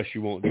 I trust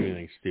you won't do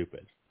anything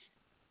stupid.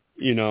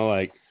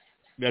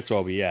 That's where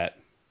I'll be at.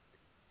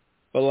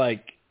 But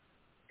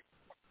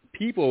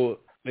people,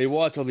 they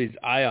watch all these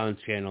ION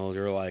channels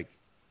or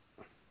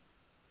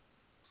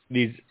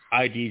these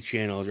ID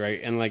channels,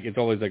 right? And it's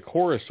always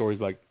horror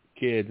stories,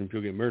 kids and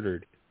people get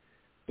murdered.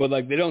 But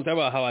they don't talk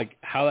about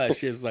how that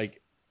shit is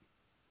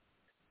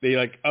they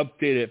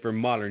update it for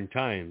modern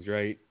times,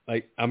 right?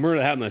 A murder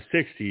that happened in the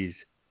 60s,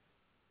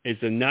 it's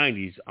the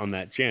 90s on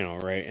that channel,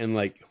 right? And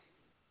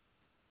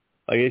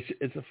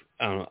it's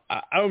I don't know.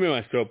 I don't mean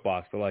my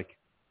soapbox, but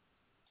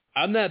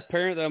I'm that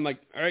parent that I'm all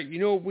right,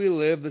 where we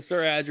live. This is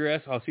our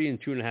address. I'll see you in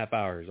 2.5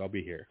 hours. I'll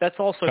be here. That's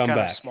also kind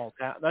of small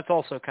town. That's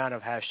also kind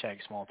of hashtag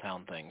small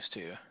town things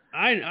too.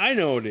 I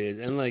know it is,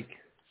 and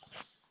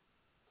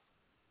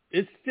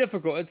it's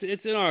difficult.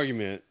 It's an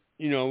argument.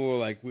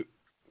 We're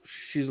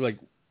she's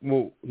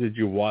well, did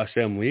you watch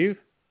them leave?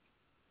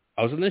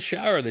 I was in the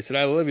shower. They said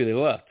I love you. They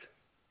left.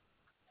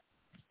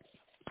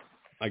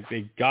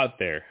 They got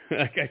there.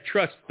 I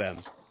trust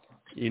them.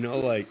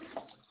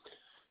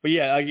 But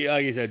yeah, like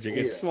you said, Jake,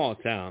 it's a small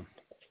town.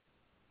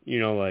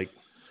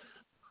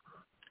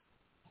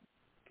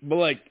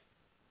 But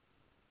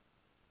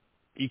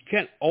you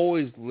can't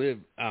always live.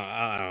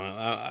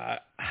 I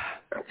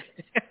don't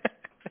know.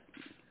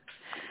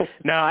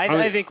 No,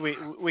 I think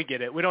we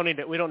get it. We don't need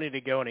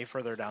to go any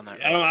further down that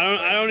road.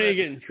 I don't need to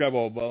get in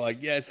trouble, but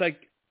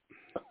it's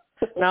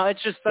no,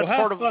 it's just that's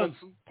part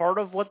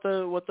of what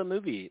the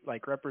movie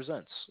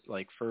represents.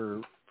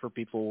 For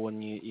people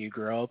when you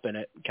grow up, and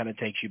it kind of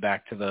takes you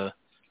back to the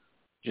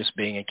just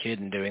being a kid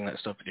and doing that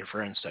stuff with your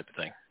friends type of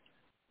thing.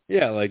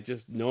 Yeah,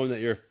 just knowing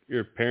that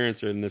your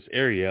parents are in this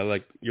area,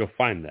 you'll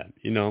find them,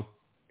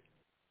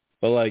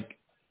 But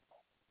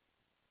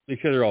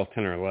because they're all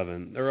 10 or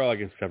 11, they're all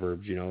in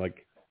suburbs,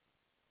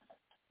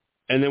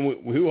 And then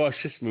we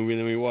watched this movie,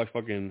 and then we watched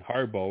fucking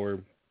Hardball,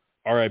 where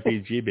R.I.P.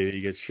 G-Baby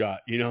gets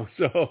shot,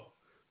 So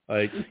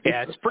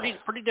yeah, it's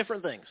pretty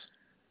different things.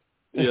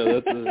 Yeah,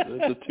 that's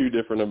a 2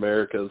 different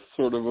Americas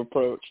sort of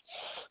approach.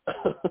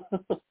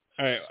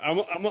 All right,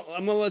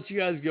 I'm gonna let you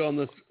guys go on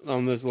this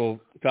little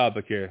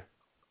topic here.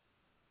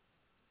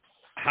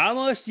 How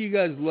much do you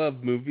guys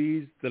love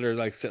movies that are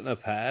set in the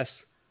past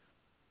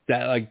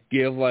that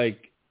give the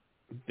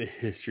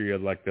history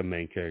of the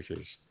main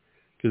characters?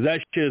 Because that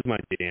shit is my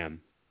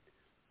jam.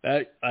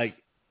 That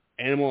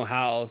Animal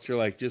House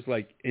or just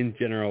in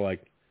general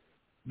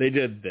they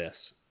did this,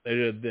 they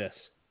did this.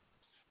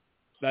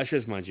 That's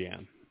just my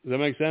jam. Does that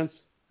make sense?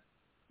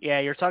 Yeah,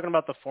 you're talking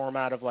about the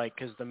format of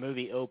because the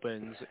movie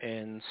opens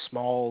and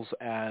Smalls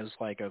as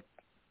a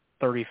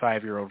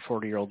 35-year-old,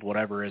 40-year-old,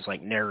 whatever is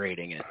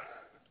narrating it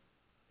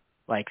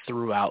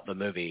throughout the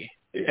movie,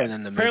 And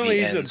then the apparently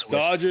movie he's ends a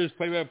Dodgers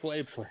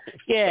play-by-play player.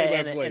 Yeah,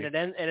 and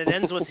it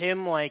ends with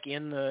him like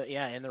in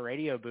the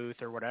radio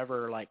booth or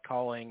whatever, like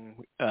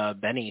calling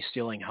Benny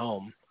stealing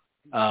home,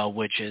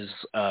 which is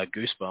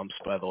Goosebumps,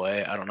 by the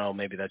way. I don't know,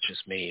 maybe that's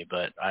just me,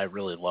 but I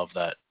really love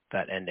that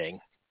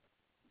ending.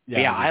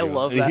 Yeah, I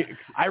love that.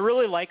 I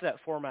really like that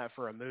format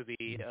for a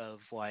movie of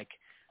like,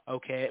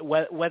 okay,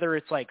 whether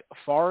it's like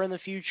far in the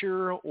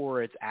future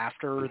or it's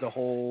after the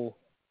whole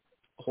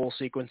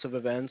sequence of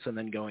events and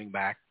then going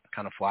back,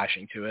 kind of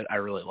flashing to it. I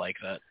really like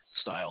that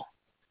style.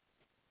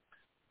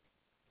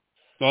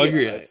 I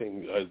agree. I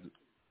think I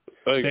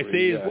agree. They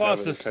say he's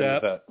lost a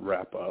step. That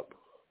wrap up.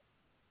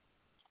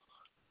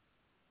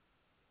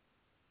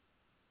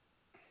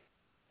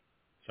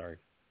 Sorry,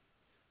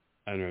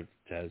 I don't know,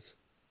 Tez.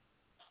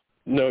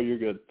 No, you're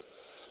good.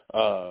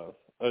 I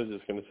was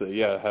just going to say,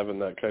 having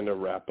that kind of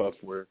wrap up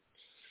where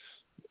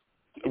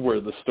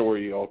the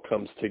story all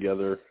comes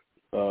together,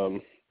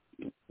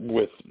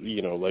 with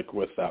like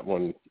with that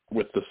one,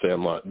 with the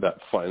Sandlot, that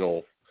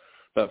final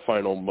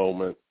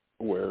moment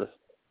where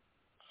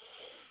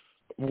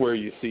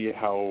you see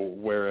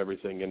where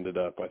everything ended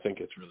up. I think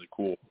it's really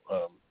cool,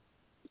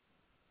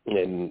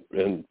 and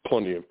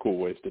plenty of cool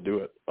ways to do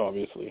it,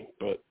 obviously.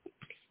 But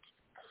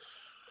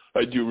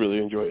I do really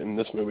enjoy it in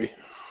this movie.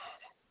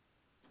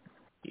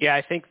 Yeah,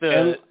 I think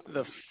the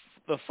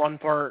fun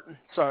part.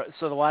 So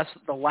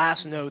the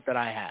last note that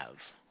I have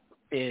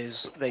is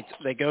they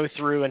go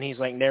through and he's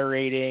like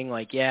narrating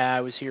like, I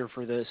was here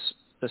for this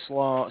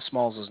long.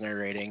 Smalls is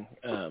narrating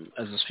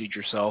as his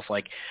future self,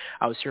 like,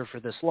 I was here for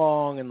this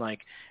long, and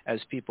like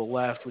as people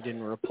left, we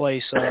didn't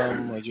replace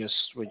them. We just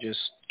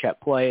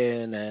kept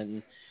playing,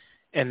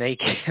 and they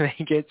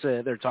get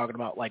to, they're talking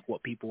about like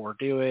what people were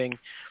doing,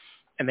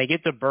 and they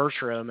get to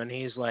Bertram, and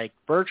he's like,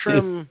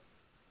 Bertram.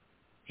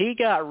 He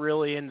got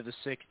really into the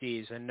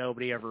 60s, and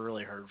nobody ever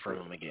really heard from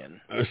him again.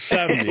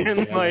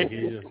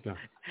 70s.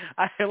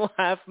 I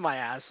laughed my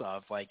ass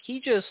off. Like, he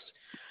just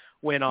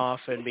went off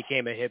and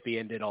became a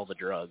hippie and did all the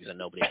drugs, and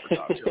nobody ever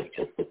talked to him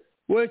again.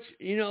 Which,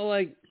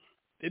 like,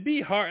 it'd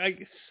be hard. I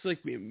guess,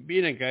 like,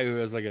 being a guy who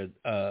has, like, a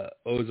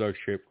Ozark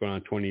trip going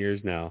on 20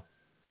 years now.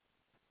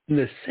 In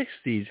the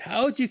 60s,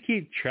 how would you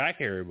keep track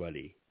of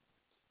everybody?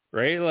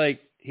 Right?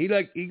 Like, he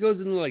goes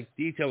into, like,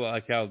 detail about,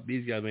 like, how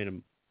these guys made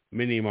him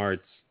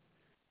mini-marts.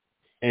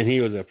 And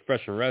he was a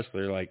professional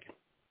wrestler. Like,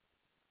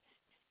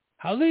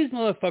 how do these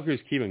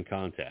motherfuckers keep in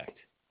contact,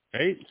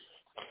 right?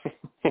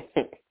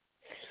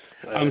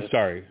 I'm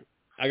sorry.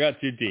 I got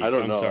too deep. I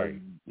don't know.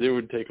 Sorry. It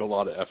would take a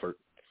lot of effort.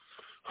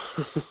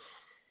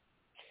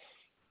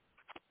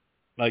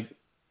 Everyone's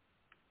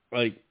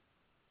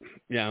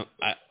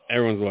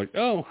like,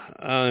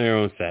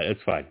 everyone's sad.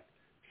 It's fine.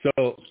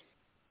 So,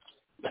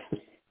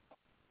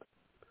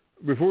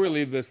 before we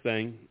leave this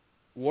thing,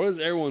 what is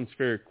everyone's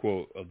favorite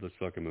quote of this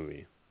fucking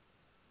movie?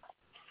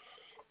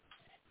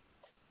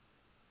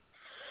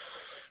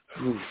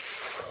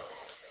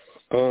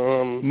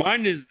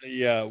 Mine is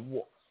the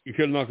you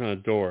could have knocked on the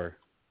door,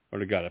 or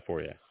they got it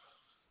for you.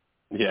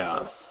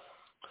 Yeah.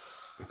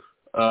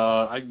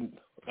 I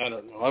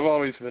don't know. I've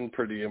always been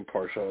pretty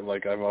impartial.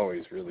 Like, I've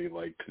always really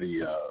liked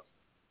the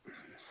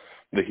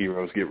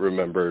heroes get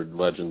remembered,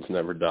 legends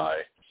never die.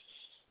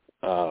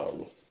 I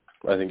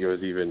think it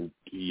was even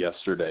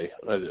yesterday.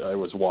 I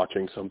was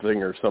watching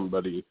something, or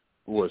somebody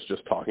was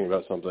just talking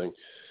about something,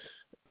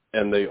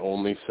 and they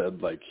only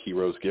said, like,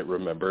 heroes get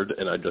remembered,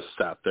 and I just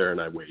sat there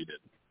and I waited,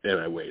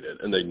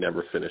 and they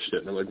never finished it.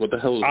 And I'm like, what the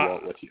hell is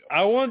wrong with you?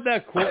 I want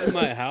that quote in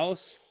my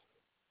house,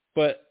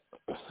 but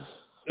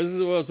this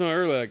is what I was saying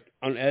earlier. Like,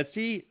 on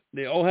Etsy,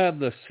 they all have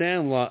the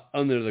Sandlot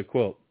under the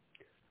quote.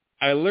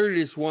 I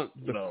literally just want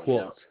the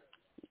quote.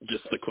 Yeah.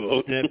 Just the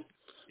quote.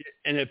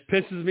 And it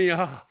pisses me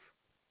off.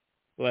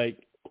 Like,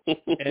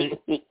 and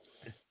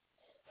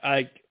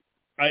I've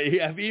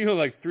emailed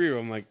like 3 of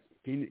them. Like,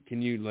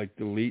 can you like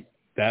delete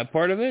that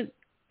part of it?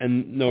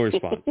 And no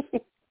response.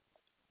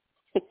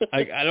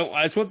 I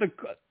just want the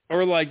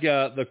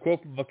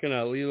quote from fucking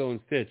Lilo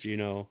and Stitch,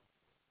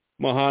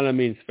 Mohana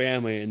means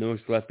family and no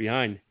one's left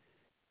behind.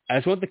 I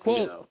just want the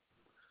quote.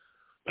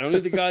 I don't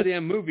need the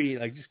goddamn movie.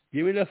 Like, just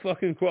give me the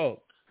fucking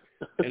quote.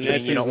 And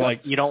then you don't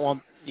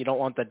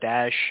want the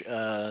dash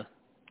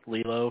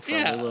Lilo from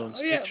Lilo and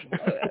Stitch.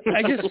 Yeah.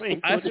 I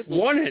just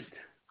want it.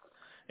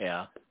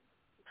 Yeah.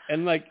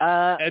 And like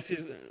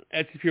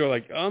Etsy people are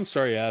like, oh, I'm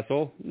sorry,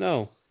 asshole.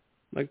 No.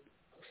 Like,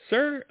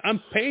 sir,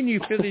 I'm paying you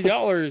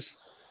 $50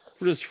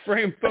 for this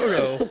framed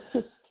photo.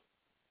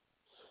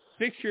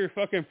 Fix your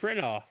fucking print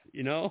off,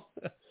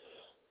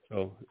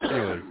 So,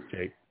 anyways,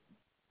 Jake.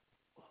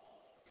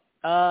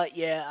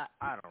 Yeah,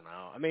 I don't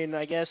know. I mean,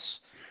 I guess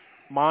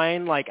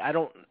mine, like,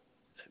 I'll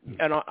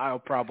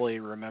probably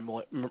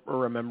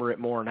remember it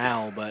more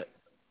now, but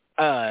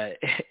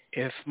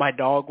if my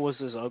dog was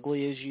as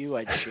ugly as you,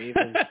 I'd shave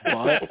his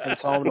butt and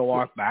tell him to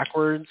walk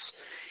backwards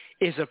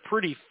is a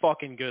pretty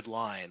fucking good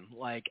line.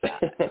 Like,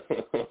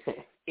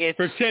 it's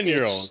for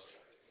 10-year-olds.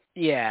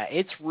 Yeah,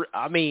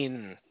 I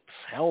mean,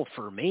 hell,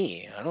 for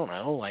me, I don't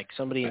know. Like,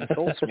 somebody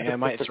insults me, I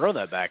might throw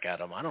that back at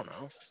him. I don't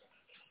know.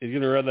 He's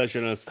gonna rub that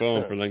shit on his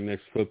phone for like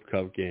next Flip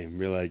Cup game.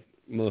 Be like,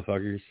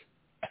 motherfuckers.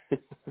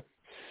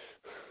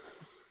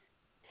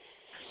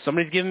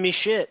 Somebody's giving me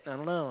shit. I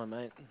don't know. I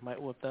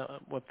might whip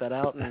that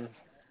out, and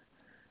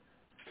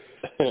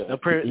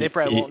they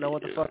probably won't know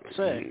what the fuck to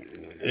say.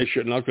 They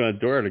should knock on the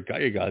door to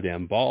got your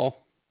goddamn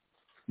ball.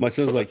 My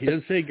son's like, he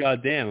doesn't say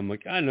goddamn. I'm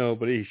like, I know,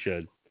 but he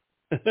should.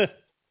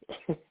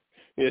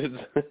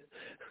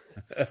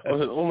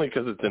 Only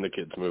because it's in a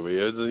kid's movie.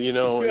 You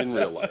know, in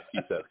real life, he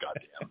says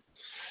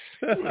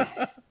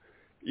goddamn.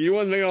 You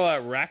want to make all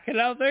that racket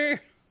out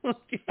there?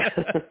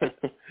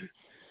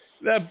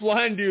 That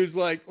blind dude's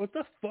like, what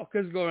the fuck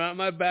is going on in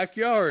my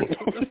backyard?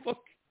 What the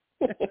fuck?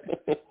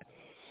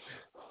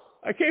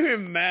 I can't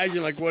even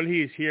imagine like what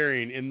he's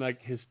hearing in like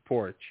his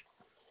porch.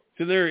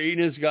 So they're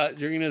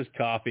drinking his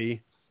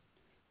coffee.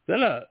 Is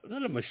that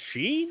a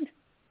machine?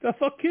 The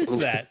fuck is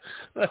that?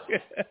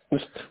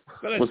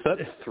 Was that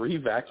 3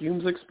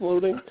 vacuums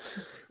exploding?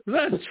 Was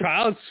that a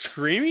child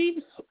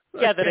screaming?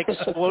 Yeah, that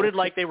exploded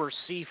like they were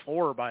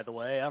C4, by the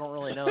way. I don't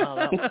really know how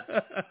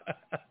that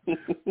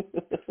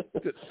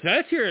Did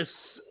I hear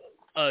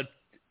a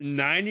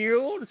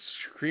 9-year-old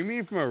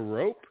screaming from a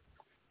rope?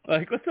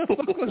 Like, what the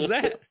fuck was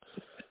that?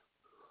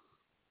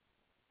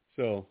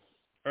 So,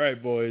 all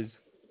right, boys.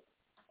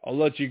 I'll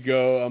let you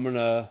go. I'm going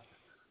to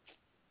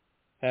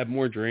have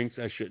more drinks.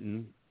 I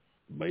shouldn't.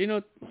 But, you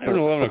know, I haven't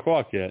 11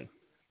 o'clock yet.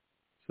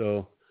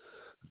 So,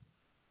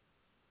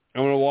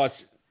 I'm going to watch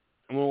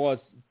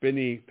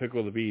Benny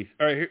Pickle the Beast.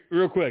 All right, here,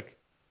 real quick.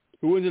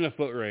 Who wins in a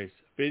foot race?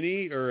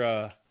 Benny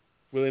or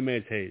Willie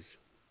Mays Hayes?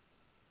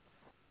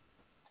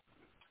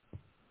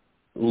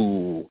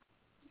 Ooh.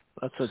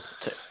 That's a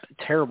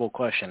terrible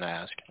question to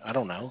ask. I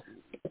don't know.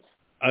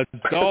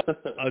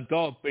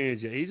 Adult Benny.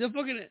 He's a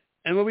fucking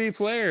MLB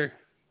player.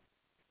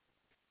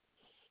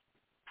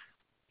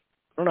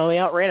 I don't know. He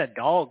outran a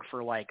dog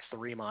for like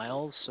 3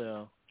 miles,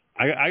 so.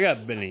 I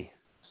got Benny.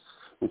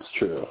 It's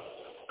true.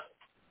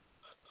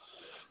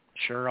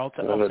 Sure, I'll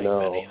take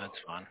Benny. That's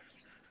fine.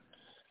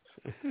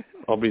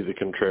 I'll be the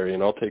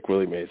contrarian. I'll take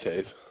Willie Mays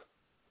Hayes.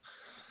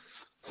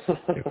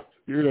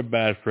 You're a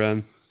bad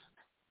friend.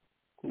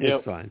 Yep.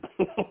 It's fine.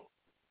 All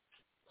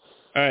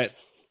right.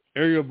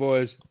 Here you go,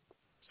 boys.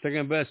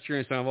 Second best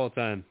cheering song of all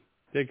time.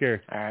 Take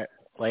care. All right.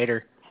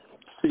 Later.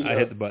 I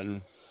hit the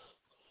button.